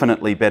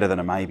infinitely better than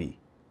a maybe.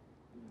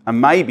 A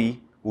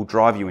maybe will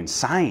drive you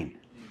insane.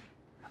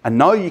 A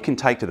no you can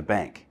take to the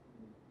bank.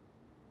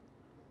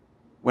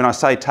 When I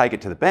say take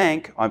it to the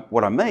bank,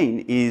 what I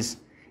mean is,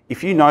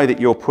 if you know that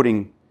you're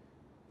putting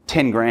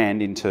 10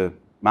 grand into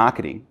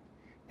marketing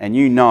and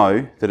you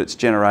know that it's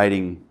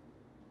generating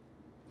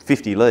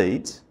 50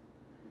 leads,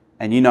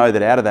 and you know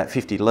that out of that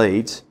 50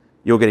 leads,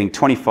 you're getting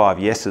 25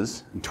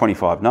 yeses and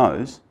 25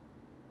 nos,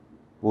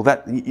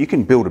 well, you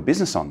can build a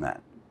business on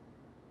that.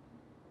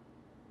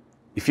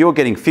 If you're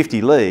getting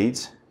 50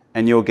 leads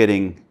and you're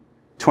getting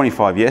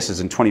 25 yeses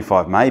and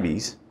 25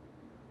 maybes,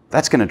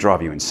 that's going to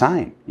drive you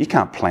insane. You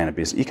can't plan a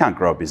business. You can't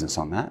grow a business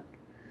on that.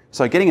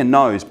 So getting a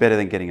no is better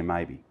than getting a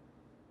maybe.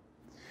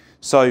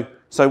 So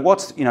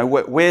what's,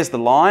 where's the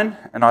line?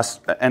 And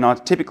I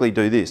typically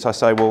do this. I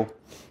say, well,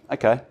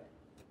 okay,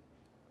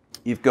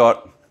 you've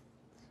got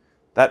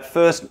that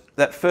first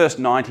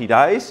 90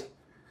 days.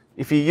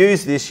 If you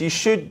use this, you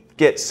should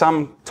get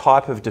some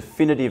type of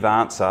definitive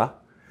answer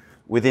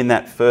within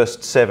that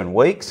first 7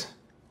 weeks.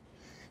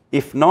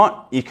 If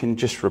not, you can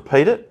just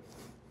repeat it.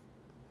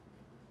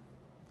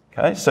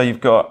 Okay, so you've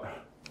got,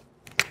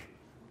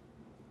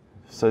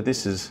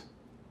 this is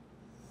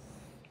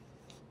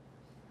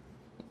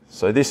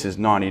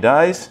 90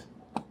 days.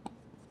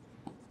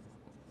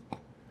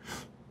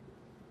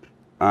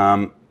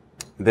 Then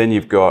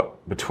you've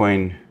got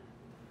between,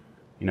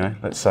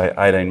 let's say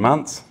 18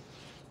 months.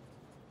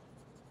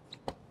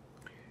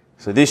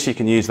 So this, you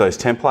can use those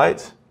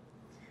templates.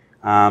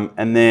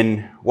 And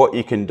then what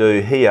you can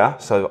do here,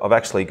 so I've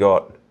actually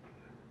got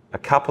a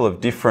couple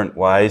of different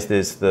ways.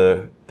 There's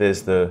the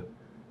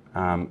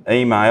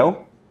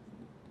email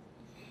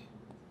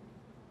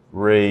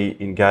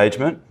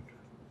re-engagement.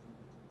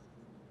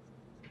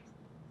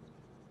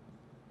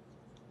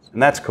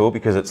 And that's cool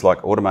because it's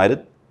like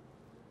automated.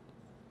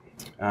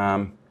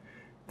 Then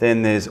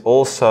there's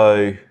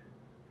also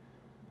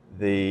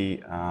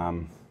the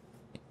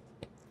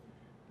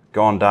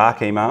Gone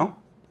Dark email,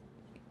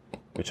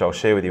 which I'll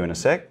share with you in a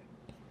sec.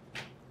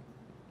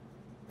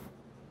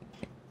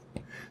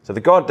 So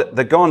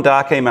the Gone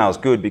Dark email is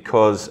good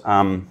because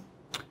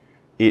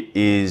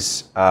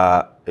it's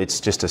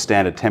just a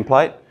standard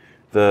template.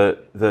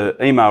 The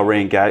email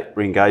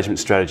re-engagement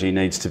strategy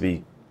needs to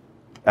be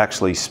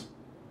actually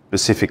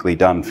specifically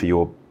done for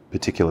your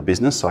particular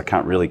business, so I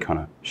can't really kind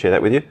of share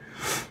that with you.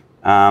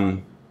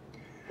 And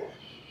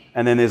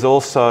then there's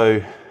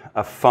also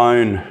a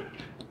phone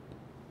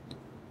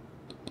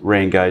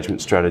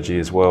re-engagement strategy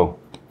as well.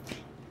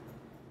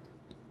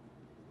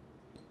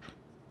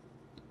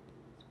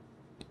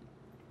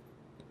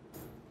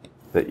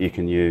 that you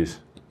can use.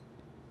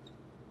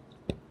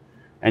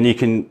 And you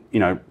can,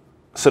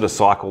 sort of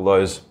cycle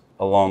those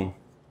along.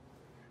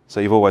 So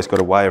you've always got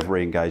a way of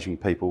re-engaging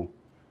people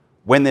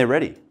when they're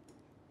ready.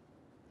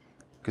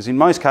 Because in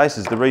most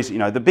cases, the reason,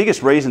 the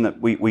biggest reason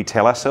that we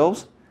tell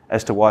ourselves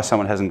as to why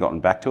someone hasn't gotten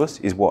back to us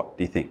is what,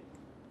 do you think?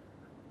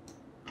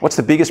 What's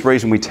the biggest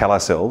reason we tell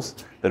ourselves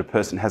that a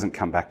person hasn't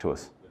come back to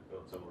us? They've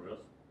gone somewhere else.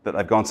 That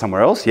they've gone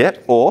somewhere else, yeah,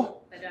 or?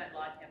 They don't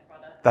like our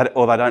product.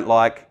 Or they don't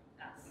like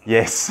Us.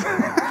 Yes.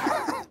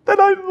 They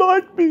don't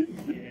like me.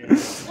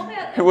 What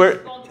about the We're-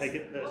 response? Take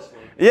it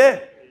personally. Yeah,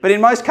 but in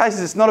most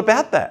cases it's not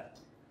about that.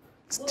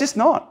 It's just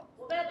not.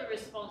 What about the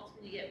response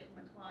when you get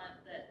from a client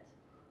that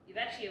you've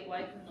actually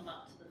awoken them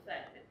up to the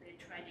fact that they're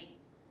trading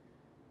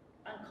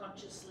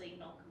unconsciously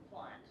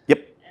non-compliant?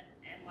 Yep. And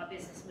my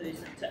business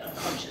moves into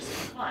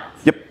unconscious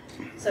compliance. Yep.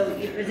 So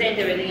you present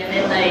everything and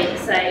then they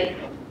say,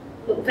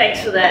 look,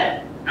 thanks for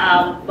that,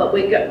 but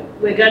we're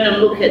going to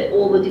look at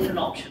all the different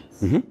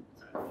options. Mm-hmm.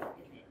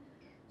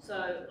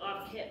 So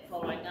I've kept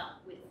following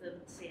up with them,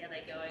 see how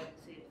they're going,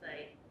 see if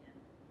they,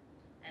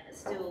 and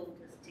it's still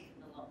just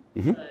ticking along.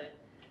 Mhm. So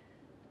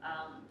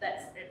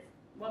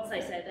once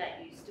they say that,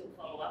 you still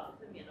follow up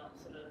with them. You're not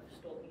sort of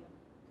stalking them.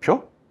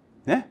 Sure.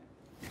 Yeah.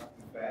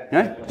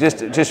 Bad.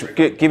 Just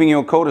giving you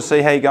a call to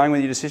see how you're going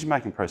with your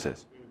decision-making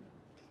process.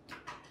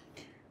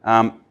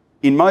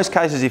 In most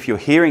cases, if you're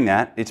hearing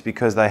that, it's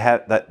because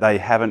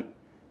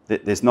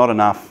there's not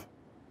enough.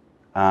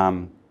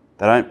 They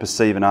don't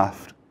perceive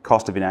enough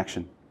cost of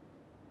inaction.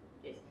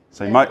 Yes.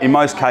 So in most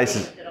That's my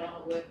cases, thing that I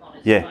want to work on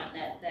is Yeah. find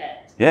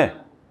that Yeah.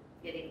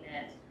 getting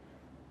that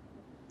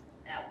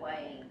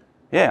outweighing.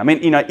 yeah. I mean,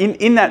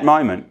 in that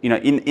moment,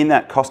 in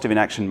that cost of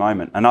inaction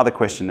moment, another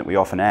question that we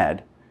often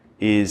add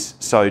is,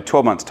 so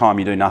 12 months' time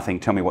you do nothing.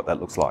 Tell me what that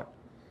looks like.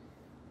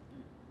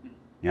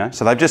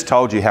 So they've just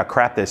told you how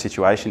crap their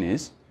situation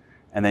is,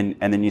 and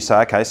then you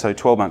say, okay, so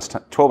 12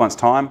 months'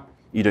 time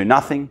you do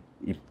nothing.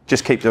 You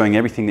just keep doing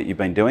everything that you've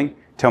been doing.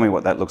 Tell me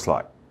what that looks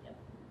like.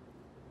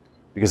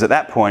 Because at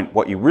that point,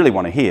 what you really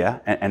want to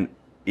hear, and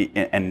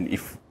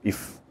if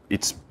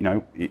it's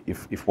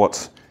if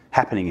what's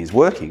happening is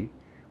working,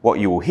 what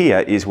you will hear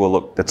is, well,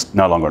 look, that's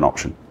no longer an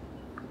option.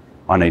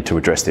 I need to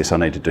address this. I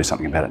need to do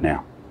something about it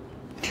now.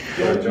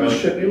 Don't you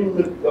schedule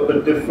it a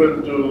bit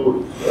different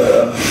to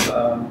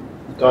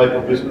type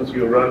of business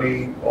you're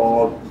running,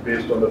 or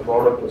based on the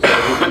product or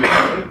service you're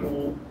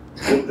running,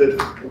 would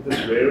this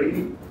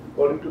vary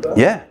according to that?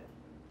 Yeah.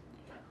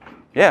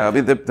 Yeah, I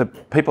mean, the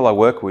people I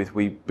work with,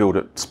 we build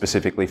it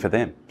specifically for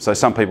them. So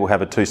some people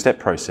have a two-step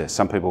process.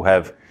 Some people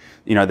have,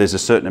 there's a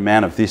certain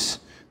amount of this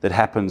that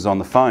happens on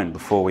the phone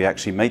before we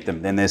actually meet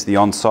them. Then there's the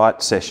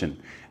on-site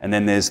session. And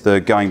then there's the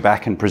going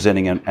back and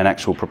presenting an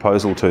actual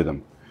proposal to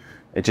them.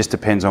 It just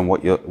depends on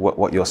what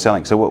you're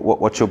selling. So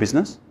what's your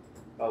business?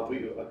 We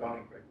do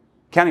accounting practice.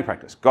 Accounting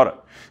practice, got it.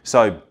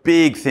 So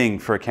big thing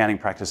for accounting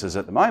practices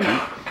at the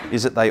moment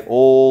is that they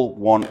all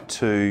want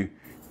to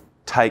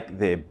take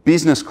their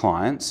business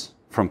clients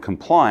from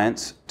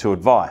compliance to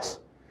advice,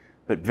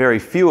 but very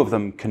few of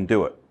them can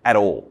do it at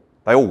all.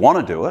 They all want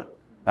to do it.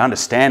 They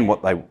understand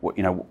what they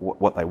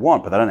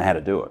want, but they don't know how to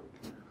do it.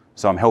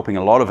 So I'm helping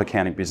a lot of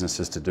accounting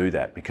businesses to do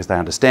that because they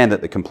understand that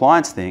the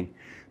compliance thing,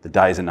 the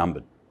days are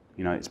numbered.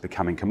 It's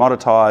becoming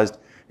commoditized.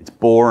 It's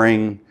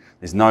boring.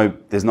 There's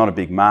not a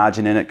big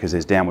margin in it because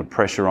there's downward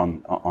pressure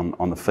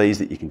on the fees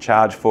that you can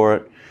charge for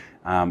it.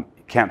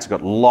 Accountants have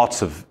got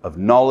lots of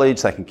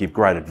knowledge, they can give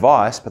great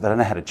advice, but they don't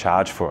know how to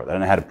charge for it. They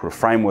don't know how to put a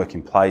framework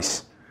in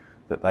place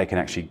that they can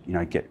actually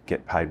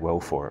get paid well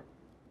for it.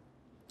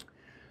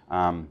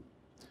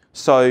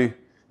 So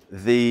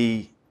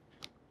the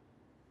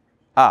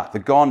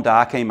gone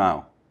dark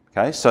email.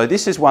 Okay, so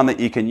this is one that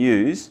you can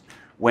use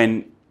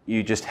when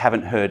you just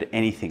haven't heard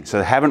anything. So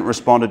they haven't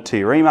responded to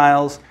your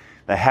emails,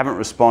 they haven't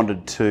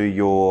responded to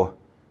your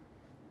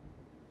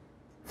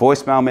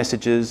voicemail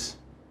messages,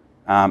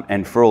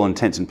 and for all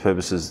intents and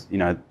purposes,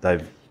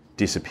 they've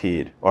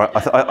disappeared. Or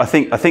I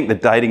think the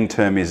dating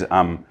term is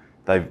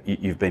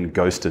you've been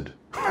ghosted.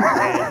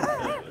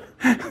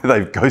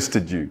 They've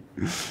ghosted you.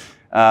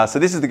 So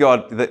this is the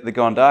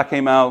gone dark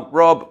email.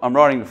 Rob, I'm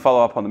writing to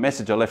follow up on the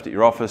message I left at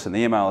your office and the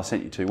email I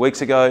sent you 2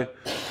 weeks ago.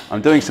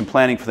 I'm doing some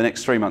planning for the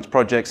next 3 months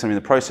projects. I'm in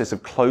the process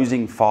of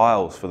closing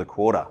files for the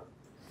quarter.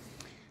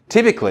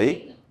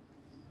 Typically,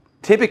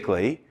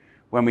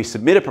 when we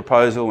submit a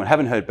proposal and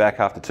haven't heard back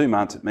after 2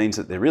 months, it means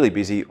that they're really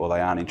busy or they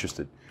aren't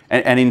interested.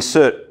 And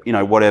insert,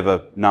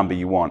 whatever number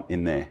you want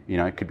in there.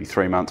 It could be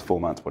 3 months,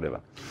 4 months,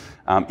 whatever.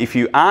 If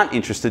you aren't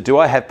interested, do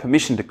I have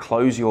permission to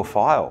close your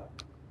file?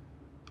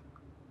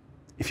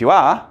 If you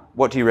are,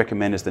 what do you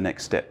recommend as the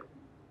next step?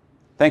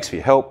 Thanks for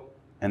your help,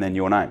 and then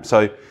your name.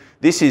 So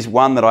this is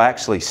one that I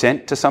actually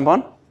sent to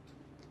someone,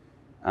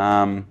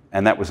 and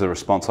that was the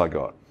response I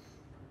got.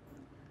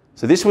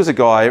 So this was a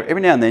guy,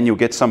 every now and then you'll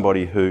get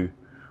somebody who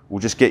will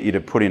just get you to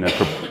put in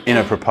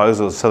a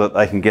proposal so that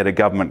they can get a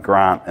government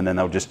grant and then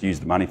they'll just use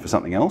the money for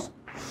something else.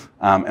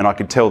 And I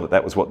could tell that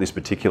that was what this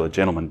particular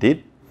gentleman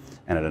did,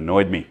 and it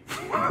annoyed me.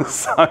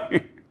 So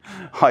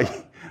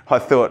I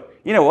thought,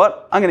 you know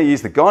what? I'm going to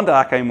use the Gone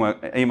Dark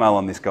email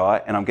on this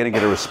guy, and I'm going to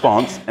get a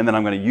response, and then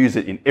I'm going to use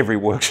it in every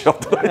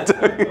workshop that I do.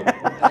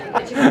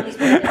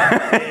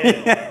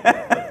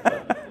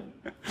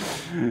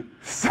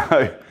 So.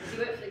 Does he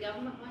work for the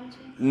government, by any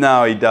chance?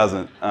 No, he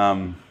doesn't.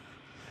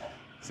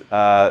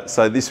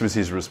 So this was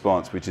his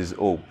response, which is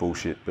all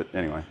bullshit. But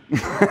anyway,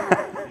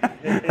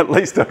 at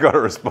least I got a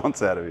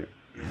response out of him.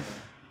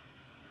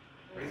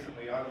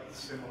 Recently, I had a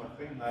similar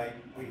thing.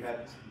 We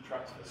had some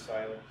trucks for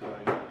sale, so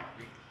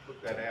we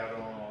put that out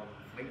on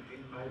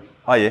LinkedIn, maybe.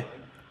 Oh yeah.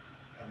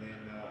 And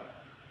then a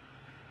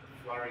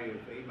flurry of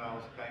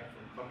emails came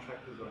from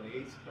contractors on the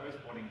East Coast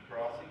wanting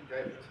pricing.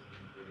 Gave it to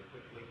them really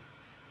quickly.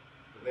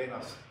 But then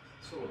I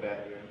saw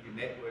about your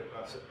network,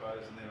 I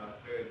suppose, and then I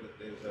heard that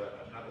there's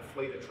another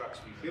fleet of trucks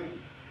we built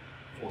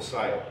for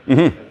sale,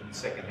 in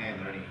second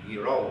hand. They're only a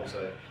year old,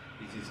 so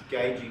this is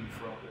gauging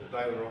from, or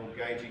they were all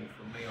gauging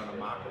from me on a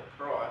market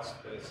price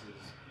versus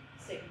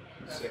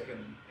second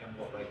and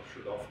what they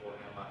should offer or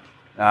how much.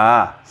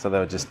 Ah, so they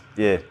were just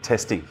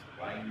testing.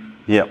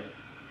 Yep.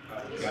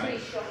 Okay.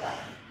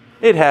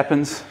 It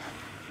happens.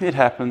 It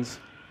happens.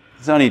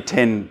 There's only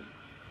 10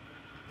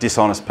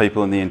 dishonest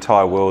people in the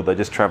entire world. They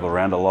just travel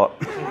around a lot.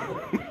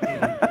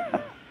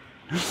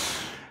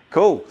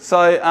 Cool.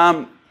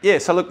 So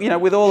so look,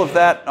 with all of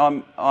that,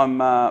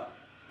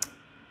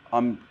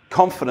 I'm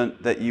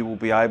confident that you will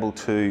be able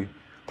to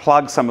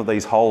plug some of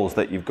these holes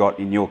that you've got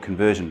in your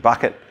conversion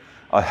bucket.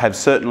 I have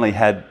certainly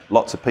had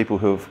lots of people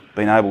who have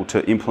been able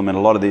to implement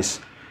a lot of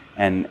this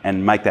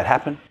and make that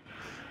happen.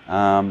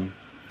 As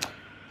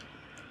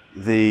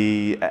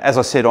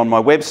I said on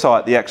my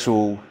website, the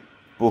actual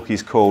book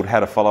is called How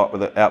to Follow Up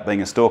Without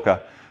Being a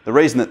Stalker. The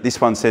reason that this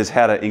one says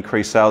how to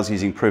increase sales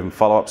using proven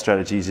follow-up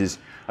strategies is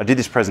I did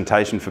this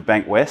presentation for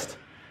Bank West,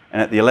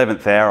 and at the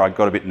 11th hour I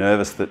got a bit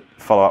nervous that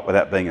follow up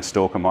without being a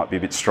stalker might be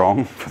a bit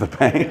strong for the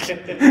bank.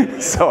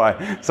 so I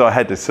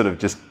had to sort of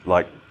just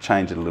like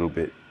change it a little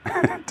bit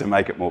to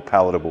make it more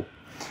palatable.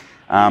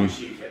 You wish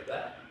you kept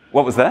that?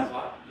 What was that?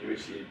 You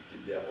wish you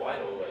did that way,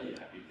 or are you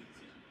happy with the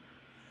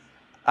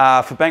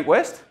decision? For Bank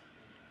West?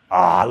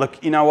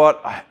 Look, you know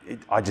what?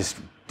 I just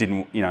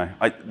didn't,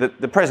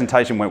 the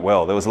presentation went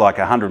well. There was like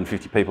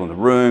 150 people in the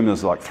room. There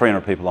was like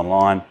 300 people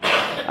online.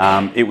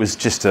 It was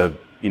just I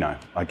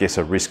guess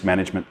a risk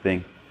management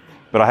thing.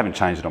 But I haven't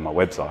changed it on my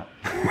website.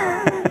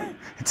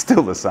 It's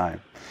still the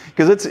same.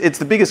 Because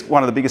it's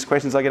one of the biggest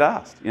questions I get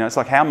asked. It's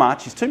like, how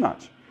much is too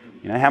much?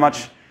 How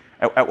much,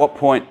 at what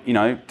point,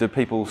 do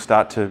people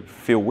start to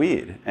feel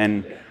weird?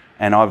 And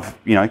I've,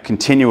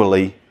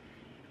 continually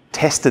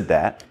tested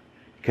that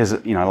because,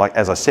 like,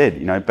 as I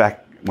said,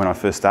 back when I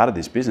first started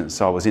this business,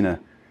 so I was in a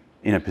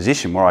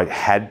position where I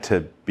had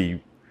to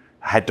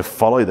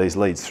follow these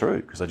leads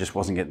through because I just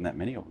wasn't getting that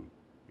many of them.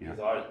 Because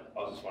I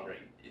was just wondering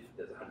if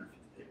there's 150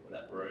 people in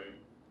that room,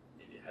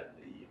 if you had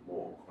the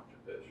more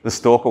controversial. The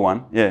stalker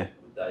one, yeah.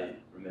 Would they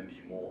remember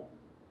you more?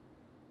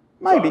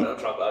 Maybe.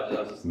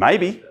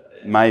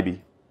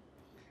 Maybe.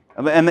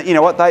 And you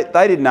know what?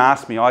 They didn't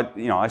ask me.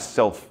 I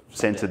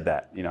self-censored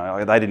that.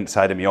 They didn't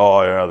say to me,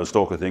 "Oh, yeah, the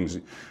stalker things."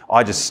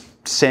 I just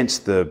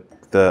sensed the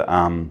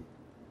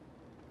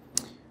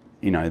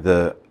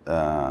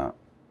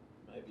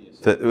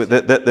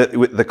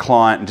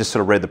client and just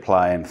sort of read the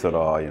play and thought,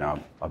 "Oh,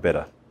 I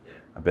better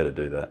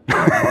do that."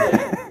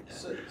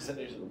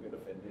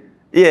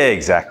 Yeah,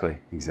 exactly.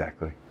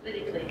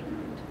 Politically.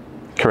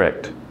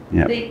 Correct.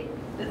 Yeah. The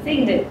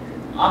thing that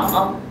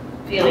I'm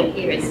feeling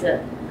here is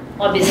that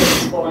my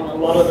business is following a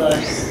lot of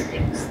those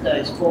things,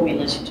 those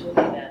formulas you're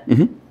talking about.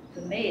 Mm-hmm.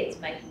 For me, it's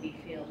making me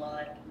feel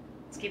like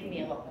it's giving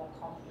me a lot more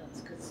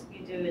confidence because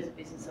you do as a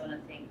business owner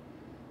think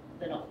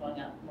they're not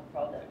following up my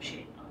product,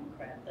 shit, I'm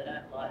crap, they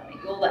don't like me,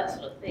 all that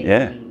sort of thing.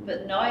 Yeah.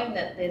 But knowing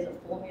that there's a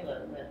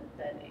formula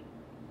that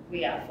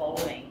we are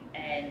following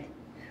and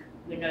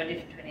we're no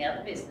different to any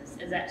other business,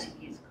 it actually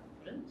gives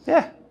confidence.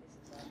 Yeah.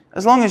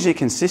 As long as you're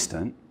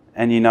consistent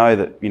and you know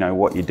that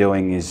what you're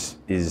doing is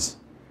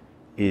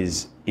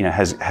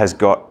has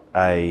got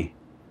a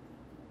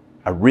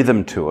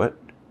rhythm to it,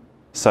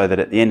 so that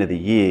at the end of the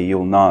year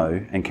you'll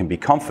know and can be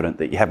confident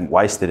that you haven't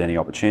wasted any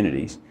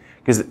opportunities.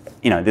 Because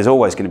there's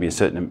always going to be a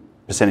certain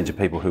percentage of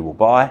people who will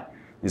buy.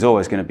 There's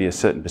always going to be a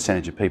certain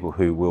percentage of people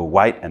who will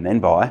wait and then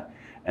buy,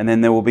 and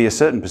then there will be a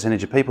certain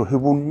percentage of people who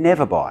will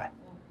never buy.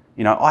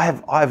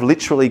 I've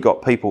literally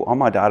got people on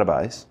my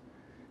database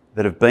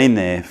that have been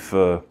there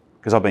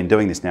because I've been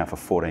doing this now for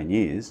 14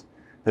 years,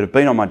 that have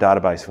been on my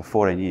database for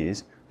 14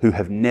 years who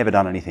have never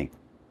done anything.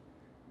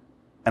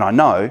 And I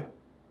know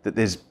that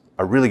there's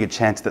a really good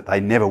chance that they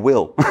never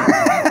will. But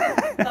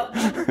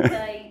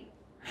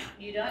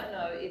you don't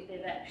know if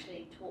they've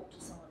actually talked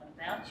to someone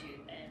about you,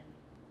 and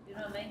you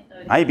know what I mean?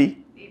 So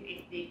Maybe.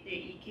 If you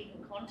keep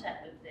in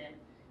contact with them,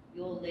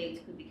 your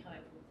leads could be coming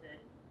from the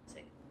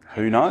second.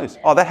 Who knows?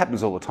 Oh, that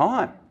happens all the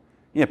time.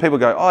 People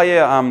go, "Oh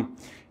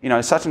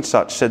yeah, such and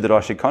such said that I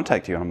should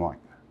contact you," and I'm like,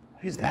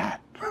 "Who's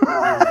that?"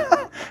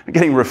 I'm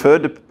getting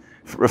referred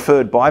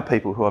by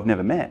people who I've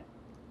never met.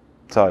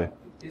 So.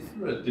 Is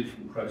there a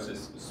different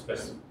process for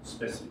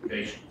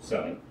specification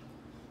selling?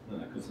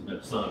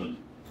 because Simon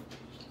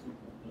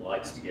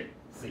likes to get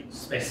things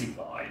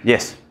specified.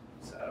 Yes.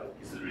 So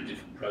is there a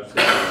different process,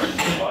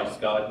 advice,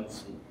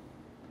 guidance, and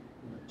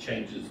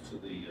changes to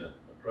the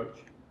approach?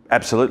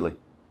 Absolutely.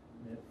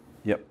 Yeah.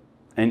 Yep.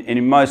 And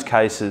in most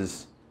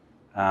cases,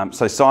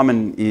 so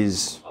Simon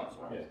is... Oh,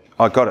 sorry.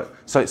 I got it.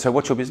 So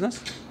what's your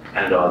business?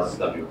 Anodized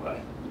WA.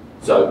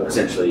 So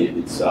essentially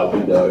it's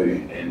window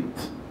and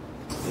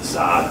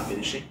facade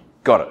finishing.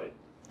 Got it.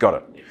 Got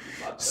it.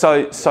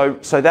 So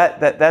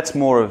that's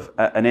more of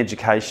an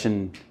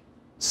education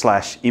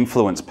 /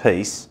 influence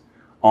piece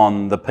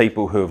on the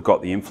people who have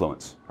got the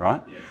influence,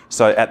 right? Yeah.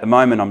 So at the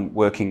moment I'm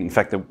working, in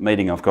fact the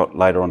meeting I've got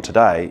later on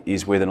today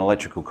is with an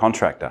electrical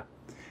contractor,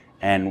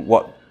 and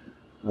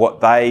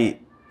what they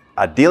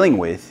are dealing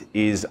with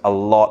is a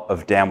lot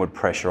of downward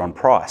pressure on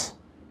price.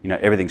 You know,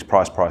 everything's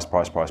price.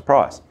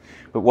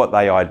 But what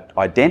they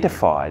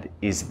identified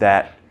is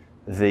that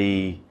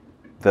the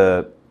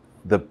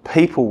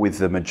people with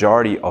the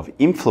majority of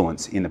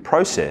influence in the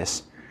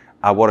process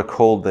are what are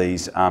called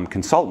these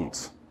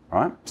consultants,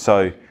 right?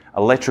 So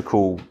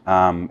electrical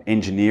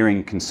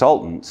engineering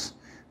consultants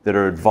that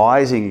are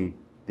advising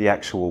the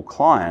actual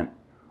client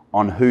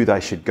on who they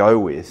should go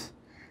with.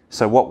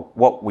 So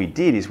what we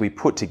did is we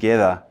put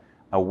together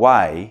a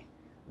way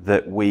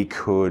that we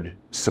could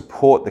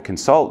support the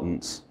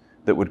consultants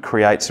that would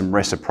create some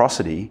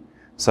reciprocity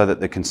so that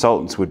the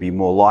consultants would be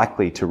more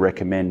likely to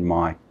recommend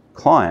my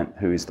client,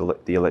 who is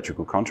the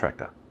electrical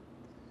contractor.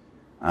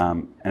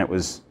 And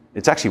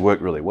it's actually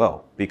worked really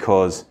well,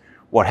 because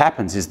what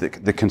happens is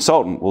that the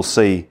consultant will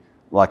see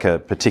like a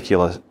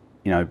particular,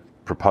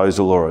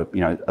 proposal or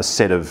a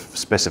set of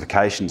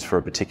specifications for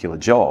a particular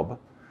job,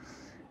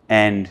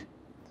 and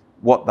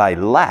what they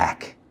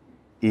lack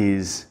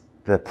is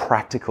the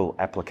practical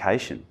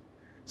application.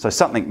 So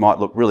something might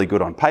look really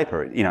good on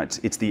paper.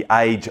 It's the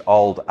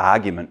age-old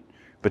argument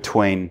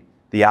between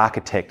the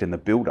architect and the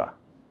builder.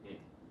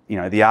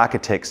 The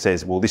architect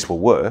says, well, this will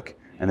work,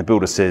 and the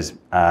builder says,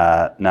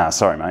 nah,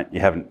 sorry, mate, you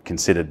haven't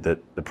considered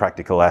the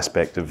practical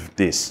aspect of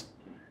this.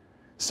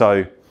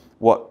 So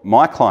what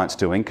my client's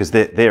doing, because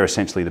they're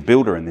essentially the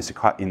builder in this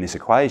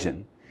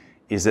equation,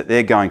 is that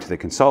they're going to the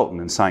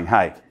consultant and saying,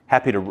 hey,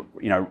 happy to,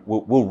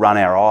 we'll run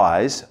our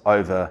eyes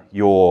over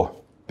your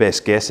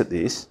best guess at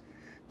this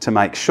to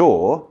make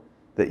sure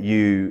that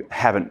you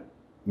haven't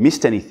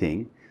missed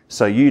anything,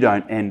 so you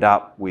don't end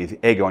up with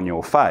egg on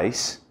your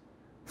face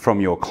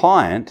from your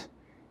client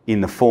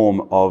in the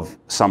form of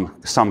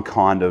some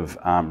kind of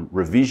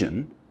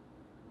revision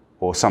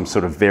or some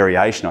sort of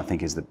variation, I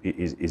think is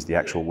the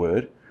actual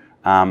word,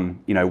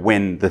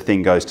 when the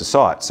thing goes to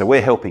site. So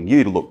we're helping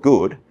you to look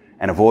good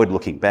and avoid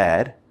looking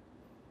bad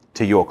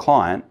to your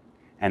client,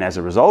 and as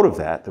a result of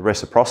that, the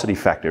reciprocity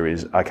factor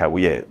is, okay,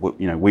 well,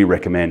 yeah, we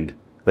recommend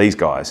these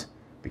guys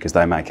because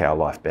they make our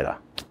life better.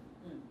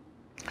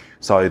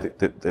 So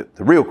the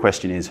real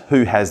question is,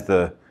 who has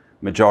the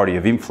majority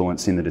of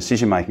influence in the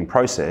decision-making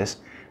process,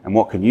 and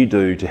what can you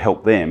do to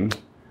help them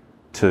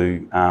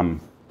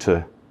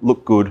to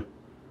look good,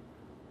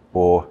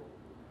 or,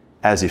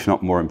 as if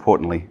not more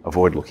importantly,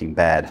 avoid looking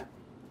bad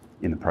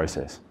in the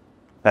process?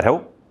 That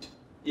help?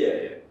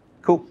 Yeah.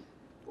 Cool.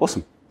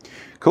 Awesome.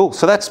 Cool.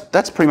 So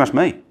that's pretty much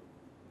me.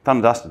 Done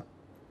and dusted.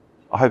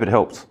 I hope it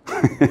helps.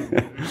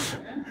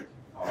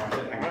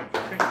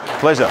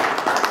 Pleasure.